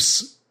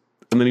wipes,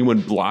 and then he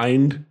went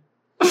blind.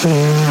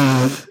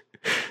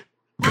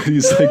 But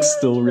he's like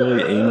still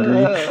really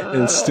angry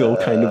and still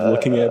kind of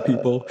looking at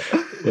people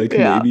like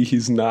Yeah. maybe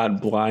he's not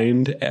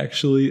blind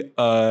actually.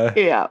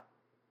 Yeah.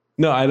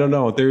 No, I don't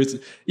know.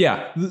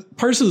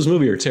 Parts of this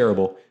movie are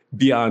terrible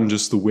beyond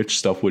just the witch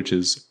stuff, which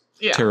is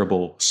Yeah.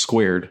 terrible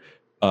squared.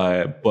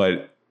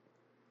 But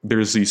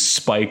there's these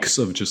spikes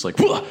of just like,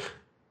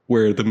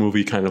 where the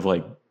movie kind of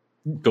like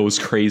goes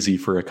crazy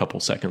for a couple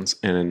seconds.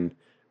 And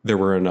there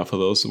were enough of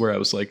those where I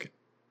was like,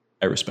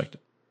 I respect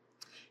it.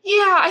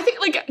 Yeah, I think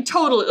like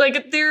totally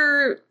like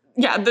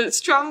the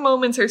strong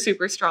moments are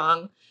super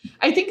strong.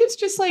 I think it's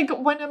just like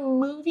when a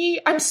movie,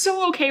 I'm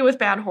so okay with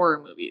bad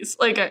horror movies.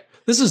 Like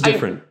this is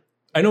different.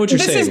 I know what you're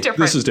saying.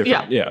 This is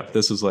different. Yeah. Yeah.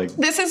 This is like,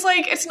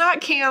 it's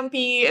not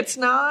campy. It's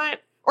not,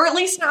 or at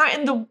least not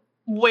in the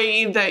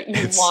way that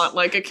you want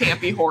like a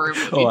campy horror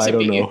movie to be. I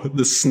don't know.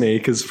 The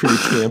snake is pretty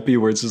campy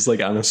where it's just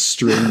like on a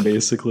string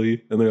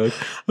basically. And they're like,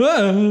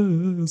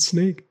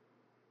 snake.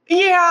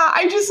 Yeah,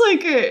 I just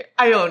like,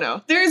 I don't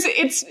know.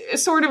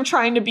 It's sort of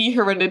trying to be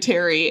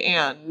Hereditary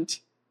and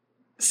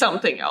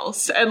something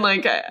else. And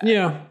like,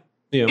 yeah.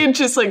 It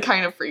just like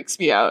kind of freaks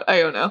me out. I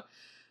don't know.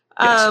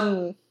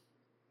 Yes.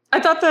 I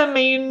thought the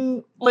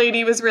main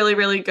lady was really,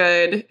 really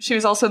good. She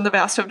was also in The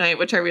Vast of Night,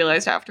 which I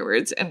realized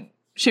afterwards. And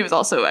she was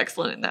also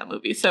excellent in that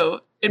movie.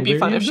 So it'd be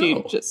fun if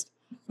she just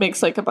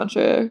makes like a bunch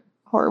of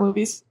horror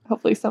movies.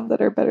 Hopefully some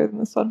that are better than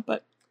this one.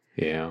 But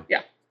yeah.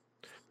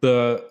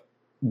 The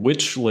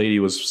Witch lady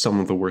was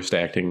some of the worst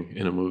acting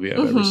in a movie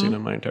I've ever seen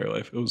in my entire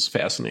life. It was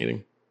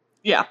fascinating.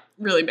 Yeah,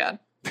 really bad.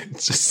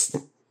 It's just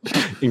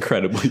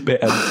incredibly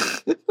bad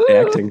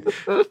acting.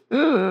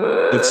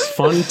 It's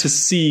fun to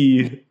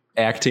see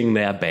acting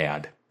that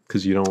bad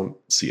because you don't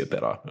see it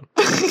that often.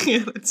 Yeah,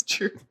 that's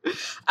true.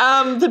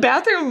 The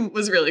bathroom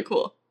was really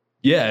cool.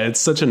 Yeah, it's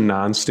such a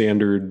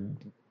non-standard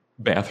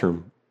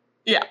bathroom.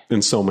 Yeah.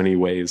 In so many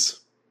ways.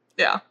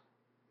 Yeah.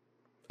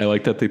 I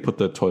like that they put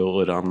the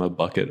toilet on the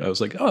bucket. I was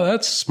like, oh,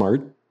 that's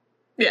smart.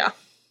 Yeah.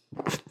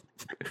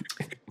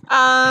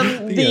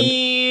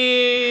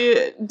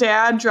 The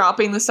dad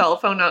dropping the cell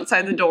phone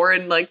outside the door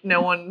and like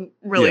no one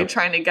really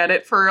trying to get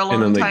it for a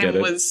long time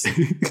was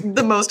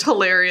the most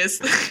hilarious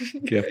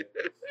thing. Yeah.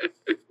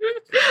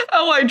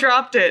 Oh, I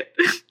dropped it.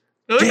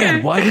 Okay.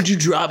 Dad, why did you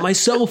drop my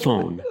cell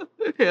phone?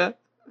 Yeah.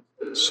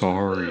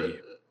 Sorry.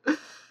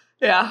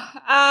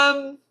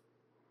 Yeah.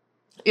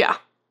 Yeah.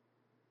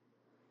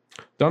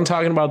 Done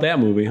talking about that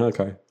movie, huh,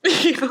 Kai?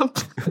 Yep.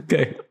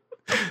 Okay.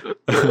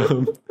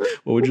 What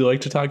would you like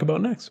to talk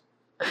about next?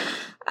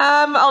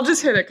 I'll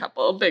just hit a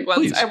couple big ones.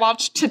 Please. I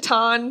watched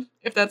Titan,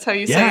 if that's how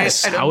you say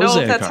it. I don't know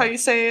if that's how you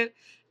say it.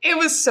 It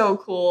was so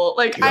cool.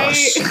 Like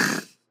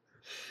yes.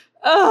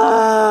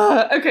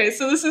 Okay,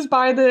 so this is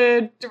by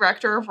the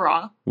director of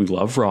Raw. We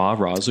love Raw.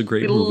 Raw is a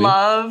great movie. We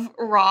love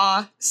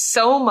Raw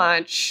so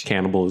much.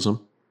 Cannibalism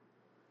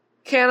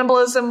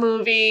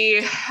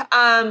movie.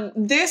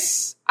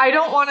 This, I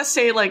don't want to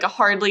say like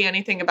hardly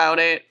anything about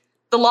it.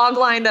 The log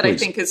line that I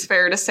think is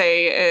fair to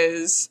say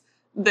is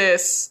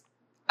this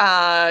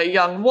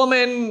young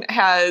woman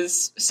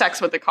has sex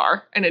with a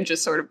car, and it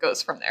just sort of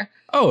goes from there.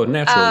 Oh,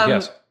 naturally,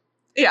 yes.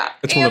 Yeah.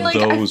 It's one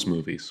of those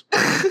movies.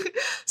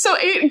 So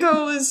it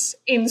goes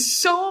in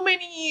so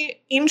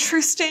many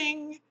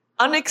interesting,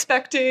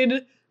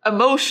 unexpected,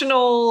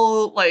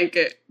 emotional,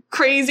 like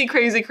crazy,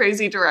 crazy,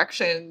 crazy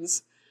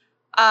directions.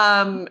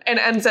 And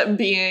ends up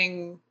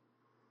being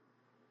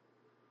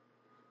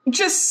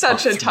just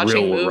such a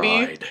touching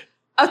movie.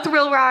 A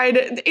thrill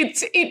ride.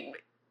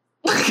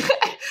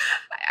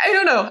 I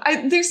don't know.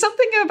 There's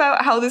something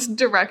about how this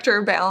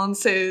director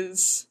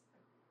balances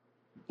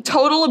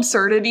total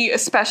absurdity,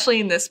 especially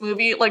in this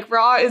movie. Like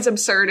Raw is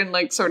absurd in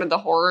like sort of the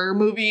horror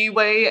movie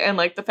way, and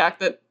like the fact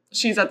that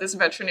she's at this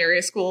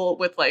veterinary school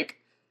with like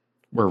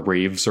where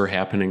raves are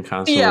happening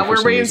constantly. Yeah,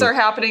 where raves are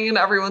happening and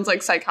everyone's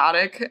like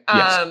psychotic.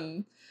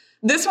 Yes.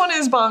 This one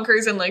is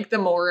bonkers in like the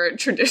more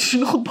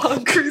traditional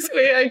bonkers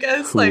way, I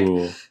guess.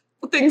 Cool. Like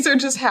things are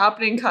just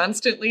happening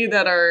constantly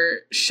that are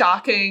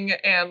shocking,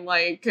 and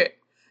like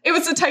it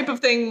was the type of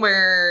thing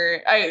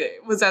where I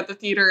was at the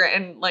theater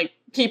and like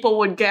people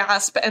would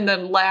gasp and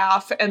then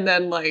laugh and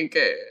then like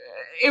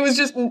it was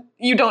just,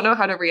 you don't know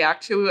how to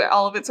react to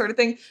all of it sort of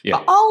thing. Yeah.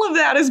 But all of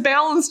that is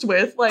balanced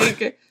with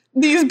like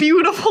these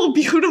beautiful,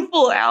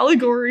 beautiful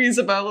allegories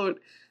about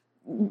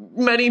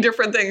many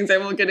different things. I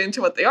won't get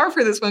into what they are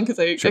for this one because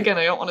again,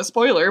 I don't want to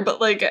spoiler,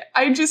 but like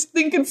I just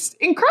think it's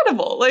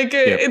incredible. Like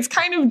it's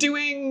kind of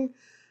doing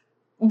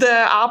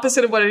the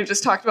opposite of what I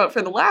just talked about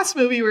for the last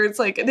movie, where it's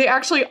like they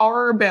actually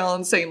are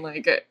balancing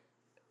like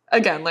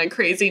again like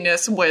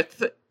craziness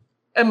with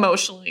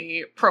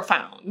emotionally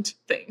profound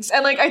things.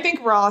 And like I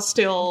think Raw is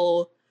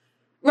still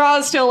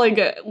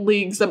like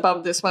leagues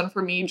above this one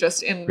for me,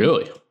 just in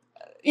really.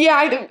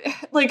 Yeah,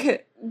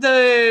 like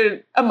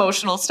the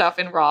emotional stuff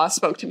in Raw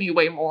spoke to me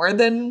way more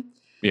than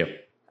the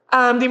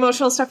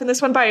emotional stuff in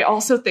this one. But I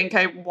also think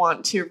I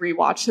want to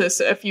rewatch this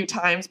a few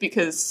times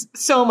because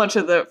so much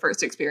of the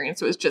first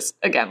experience was just,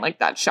 again, like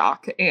that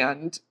shock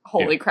and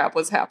holy crap,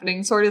 what's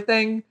happening sort of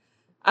thing.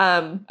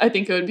 I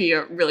think it would be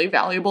a really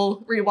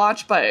valuable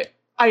rewatch, but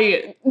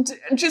I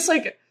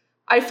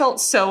felt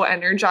so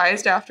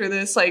energized after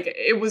this. Like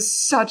it was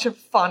such a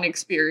fun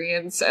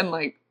experience, and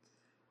like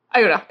I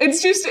don't know.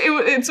 It's just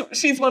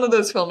she's one of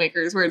those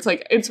filmmakers where it's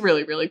like it's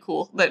really really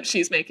cool that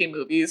she's making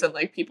movies and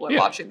like people are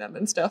watching them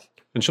and stuff.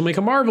 And she'll make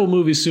a Marvel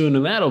movie soon,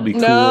 and that'll be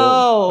cool.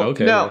 No,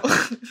 okay, no,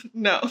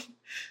 no.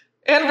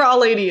 And Raw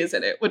Lady is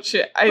in it, which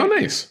I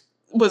nice.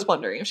 Was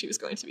wondering if she was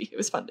going to be. It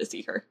was fun to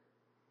see her,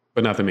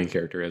 but not the main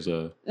character as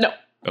a no.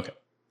 Okay,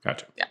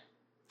 gotcha. Yeah.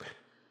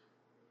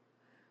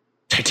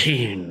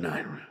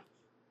 Titan.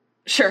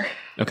 Sure.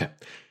 Okay.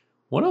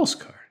 What else,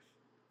 Car?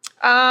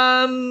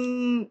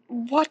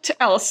 What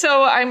else?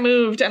 So I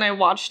moved and I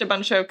watched a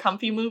bunch of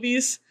comfy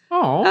movies.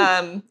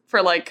 Oh.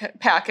 For like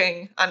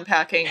packing,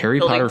 unpacking, Harry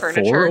building Potter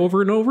furniture. 4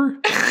 over and over?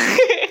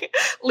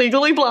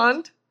 Legally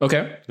Blonde.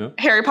 Okay. Yeah.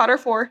 Harry Potter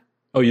 4.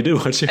 Oh, you do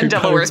watch Harry and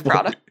Devil Wears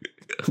Prada.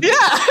 Yeah.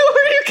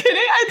 Were you kidding?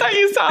 I thought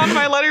you saw on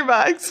my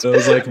letterbox. That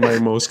was like my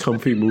most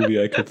comfy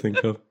movie I could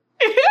think of.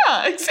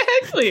 Yeah,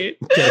 exactly.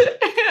 Okay.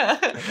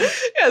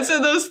 Yeah,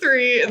 so those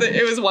three,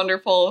 it was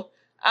wonderful.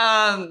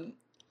 I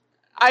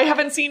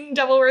haven't seen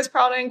Devil Wears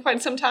Prada in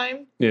quite some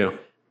time. Yeah.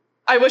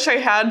 I wish I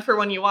had for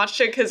when you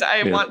watched it, because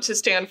I want to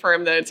stand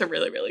firm that it's a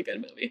really, really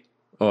good movie.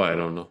 Oh, I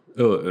don't know.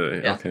 Oh,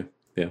 okay.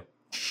 Yeah.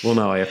 Well,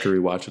 now I have to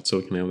rewatch it so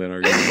we can have that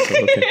argument. So,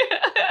 okay.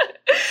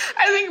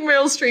 I think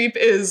Meryl Streep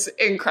is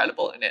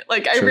incredible in it.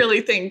 Like, I really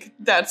think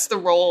that's the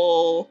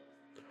role.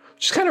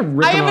 She's kind of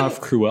ripping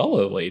off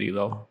Cruella lady,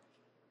 though.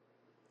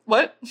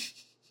 What?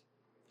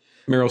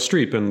 Meryl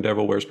Streep in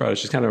Devil Wears Prada.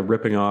 She's kind of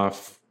ripping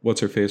off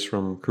what's-her-face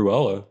from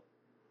Cruella.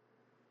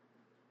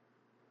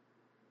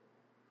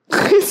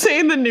 Are you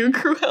saying the new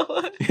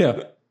Cruella?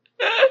 Yeah.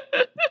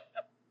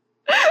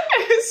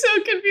 I was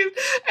so confused.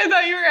 I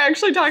thought you were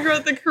actually talking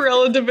about the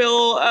Cruella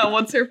DeVille,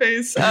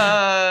 what's-her-face?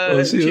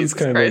 Well, she is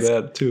kind of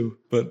that, too.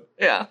 But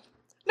yeah.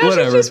 No,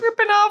 whatever. She's just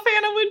ripping off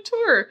Anna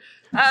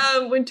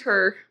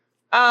Wintour.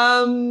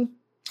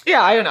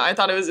 Yeah, I don't know. I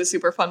thought it was a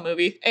super fun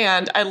movie.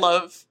 And I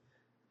love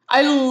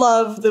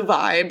the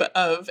vibe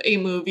of a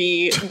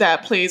movie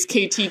that plays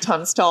KT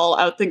Tunstall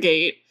out the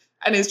gate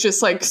and is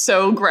just like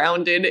so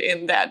grounded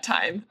in that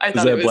time. I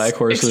thought it was Black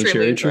Horse and the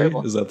Cherry enjoyable.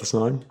 Tree? Is that the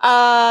song?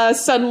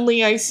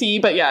 Suddenly I See,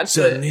 but yeah, it's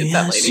that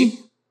lady.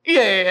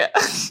 Yeah.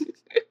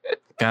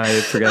 God,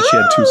 I forgot she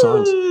had 2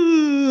 songs.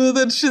 Ooh,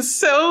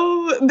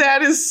 that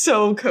is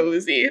so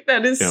cozy.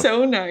 That is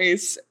so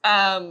nice.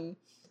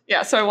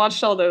 Yeah, so I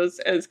watched all those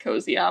as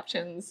cozy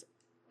options.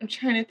 I'm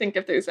trying to think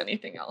if there's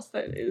anything else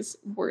that is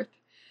worth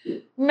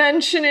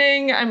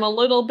mentioning. I'm a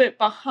little bit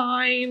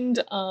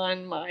behind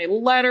on my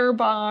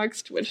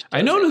Letterboxd, which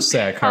I noticed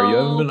that, Car. You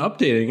haven't been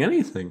updating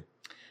anything.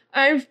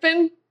 I've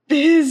been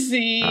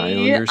busy. I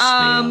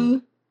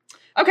understand.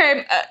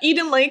 Okay,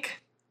 Eden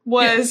Lake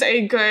was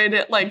a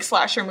good like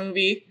slasher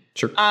movie.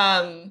 Sure.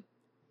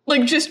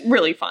 Like just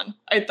really fun.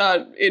 I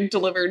thought it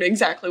delivered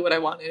exactly what I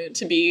wanted it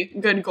to be.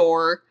 Good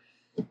gore.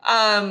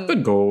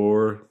 Good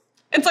gore.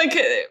 It's like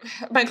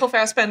Michael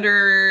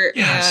Fassbender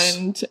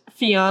and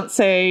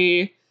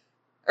fiance,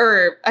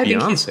 or I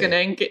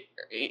think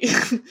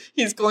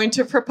he's going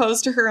to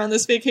propose to her on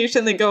this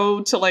vacation. They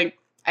go to like,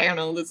 I don't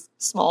know, this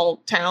small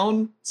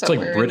town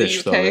somewhere. It's like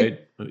British though, right?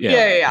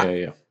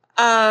 Yeah.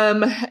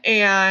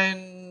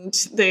 And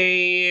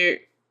they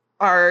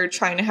are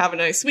trying to have a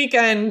nice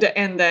weekend,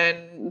 and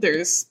then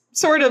there's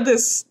sort of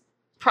this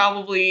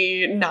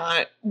probably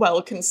not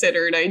well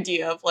considered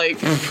idea of like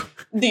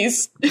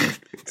these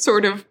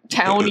sort of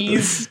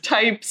townies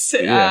types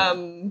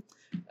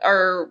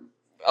are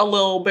a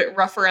little bit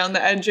rough around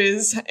the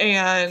edges,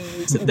 and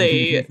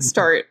they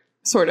start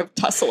sort of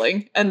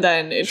tussling, and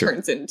then it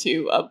turns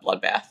into a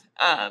bloodbath.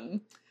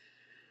 And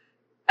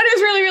it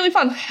was really, really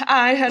fun.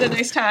 I had a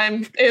nice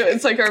time.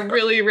 It's like a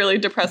really, really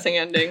depressing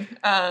ending.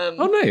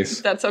 Oh, nice.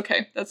 That's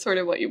okay. That's sort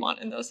of what you want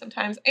in those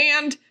sometimes.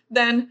 And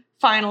then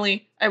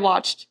finally, I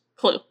watched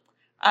Clue,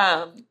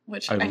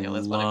 which I know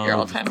is one of your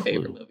all-time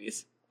favorite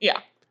movies.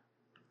 Yeah.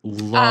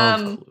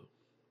 Love Clue.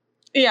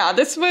 Yeah,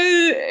 this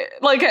was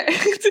like,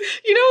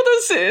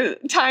 those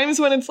times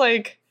when it's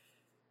like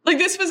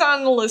this was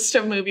on the list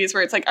of movies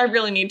where it's like, I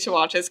really need to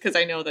watch this because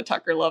I know that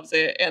Tucker loves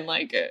it. And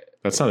like,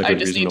 that's not a good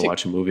reason to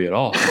watch a movie at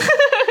all.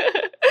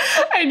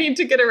 I need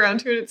to get around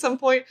to it at some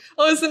point.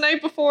 Well, it was the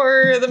night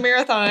before the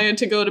marathon. I had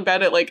to go to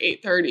bed at like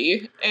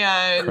 8:30.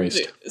 And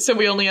so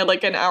we only had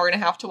like an hour and a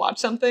half to watch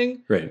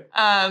something. Right.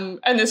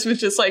 And this was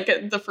just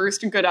like the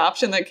first good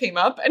option that came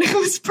up. And it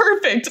was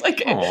perfect.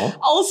 Like,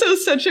 also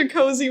such a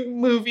cozy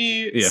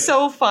movie. Yeah.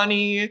 So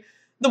funny.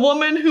 The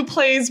woman who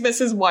plays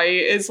Mrs.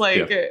 White is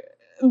like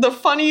the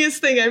funniest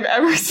thing I've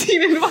ever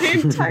seen in my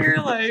entire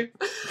life.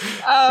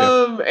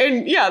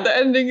 And the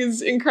ending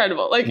is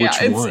incredible. Like,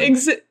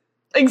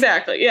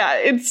 exactly. Yeah,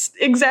 it's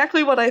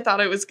exactly what I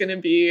thought it was going to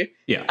be.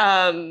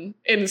 Yeah.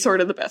 In sort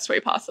of the best way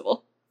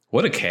possible.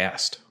 What a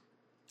cast.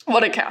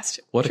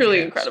 Truly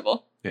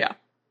incredible. Yeah.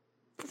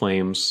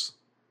 Flames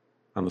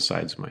on the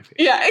sides of my face.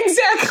 Yeah,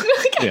 exactly.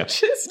 Like, it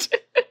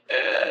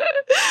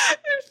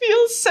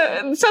feels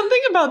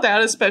something about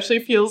that especially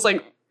feels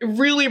like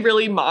really,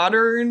 really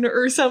modern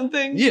or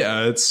something.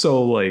 Yeah, it's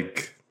so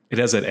like, it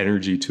has that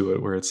energy to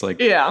it where it's like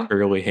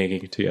barely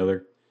hanging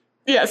together.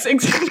 Yes,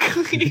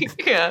 exactly.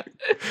 Yeah.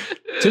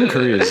 Tim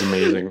Curry is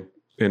amazing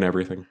in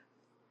everything.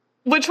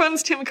 Which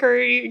one's Tim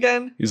Curry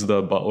again? He's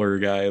the butler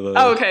guy.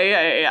 Oh,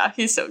 okay. Yeah.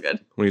 He's so good.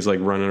 When he's like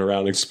running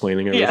around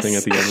explaining everything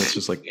at the end, it's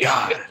just like,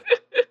 God.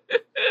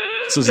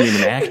 This isn't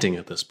even acting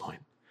at this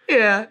point.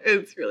 Yeah,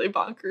 it's really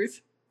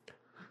bonkers.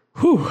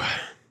 Whew.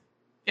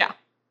 Yeah.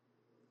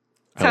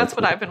 So that's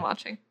what I've been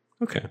watching.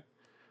 Okay.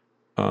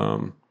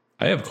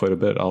 I have quite a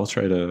bit. I'll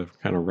try to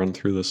kind of run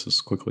through this as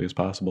quickly as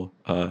possible.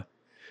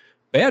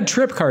 Bad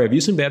Trip, Car. Have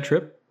you seen Bad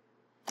Trip?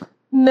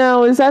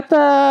 No, is that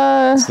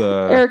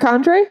the Eric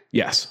Andre?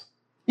 Yes.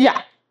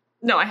 Yeah.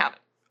 No, I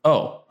haven't.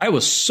 Oh, I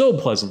was so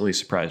pleasantly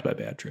surprised by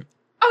Bad Trip.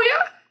 Oh,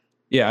 yeah?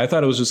 Yeah, I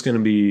thought it was just going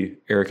to be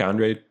Eric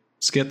Andre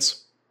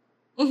skits.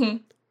 Mm-hmm.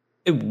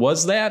 It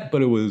was that,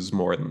 but it was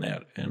more than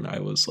that. And I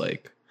was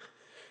like,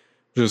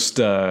 just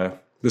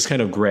this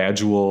kind of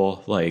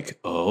gradual, like,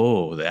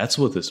 oh, that's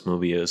what this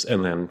movie is.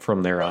 And then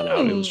from there on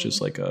out, it was just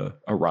like a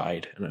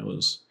ride. And I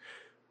was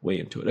way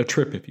into it. A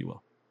trip, if you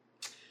will.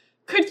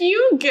 Could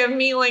you give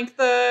me like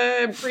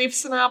the brief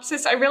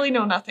synopsis? I really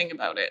know nothing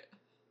about it.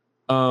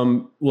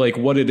 Like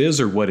what it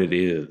is or what it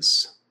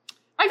is?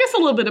 I guess a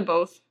little bit of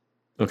both.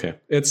 Okay.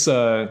 It's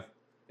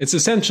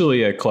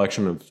essentially a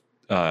collection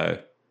of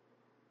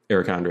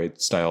Eric Andre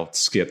style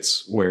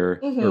skits where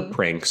or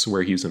pranks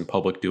where he's in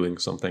public doing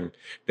something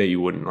that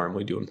you wouldn't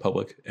normally do in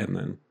public. And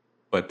then,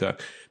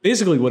 but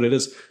basically what it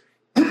is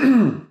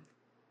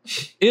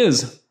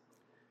is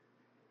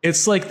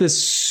it's like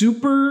this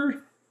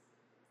super.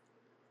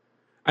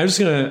 I'm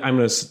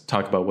gonna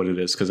talk about what it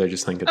is because I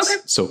just think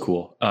it's so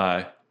cool.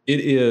 It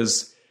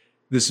is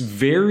this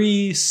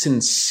very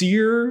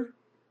sincere,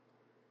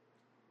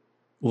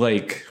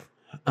 like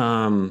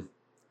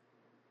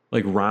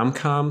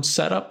rom-com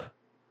setup.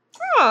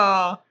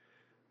 Oh.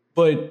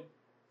 But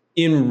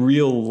in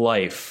real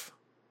life.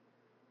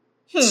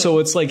 So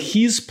it's like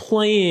he's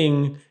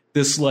playing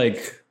this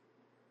like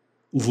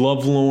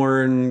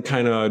lovelorn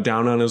kind of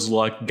down on his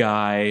luck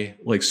guy,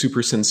 like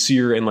super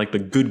sincere and like the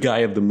good guy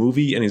of the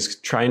movie. And he's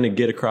trying to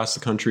get across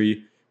the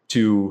country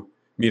to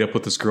meet up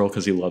with this girl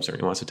because he loves her.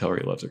 He wants to tell her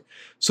he loves her.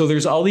 So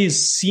there's all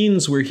these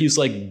scenes where he's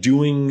like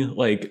doing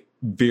like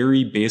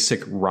very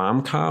basic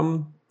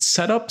rom-com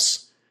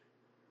setups.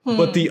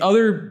 But the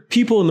other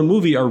people in the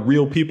movie are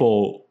real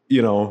people,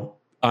 you know,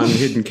 on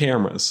hidden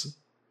cameras.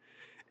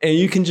 And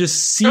you can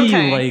just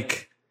see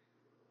like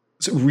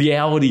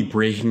reality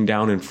breaking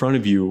down in front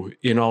of you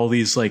in all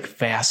these like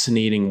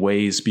fascinating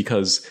ways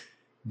because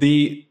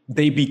they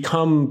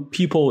become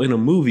people in a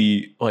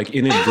movie like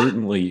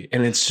inadvertently.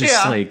 And it's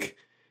just like,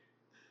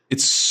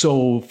 it's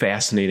so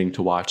fascinating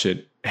to watch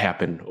it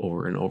happen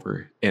over and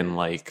over. And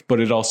like, but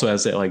it also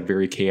has that like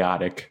very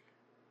chaotic,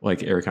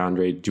 like Eric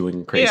Andre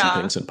doing crazy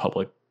things in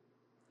public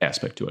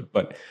aspect to it.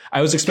 But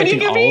I was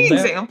expecting all of that. Can you give me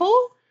an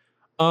example?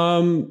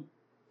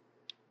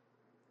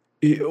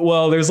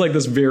 Well, there's like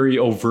this very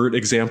overt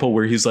example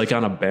where he's like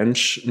on a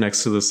bench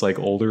next to this like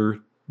older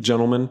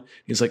gentleman.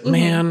 He's like,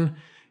 man,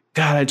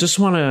 God, I just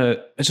want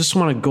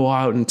to go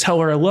out and tell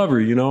her I love her,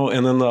 you know?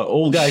 And then the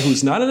old guy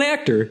who's not an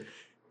actor,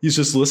 he's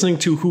just listening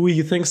to who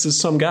he thinks is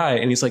some guy.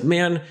 And he's like,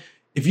 man,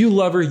 if you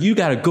love her, you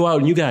got to go out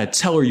and you got to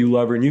tell her you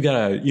love her and you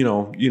got to, you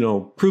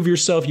know, prove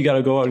yourself. You got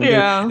to go out and do it.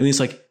 And he's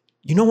like,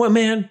 you know what,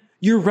 man,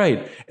 you're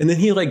right. And then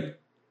he like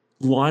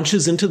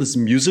launches into this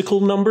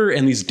musical number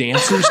and these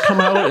dancers come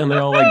out and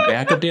they're all like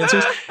backup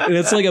dancers. And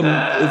it's like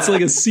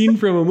a scene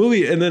from a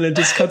movie. And then it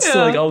just cuts to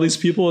like all these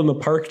people in the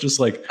park,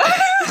 just like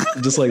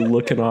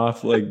looking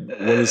off, like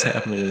what is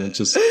happening. And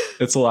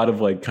it's a lot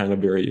of like kind of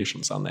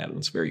variations on that. And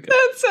it's very good.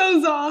 That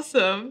sounds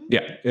awesome.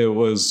 Yeah. It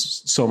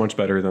was so much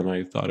better than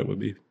I thought it would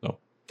be. So.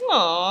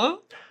 Aww.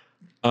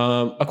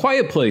 A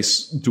Quiet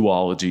Place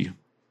duology.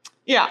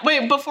 Yeah.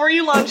 Wait, before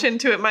you launch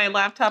into it, my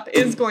laptop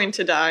is going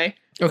to die.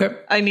 Okay.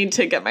 I need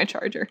to get my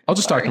charger. I'll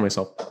just talk to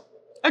myself.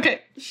 Okay.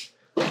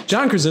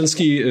 John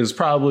Krasinski is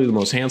probably the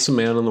most handsome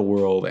man in the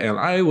world, and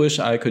I wish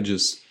I could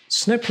just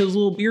snip his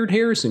little beard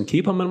hairs and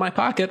keep them in my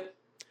pocket.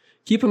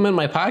 Keep them in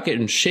my pocket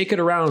and shake it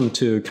around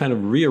to kind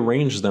of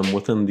rearrange them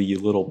within the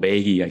little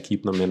baggie I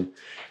keep them in.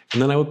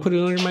 And then I would put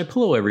it under my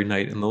pillow every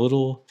night, and the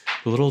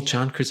little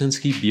John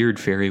Krasinski beard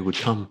fairy would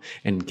come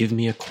and give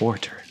me a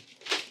quarter.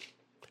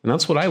 And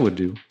that's what I would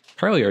do.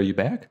 Carly, are you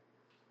back?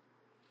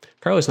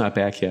 Carly's not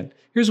back yet.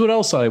 Here's what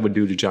else I would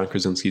do to John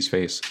Krasinski's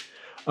face.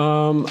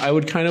 I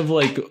would kind of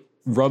like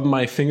rub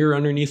my finger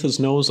underneath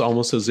his nose,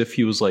 almost as if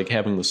he was like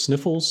having the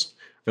sniffles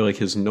or like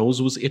his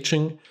nose was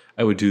itching.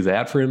 I would do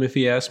that for him if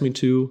he asked me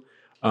to.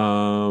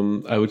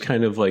 I would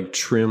kind of like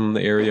trim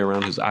the area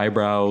around his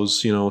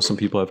eyebrows. You know, some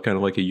people have kind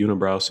of like a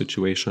unibrow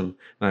situation,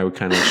 and I would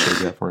kind of shave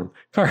that for him.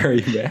 Car, are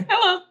you back?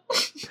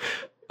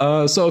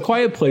 Hello. So A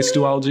Quiet Place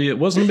duology, it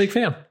wasn't a big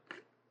fan.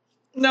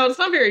 No, it's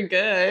not very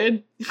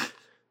good.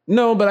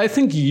 No, but I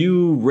think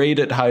you rate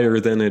it higher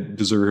than it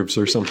deserves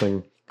or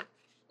something.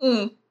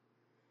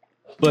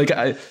 Like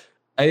A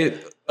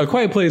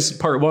Quiet Place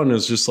Part 1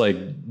 is just like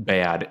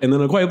bad. And then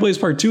A Quiet Place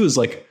Part 2 is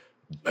like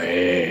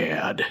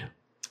bad.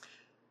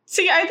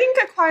 See, I think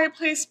A Quiet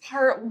Place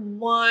Part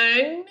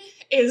 1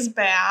 is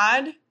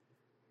bad.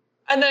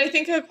 And then I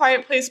think A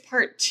Quiet Place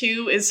Part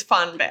 2 is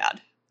fun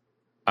bad.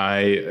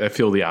 I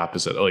feel the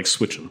opposite. I like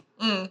switching.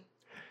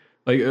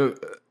 Like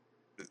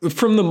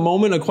from the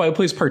moment A Quiet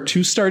Place Part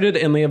 2 started,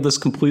 and they have this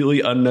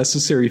completely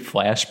unnecessary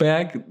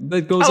flashback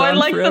that goes on I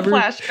like forever. the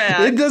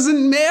flashback. It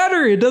doesn't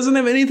matter. It doesn't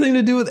have anything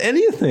to do with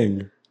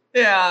anything.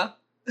 Yeah.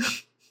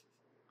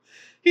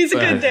 He's a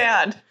good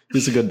dad.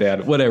 He's a good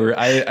dad. Whatever.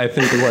 I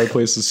think The Quiet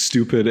Place is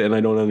stupid, and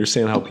I don't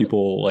understand how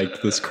people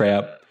like this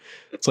crap.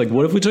 It's like,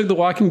 what if we took The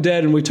Walking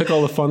Dead and we took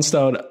all the fun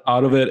stuff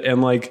out of it,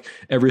 and like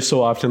every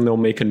so often they'll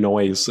make a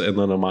noise and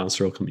then a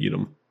monster will come eat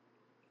them.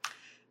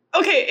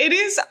 Okay, it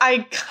is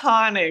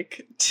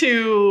iconic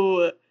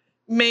to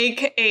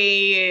make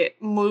a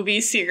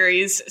movie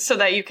series so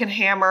that you can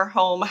hammer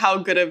home how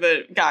good of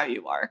a guy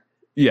you are.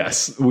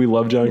 Yes, we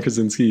love John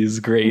Krasinski. He's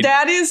great.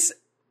 That is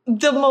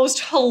the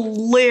most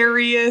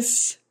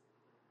hilarious,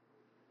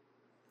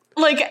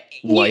 like,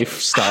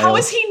 lifestyle. How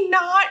is he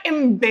not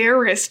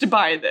embarrassed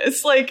by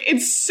this? Like,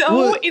 it's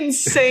so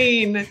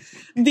insane.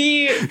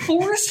 The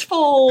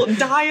forceful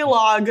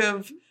dialogue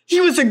of,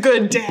 he was a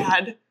good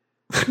dad.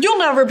 You'll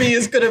never be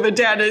as good of a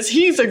dad as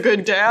he's a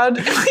good dad.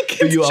 Like,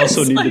 you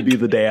also need to be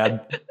the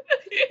dad.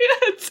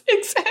 Yes,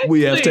 exactly.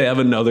 We have to have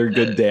another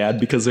good dad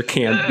because there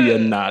can't be a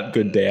not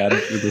good dad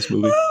in this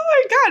movie. Oh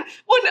my God.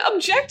 When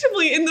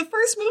objectively, in the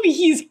first movie,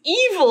 he's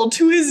evil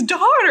to his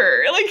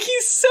daughter. Like,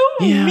 he's so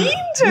mean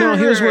to her. No,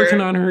 he was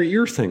working on her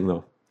ear thing,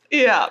 though.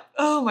 Yeah.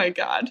 Oh my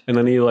God. And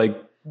then he, like,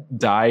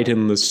 died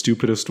in the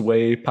stupidest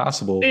way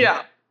possible.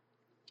 Yeah.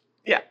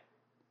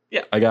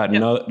 I got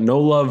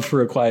no love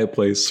for A Quiet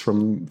Place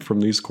from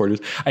these quarters.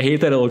 I hate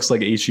that it looks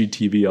like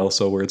HGTV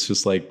also, where it's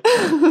just like,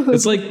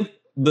 it's like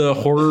the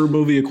horror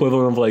movie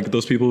equivalent of like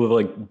those people with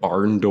like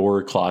barn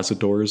door, closet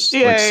doors,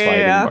 like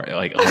sliding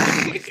like,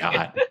 oh my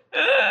God.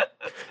 I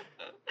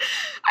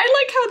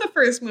like how the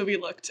first movie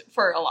looked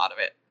for a lot of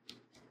it.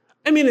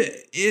 I mean,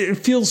 it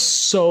feels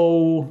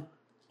so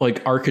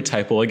like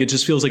archetypal. Like it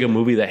just feels like a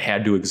movie that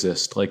had to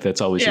exist. Like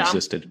that's always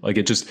existed. Like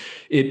it just,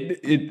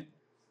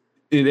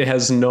 it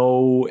has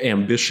no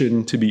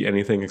ambition to be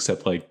anything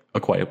except like A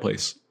Quiet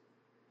Place.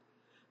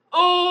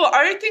 Oh,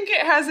 I think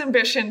it has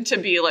ambition to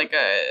be like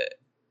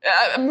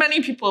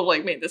many people have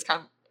like made this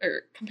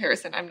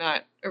comparison. I'm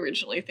not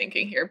originally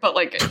thinking here, but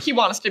like he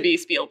wants to be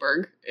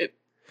Spielberg. It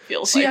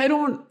feels like. I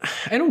don't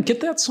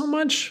get that so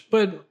much,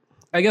 but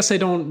I guess I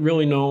don't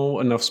really know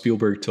enough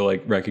Spielberg to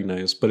like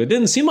recognize. But it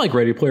didn't seem like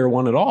Ready Player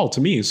One at all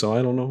to me, so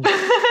I don't know.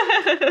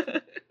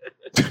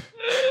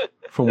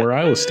 From where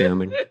I was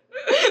standing.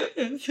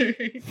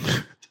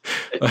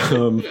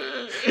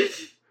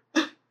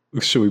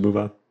 Should we move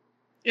on?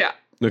 Yeah.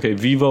 Okay,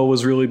 Vivo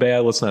was really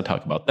bad. Let's not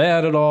talk about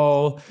that at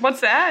all.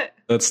 What's that?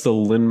 That's the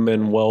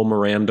Lin-Manuel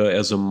Miranda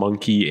as a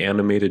monkey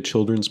animated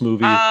children's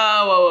movie.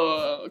 Oh,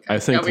 whoa. Okay. I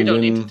think we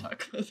don't Lin need to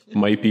talk about that.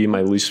 Might be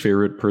my least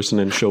favorite person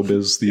in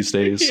showbiz these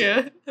days.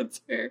 Yeah, that's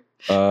fair.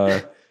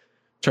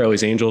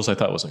 Charlie's Angels I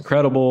thought was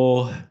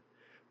incredible.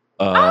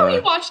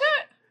 You watched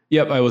that?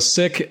 Yep, I was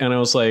sick and I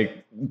was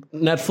like,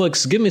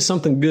 Netflix, give me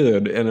something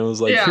good. And I was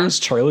like, here's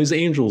Charlie's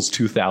Angels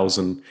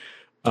 2000.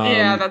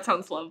 Yeah, that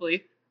sounds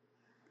lovely.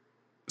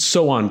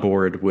 So on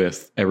board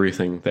with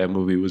everything that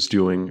movie was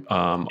doing.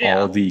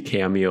 All the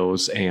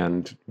cameos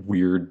and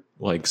weird,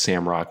 like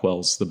Sam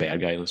Rockwell's the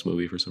bad guy in this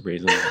movie for some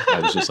reason.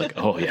 I was just like,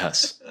 oh,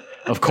 yes,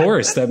 of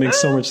course. That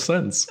makes so much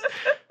sense.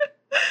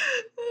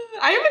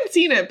 I haven't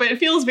seen it, but it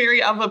feels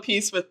very of a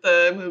piece with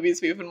the movies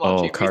we've been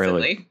watching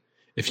recently.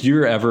 If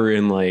you're ever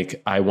in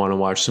like, I want to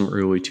watch some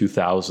early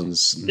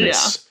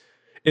 2000s,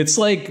 it's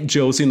like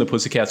Josie and the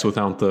Pussycats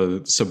without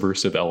the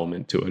subversive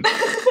element to it.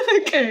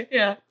 Okay,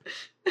 yeah.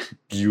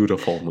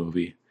 Beautiful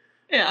movie.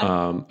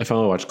 Yeah. I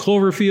finally watched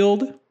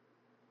Cloverfield.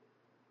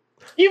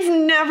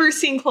 You've never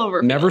seen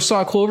Cloverfield? Never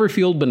saw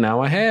Cloverfield, but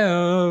now I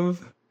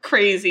have.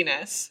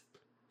 Craziness.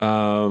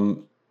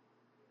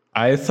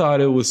 I thought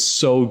it was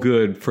so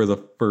good for the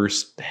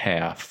first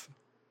half.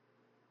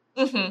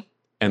 Mm-hmm.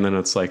 And then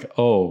it's like,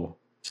 oh,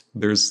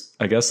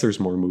 I guess there's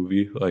more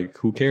movie. Like,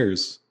 who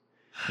cares?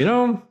 You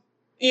know?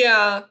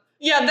 Yeah.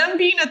 Yeah, them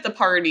being at the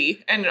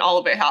party and all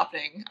of it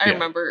happening, I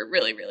remember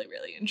really, really,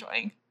 really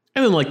enjoying.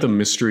 And then, like, the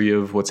mystery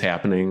of what's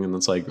happening. And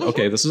it's like,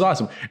 okay, this is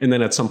awesome. And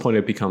then at some point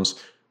it becomes,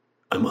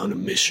 I'm on a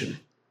mission.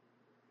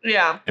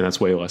 Yeah. And that's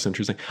way less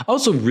interesting.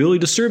 Also, really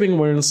disturbing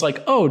when it's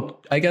like, oh,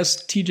 I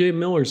guess TJ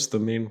Miller's the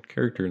main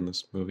character in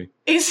this movie.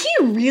 Is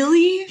he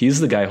really? He's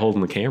the guy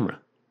holding the camera.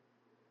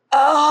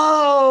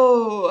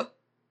 Oh.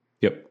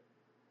 Yep.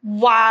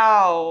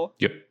 Wow.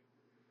 Yep.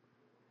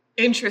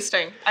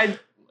 Interesting.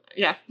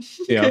 Yeah.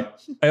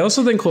 I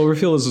also think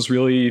Cloverfield is this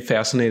really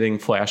fascinating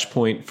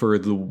flashpoint for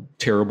the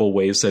terrible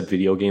ways that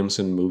video games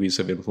and movies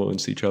have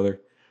influenced each other.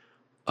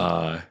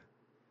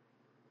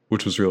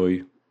 Which was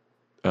really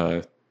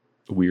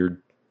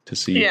weird to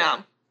see.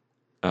 Yeah.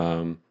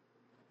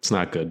 It's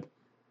not good.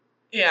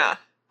 Yeah.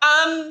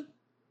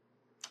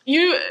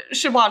 You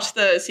should watch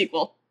the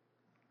sequel.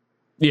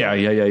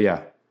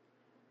 Yeah.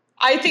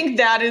 I think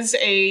that is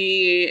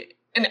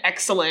an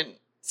excellent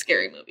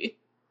scary movie.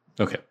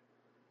 Okay.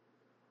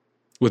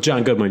 With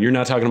John Goodman. You're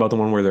not talking about the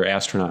one where they're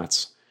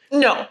astronauts.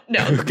 No.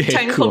 Okay,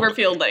 10 cool.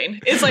 Cloverfield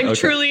Lane. It's like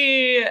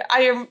truly,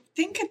 I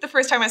think the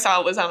first time I saw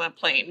it was on a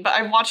plane, but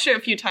I've watched it a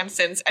few times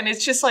since, and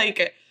it's just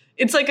like,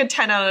 it's like a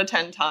 10 out of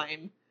 10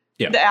 time.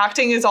 Yeah. The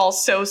acting is all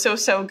so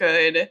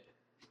good.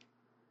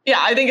 Yeah,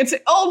 I think it's,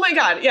 oh my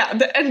God. Yeah,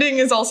 the ending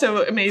is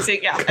also amazing.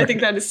 Yeah, I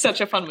think that is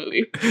such a fun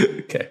movie.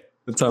 Okay.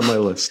 It's on my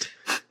list.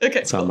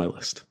 Okay. It's on my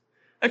list.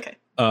 Okay.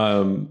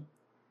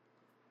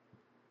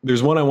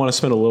 There's one I want to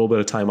spend a little bit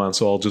of time on,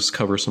 so I'll just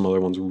cover some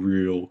other ones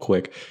real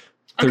quick.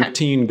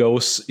 13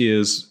 Ghosts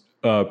is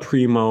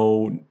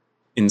primo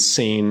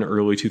insane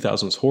early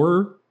 2000s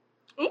horror.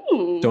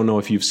 Ooh. Don't know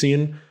if you've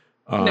seen.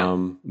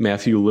 No.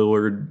 Matthew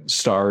Lillard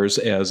stars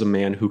as a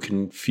man who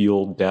can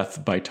feel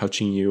death by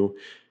touching you.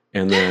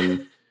 And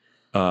then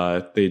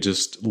they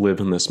just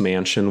live in this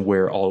mansion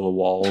where all the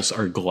walls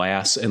are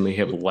glass and they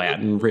have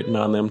Latin written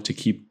on them to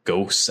keep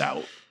ghosts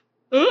out.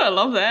 Ooh, I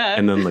love that.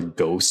 And then the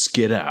ghosts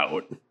get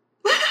out.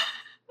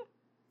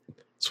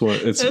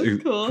 It's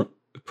cool.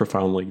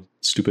 Profoundly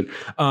stupid.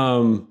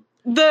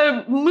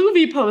 The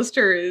movie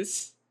poster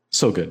is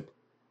so good.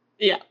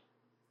 Yeah.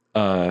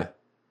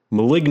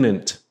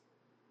 Malignant.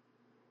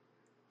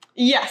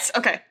 Yes.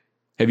 Okay.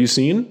 Have you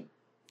seen?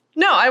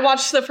 No, I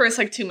watched the first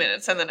 2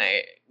 minutes and then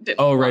I didn't.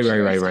 Oh,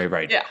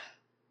 right. Yeah.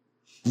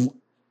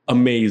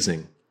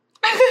 Amazing.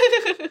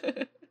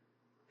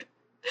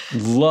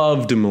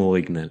 Loved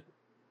Malignant.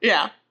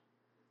 Yeah.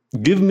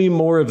 Give me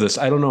more of this.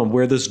 I don't know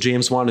where this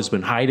James Wan has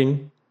been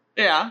hiding.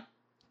 Yeah.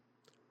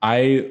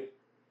 I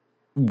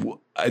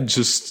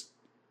just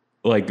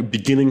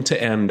beginning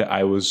to end,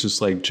 I was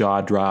just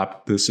jaw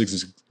dropped. This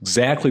is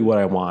exactly what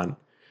I want.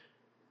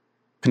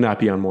 Could not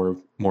be more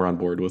on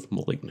board with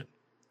Malignant.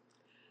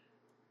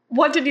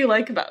 What did you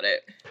like about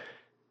it?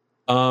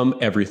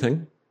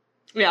 Everything.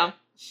 Yeah.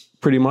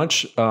 Pretty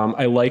much.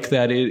 I like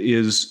that it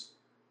is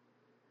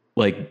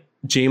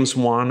James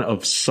Wan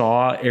of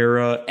Saw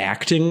era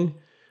acting.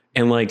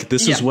 And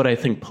this is what I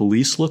think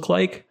police look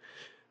like.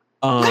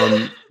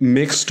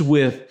 Mixed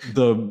with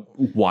the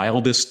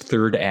wildest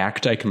third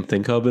act I can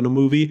think of in a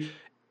movie.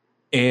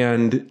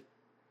 And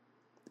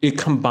it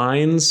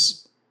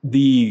combines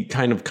the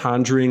kind of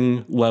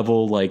Conjuring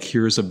level,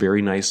 here's a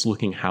very nice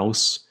looking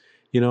house,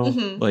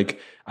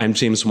 I'm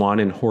James Wan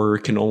and horror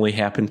can only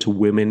happen to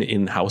women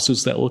in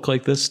houses that look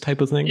like this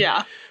type of thing.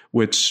 Yeah.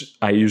 Which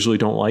I usually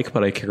don't like,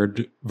 but I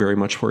cared very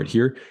much for it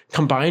here.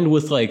 Combined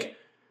with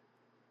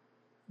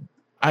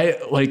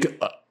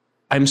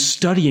I'm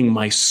studying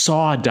my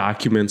Saw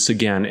documents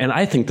again, and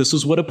I think this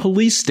is what a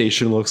police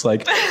station looks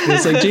like. And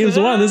it's James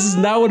Wan, this is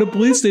not what a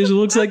police station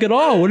looks like at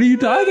all. What are you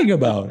talking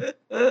about?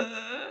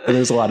 And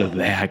there's a lot of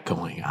that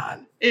going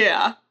on.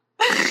 Yeah.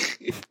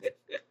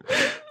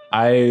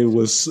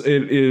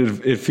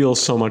 It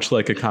feels so much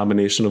like a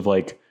combination of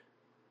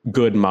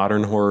good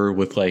modern horror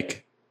with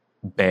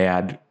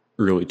bad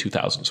early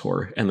 2000s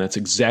horror. And that's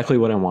exactly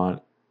what I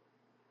want.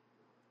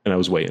 And I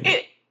was waiting.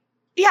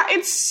 Yeah,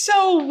 it's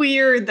so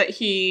weird that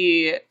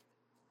he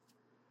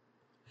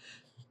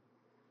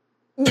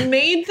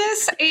made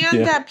this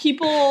and that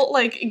people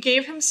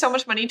gave him so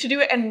much money to do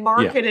it and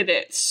marketed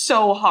it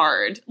so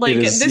hard.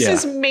 This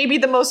is maybe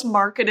the most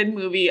marketed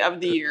movie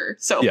of the year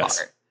so far.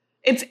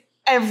 It's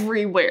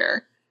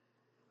everywhere.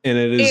 And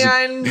it is.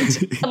 And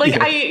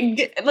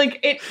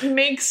it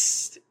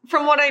makes,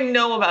 from what I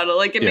know about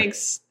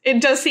it,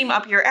 it does seem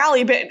up your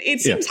alley, but it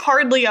seems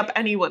hardly up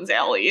anyone's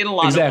alley in a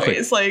lot of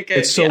ways.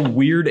 It's so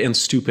weird and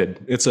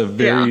stupid. It's a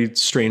very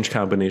strange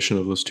combination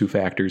of those two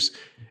factors.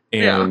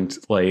 And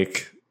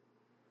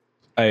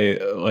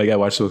I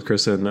watched it with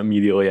Chris, and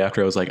immediately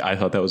after I was I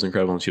thought that was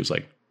incredible. And she was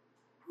like,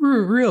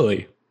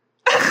 really?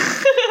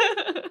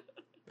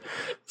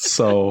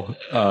 So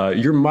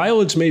your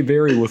mileage may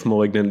vary with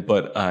Malignant,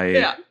 but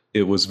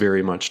it was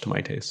very much to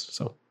my taste.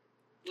 So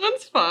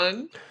that's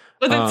fun.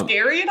 Was it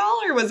scary at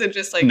all, or was it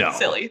just silly?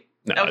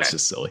 No, it's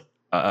just silly.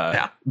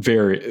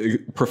 Very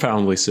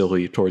profoundly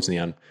silly towards the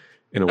end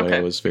in a way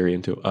I was very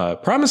into.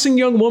 Promising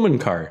Young Woman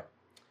car.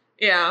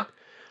 Yeah.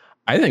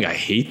 I think I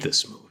hate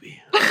this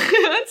movie.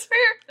 That's fair.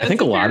 I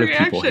think a lot of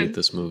people hate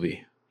this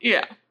movie.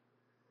 Yeah.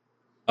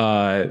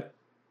 I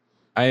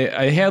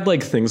had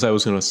things I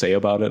was going to say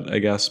about it, I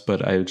guess,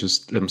 but I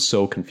just am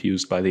so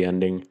confused by the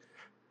ending.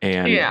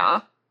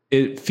 And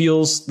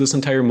this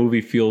entire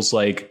movie feels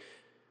like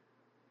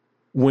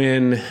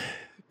when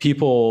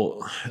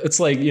people, it's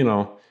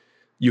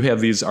you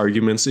have these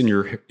arguments in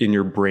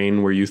your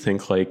brain where you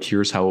think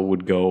here's how it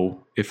would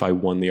go if I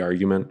won the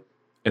argument.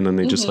 And then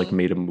they just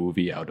made a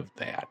movie out of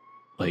that.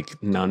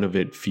 None of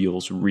it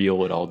feels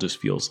real. It all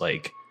just feels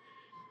like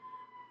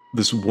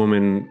this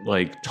woman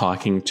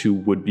talking to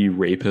would-be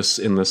rapists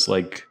in this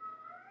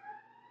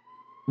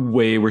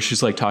way where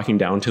she's talking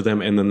down to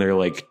them, and then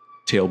they're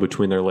tail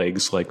between their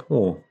legs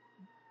oh.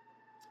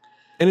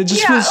 And it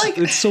just feels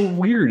it's so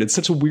weird. It's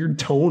such a weird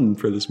tone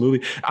for this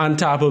movie. On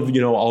top of,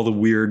 all the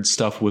weird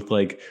stuff with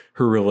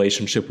her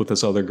relationship with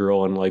this other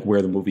girl and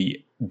where the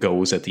movie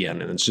goes at the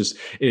end. And it's just,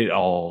 it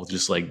all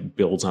just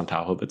builds on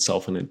top of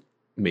itself, and it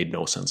made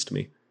no sense to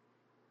me.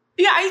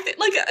 Yeah, I think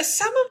like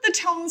some of the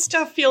tone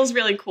stuff feels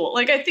really cool.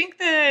 Like I think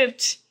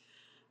that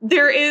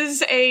there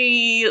is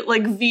a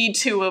like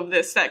V2 of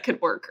this that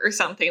could work or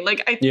something.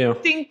 Like I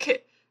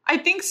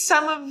think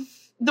some of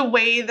the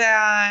way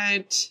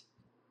that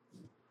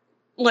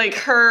like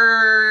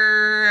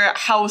her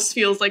house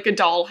feels like a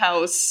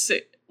dollhouse,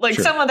 like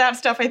some of that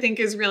stuff I think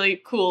is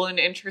really cool and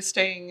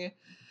interesting.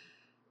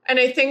 And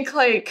I think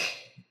like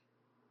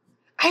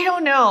I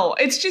don't know.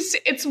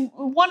 It's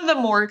one of the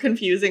more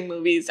confusing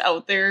movies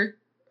out there,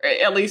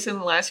 at least in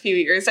the last few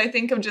years. I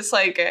think of just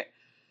like,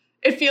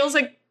 it feels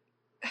like,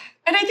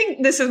 and I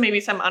think this is maybe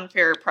some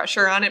unfair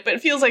pressure on it, but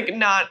it feels like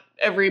not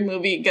every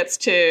movie gets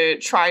to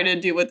try to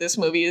do what this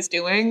movie is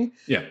doing.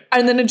 Yeah.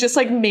 And then it just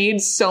like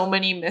made so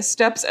many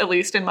missteps, at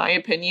least in my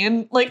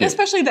opinion. Like,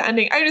 especially the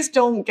ending. I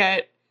don't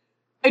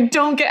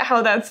get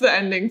how that's the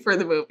ending for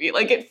the movie.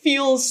 Like, it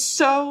feels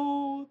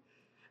so...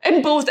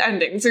 And both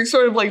endings, there's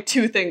sort of like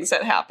two things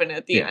that happen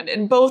at the end.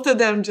 And both of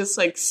them just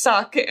like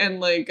suck and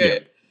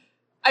like...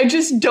 I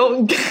just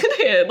don't get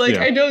it. Like,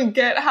 I don't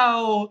get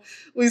how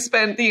we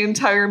spent the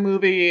entire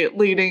movie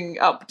leading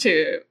up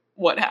to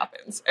what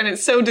happens. And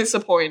it's so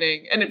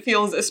disappointing. And it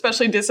feels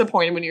especially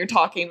disappointing when you're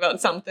talking about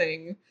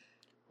something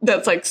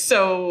that's like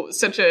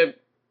such a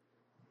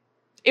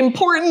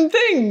important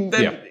thing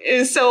that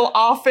is so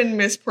often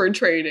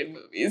misportrayed in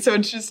movies. So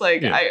it's just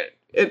like,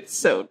 it's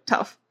so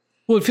tough.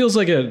 Well, it feels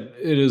like it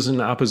is in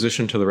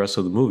opposition to the rest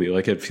of the movie.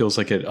 Like, it feels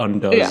like it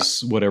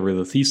undoes whatever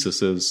the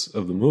thesis is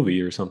of the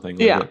movie or something.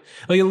 Like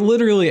it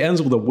literally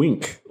ends with a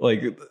wink.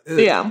 Like,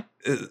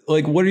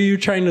 like, what are you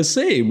trying to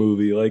say,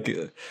 movie?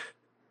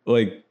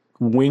 Like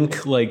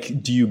wink,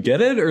 like, do you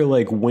get it? Or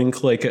like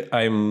wink, like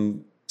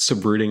I'm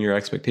subverting your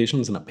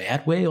expectations in a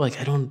bad way?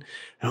 Like, I don't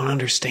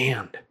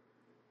understand.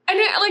 And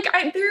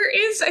there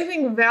is, I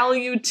think,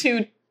 value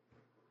to,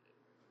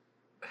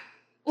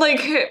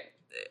 like,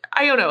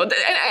 I don't know. And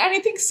I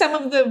think some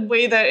of the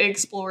way that it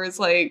explores,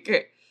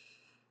 like,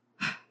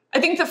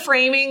 I think the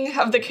framing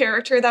of the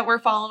character that we're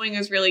following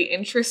is really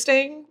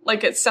interesting.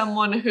 Like, it's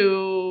someone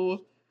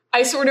who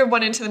I sort of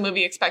went into the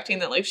movie expecting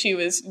that, like, she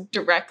was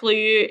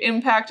directly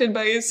impacted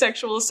by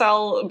sexual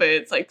assault, but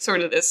it's, like,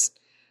 sort of this,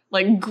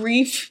 like,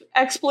 grief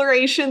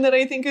exploration that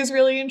I think is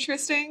really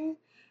interesting.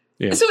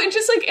 Yeah. So it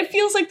just, like, it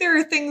feels like there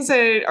are things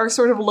that are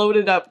sort of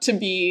loaded up to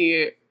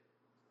be...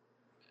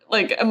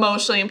 like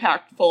emotionally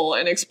impactful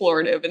and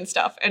explorative and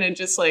stuff. And it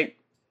just like,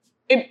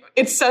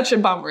 it's such a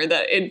bummer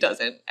that it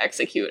doesn't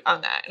execute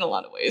on that in a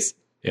lot of ways.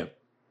 Yeah.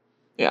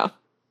 Yeah.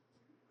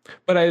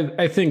 But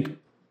I think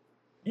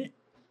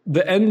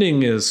the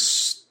ending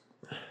is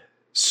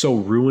so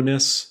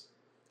ruinous.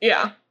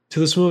 Yeah. To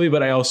this movie.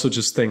 But I also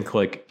just think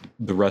like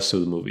the rest of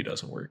the movie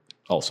doesn't work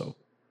also.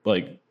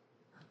 Like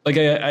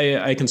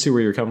I can see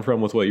where you're coming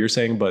from with what you're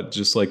saying, but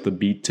just like the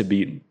beat to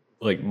beat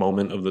like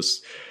moment of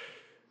this,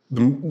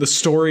 the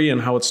story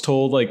and how it's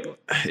told, like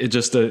it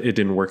just it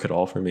didn't work at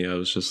all for me. I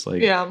was just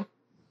like,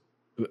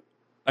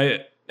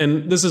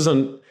 and this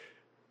isn't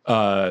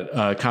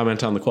a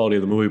comment on the quality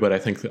of the movie, but I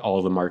think that all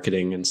of the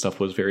marketing and stuff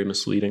was very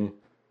misleading.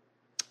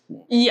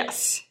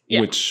 Yes,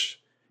 which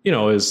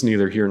is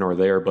neither here nor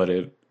there, but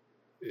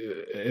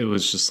it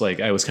was just like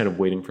I was kind of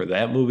waiting for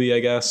that movie, I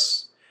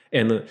guess.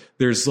 And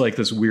there's like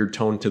this weird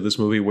tone to this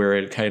movie where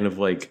it kind of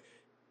like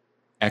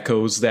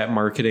echoes that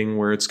marketing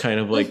where it's kind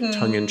of like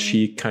tongue in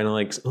cheek, kind of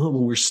like, oh,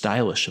 well, we're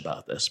stylish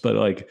about this, but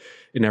like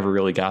it never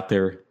really got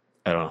there.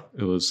 I don't know.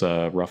 It was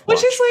a rough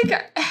watch. Which is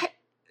like,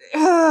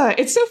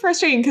 it's so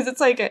frustrating because it's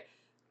like,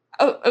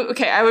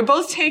 okay, I would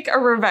both take a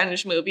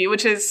revenge movie,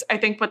 which is, I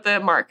think, what the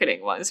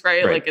marketing was,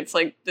 right? Like it's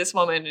like this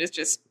woman is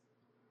just,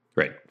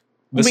 right.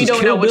 We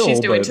don't know what she's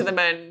doing to the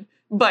men,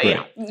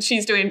 but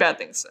she's doing bad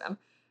things to them.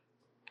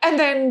 And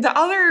then the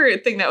other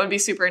thing that would be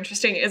super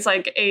interesting is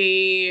like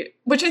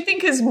which I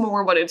think is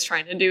more what it's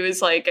trying to do,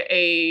 is like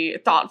a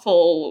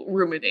thoughtful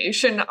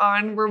rumination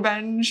on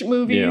revenge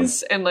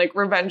movies and like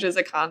revenge as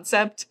a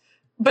concept.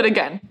 But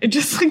again, it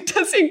just like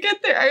doesn't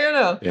get there. I don't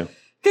know. Yeah.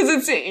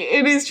 Because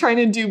it is trying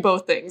to do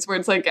both things where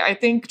it's like, I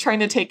think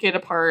trying to take it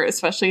apart,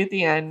 especially at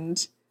the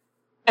end.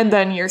 And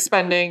then you're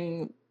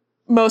spending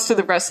most of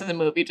the rest of the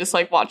movie just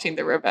like watching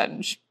the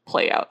revenge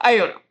play out. I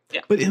don't know.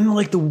 Yeah. But in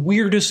like the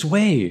weirdest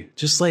way,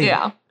 just like,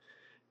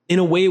 in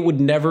a way it would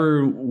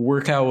never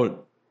work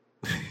out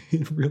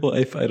in real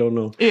life. I don't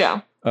know.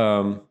 Yeah.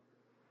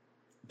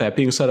 That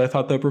being said, I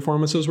thought the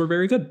performances were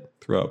very good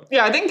throughout.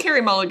 Yeah, I think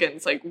Carey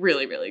Mulligan's like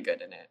really, really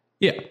good in it.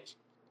 Yeah.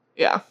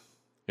 Yeah.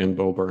 And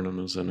Bo Burnham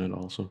is in it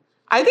also.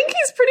 I think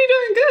he's pretty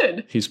darn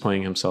good. He's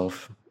playing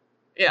himself.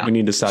 Yeah. We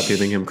need to stop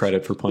giving him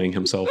credit for playing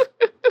himself.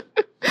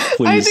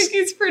 Please. I think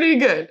he's pretty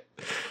good.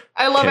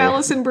 I love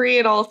Alison Brie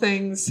in all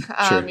things,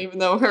 even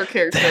though her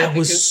character that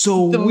was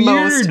so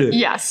weird.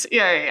 Yes.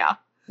 Yeah.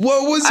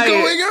 What was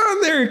going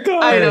on there,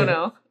 God? I don't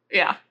know.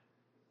 Yeah.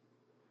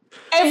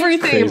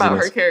 Everything about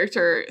her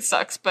character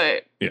sucks,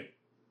 but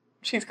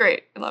she's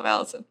great. I love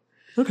Alison.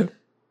 Okay.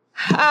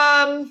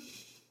 I'm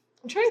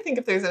trying to think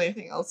if there's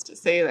anything else to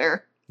say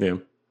there. Yeah.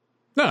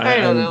 No, I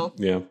don't know.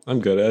 Yeah, I'm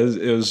good.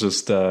 It was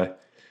just, I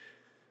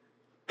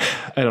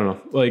don't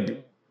know.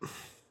 Like,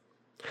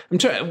 I'm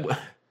trying.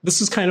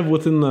 This is kind of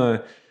within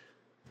the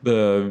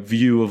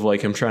view of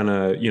like I'm trying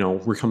to,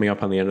 we're coming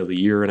up on the end of the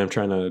year, and I'm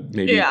trying to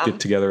maybe get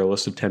together a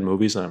list of 10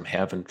 movies, and I'm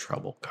having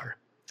trouble, Car.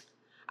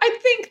 I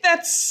think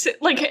that's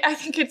I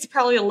think it's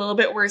probably a little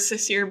bit worse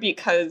this year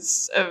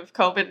because of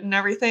COVID and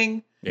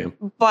everything. Yeah.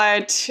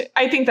 But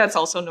I think that's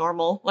also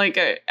normal.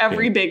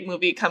 Every big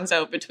movie comes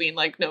out between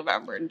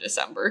November and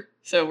December.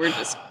 So we're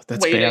just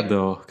that's waiting. Bad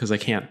though, because I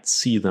can't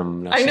see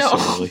them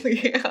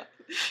necessarily. I know.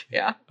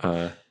 Yeah.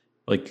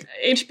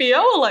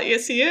 HBO will let you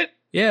see it.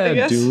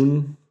 Yeah,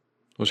 Dune,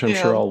 which I'm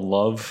sure I'll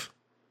love.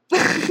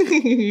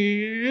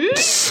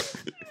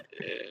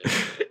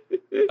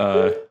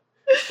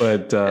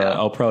 But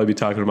I'll probably be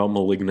talking about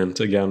Malignant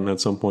again at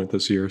some point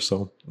this year.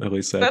 So at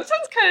least that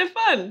sounds kind of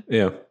fun.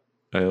 Yeah,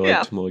 I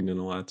liked Malignant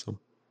a lot. So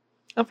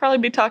I'll probably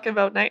be talking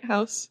about Night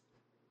House.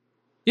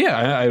 Yeah,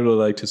 I would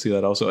like to see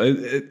that also.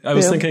 I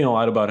was thinking a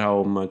lot about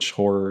how much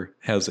horror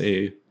has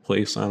a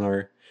place on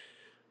our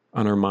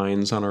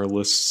minds, on our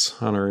lists,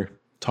 on our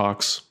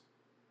talks.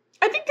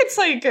 I think it's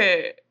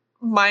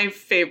my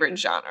favorite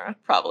genre,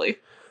 probably.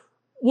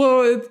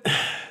 Well,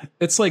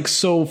 it's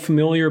so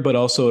familiar, but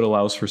also it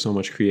allows for so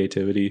much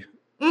creativity.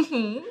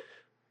 Mm-hmm.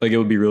 It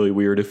would be really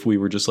weird if we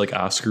were just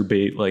Oscar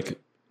bait.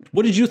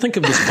 What did you think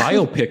of this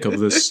biopic of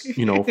this,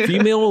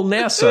 female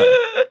NASA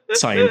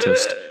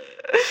scientist?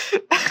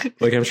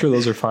 I'm sure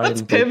those are fine.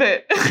 Let's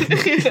pivot.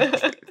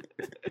 I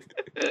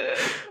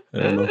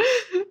don't know.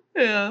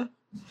 Yeah.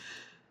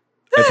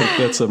 I think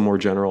that's a more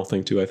general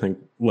thing too. I think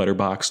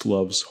Letterboxd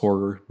loves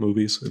horror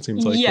movies. It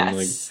seems like,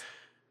 yes.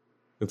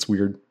 It's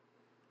weird.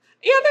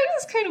 Yeah, that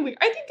is kind of weird.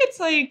 I think it's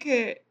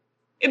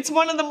it's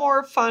one of the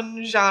more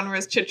fun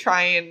genres to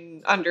try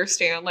and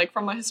understand,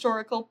 from a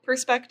historical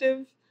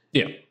perspective.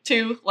 Yeah.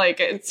 Too.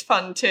 It's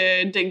fun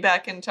to dig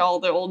back into all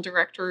the old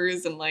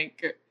directors and I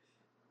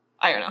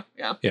don't know.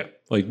 Yeah. Yeah.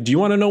 Do you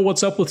want to know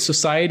what's up with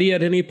society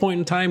at any point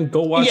in time?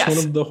 Go watch one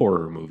of the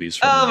horror movies.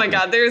 Oh my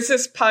God. There's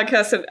this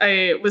podcast that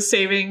I was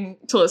saving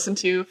to listen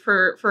to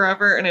for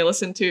forever. And I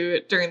listened to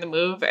it during the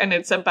move. And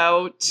it's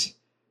about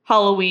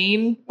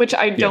Halloween, which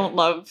I don't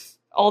love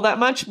all that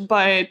much.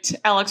 But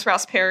Alex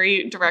Ross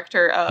Perry,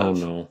 director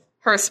of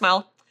Her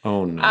Smell.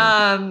 Oh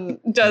no.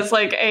 Does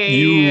a...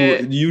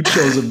 You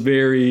chose a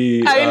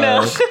very... I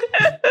know.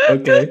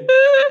 Okay.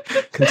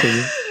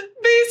 Continue.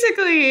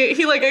 Basically,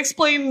 he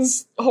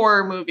explains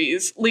horror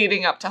movies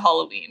leading up to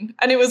Halloween.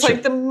 And it was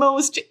the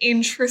most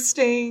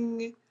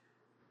interesting...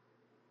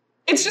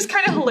 It's just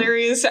kind of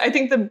hilarious. I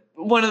think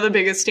one of the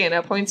biggest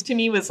standout points to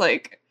me was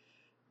I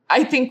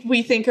think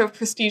we think of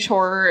prestige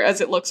horror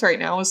as it looks right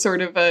now as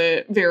sort of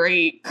a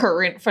very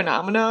current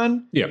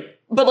phenomenon. Yeah.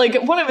 But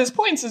one of his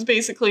points is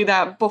basically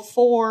that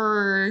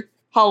before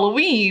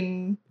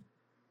Halloween,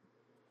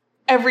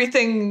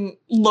 everything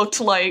looked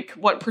like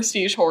what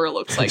prestige horror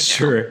looks like.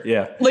 Sure, now.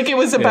 Yeah. It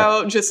was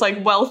about just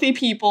wealthy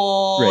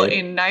people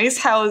in nice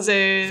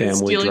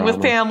houses, dealing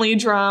with family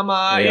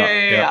drama.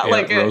 Yeah.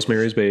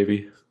 Rosemary's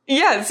Baby.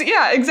 Yes,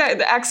 yeah, exactly.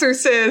 The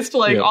Exorcist,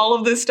 all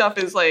of this stuff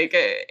is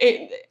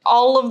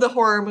all of the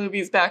horror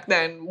movies back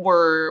then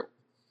were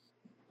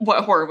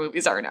what horror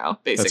movies are now,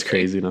 basically. That's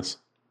craziness.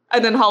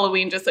 And then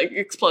Halloween just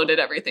exploded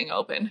everything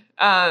open.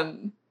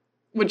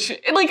 Which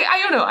I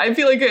don't know. I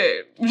feel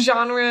a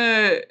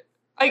genre.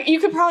 You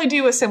could probably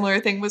do a similar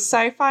thing with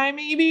sci-fi,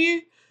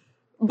 maybe,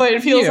 but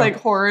it feels like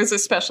horror is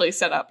especially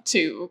set up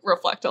to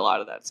reflect a lot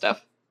of that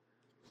stuff.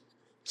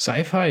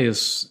 Sci-fi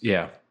is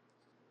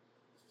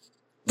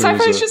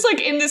Sci-fi is just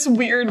in this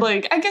weird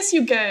I guess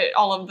you get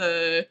all of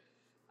the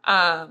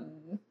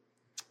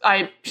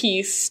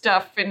IP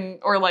stuff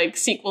or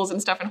sequels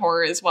and stuff in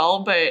horror as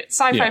well, but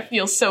sci-fi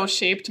feels so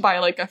shaped by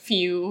a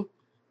few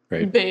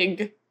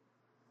big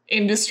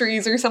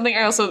industries or something.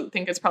 I also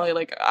think it's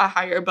probably a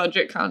higher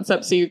budget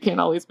concept, so you can't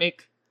always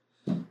make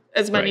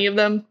as many of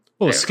them.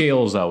 Well, the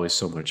scale is always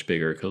so much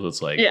bigger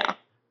because it's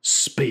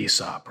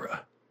space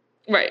opera.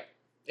 Right.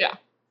 Yeah.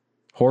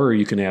 Horror,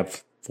 you can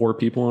have 4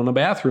 people in a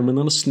bathroom and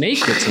then a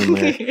snake gets in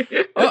there.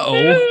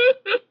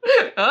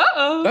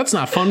 Uh-oh. That's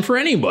not fun for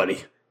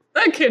anybody.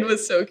 That kid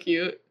was so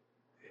cute.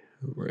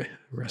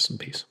 Rest in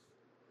peace.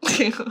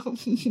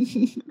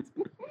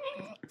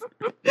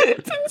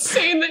 It's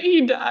insane that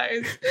he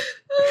dies.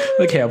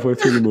 Halfway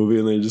through the movie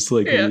and they just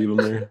leave him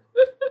there.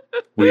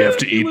 We have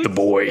to eat the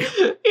boy.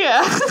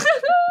 Yeah.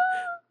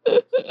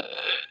 I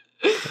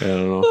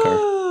don't know, Car.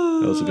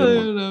 That was a good one.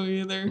 I don't know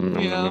either.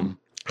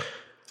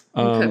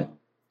 Okay.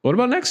 What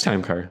about next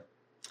time, Car?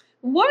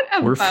 What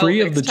about We're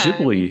free of the time?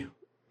 Ghibli.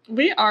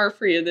 We are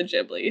free of the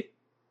Ghibli.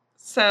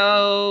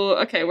 So,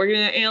 okay, we're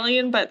going to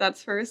Alien, but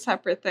that's for a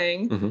separate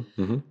thing.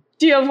 Mm-hmm, mm-hmm.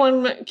 Do you have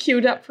one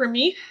queued up for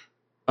me?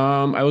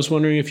 I was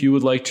wondering if you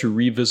would like to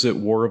revisit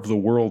War of the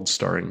Worlds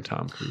starring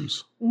Tom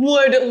Cruise.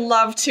 Would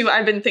love to.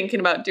 I've been thinking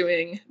about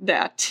doing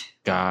that.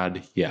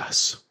 God,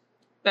 yes.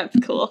 That's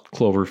cool.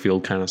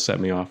 Cloverfield kind of set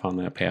me off on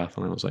that path,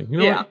 and I was like, you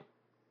know what?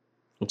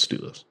 Let's do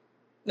this.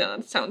 No,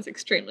 that sounds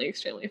extremely,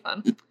 extremely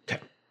fun.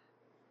 Okay.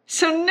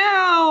 So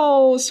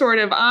now, sort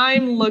of,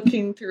 I'm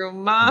looking through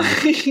my...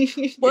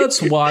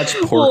 Let's watch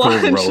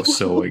Porco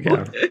Rosso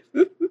again.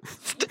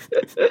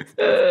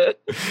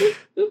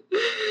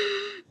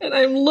 And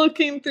I'm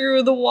looking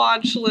through the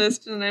watch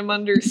list and I'm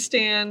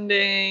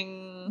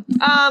understanding.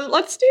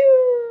 Let's do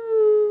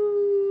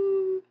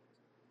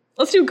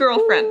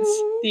Girlfriends,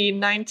 the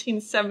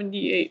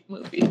 1978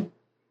 movie.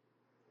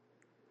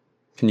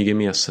 Can you give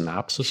me a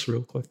synopsis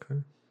real quick?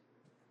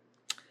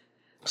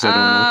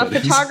 A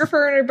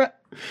photographer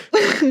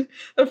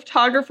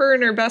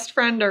and her best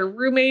friend are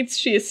roommates.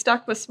 She is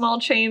stuck with small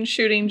change,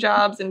 shooting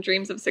jobs, and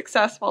dreams of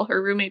success while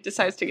her roommate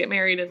decides to get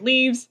married and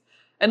leave.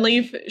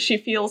 She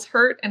feels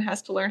hurt and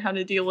has to learn how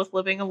to deal with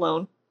living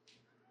alone.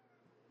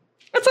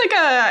 It's like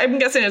I'm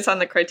guessing it's on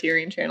the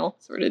Criterion Channel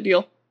sort of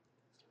deal.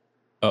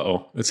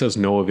 Uh-oh. It says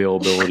no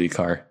availability,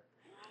 Car.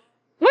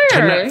 Where? To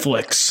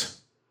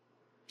Netflix.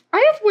 I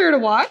have where to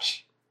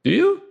watch. Do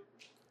you?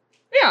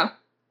 Yeah.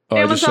 Oh,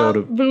 Amazon, I just showed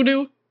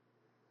Vudu.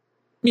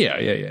 Yeah.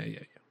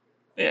 Yeah.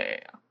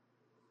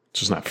 It's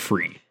just not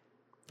free.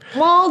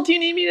 Well, do you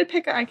need me to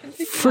pick? I can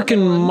pick.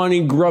 Frickin'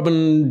 money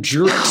grubbing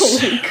jerks.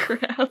 Holy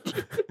crap.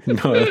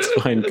 No, that's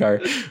fine, Car.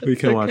 We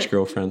can watch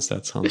Girlfriends.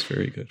 That sounds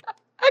very good.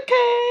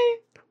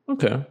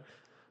 Okay.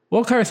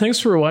 Well, Car, thanks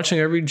for watching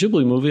every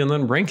Ghibli movie and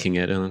then ranking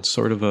it in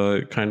sort of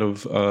a kind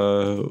of,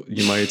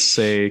 you might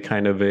say,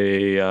 kind of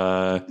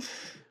a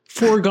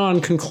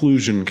foregone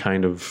conclusion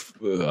kind of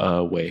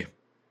way.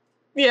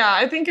 Yeah,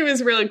 I think it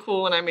was really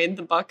cool when I made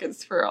the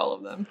buckets for all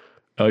of them.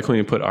 I like when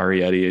you put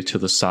Arrietty to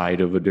the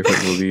side of a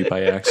different movie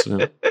by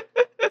accident.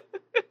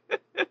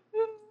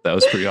 That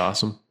was pretty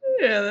awesome.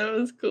 Yeah, that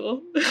was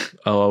cool.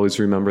 I'll always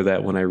remember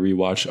that when I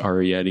rewatch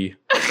Arrietty.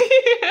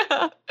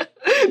 Yeah.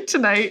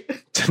 Tonight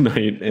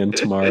and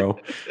tomorrow.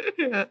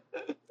 Yeah.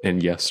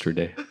 And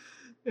yesterday.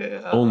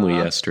 Yeah. Only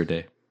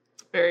yesterday.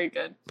 Very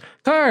good.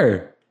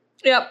 Car!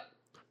 Yep.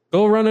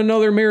 Go run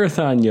another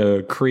marathon,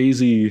 you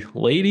crazy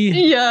lady.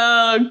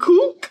 Yeah,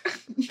 kook.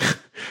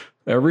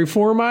 Every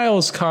 4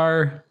 miles,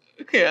 Car.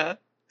 Yeah.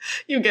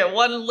 You get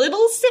one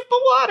little sip of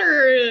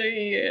water,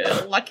 you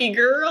lucky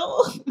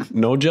girl.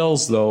 No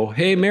gels, though.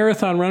 Hey,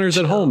 marathon runners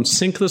at home,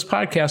 sync this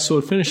podcast so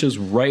it finishes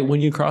right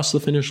when you cross the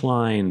finish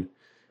line.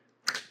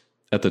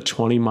 At the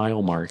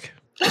 20-mile mark.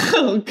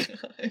 Oh,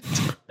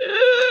 God.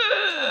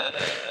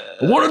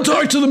 I want to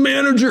talk to the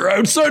manager. I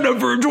would sign up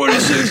for a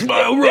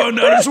 26-mile run,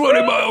 not a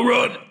 20-mile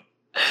run.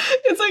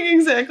 It's like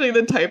exactly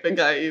the type of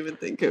guy you would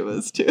think it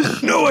was, too.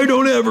 No, I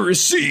don't have a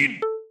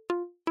receipt.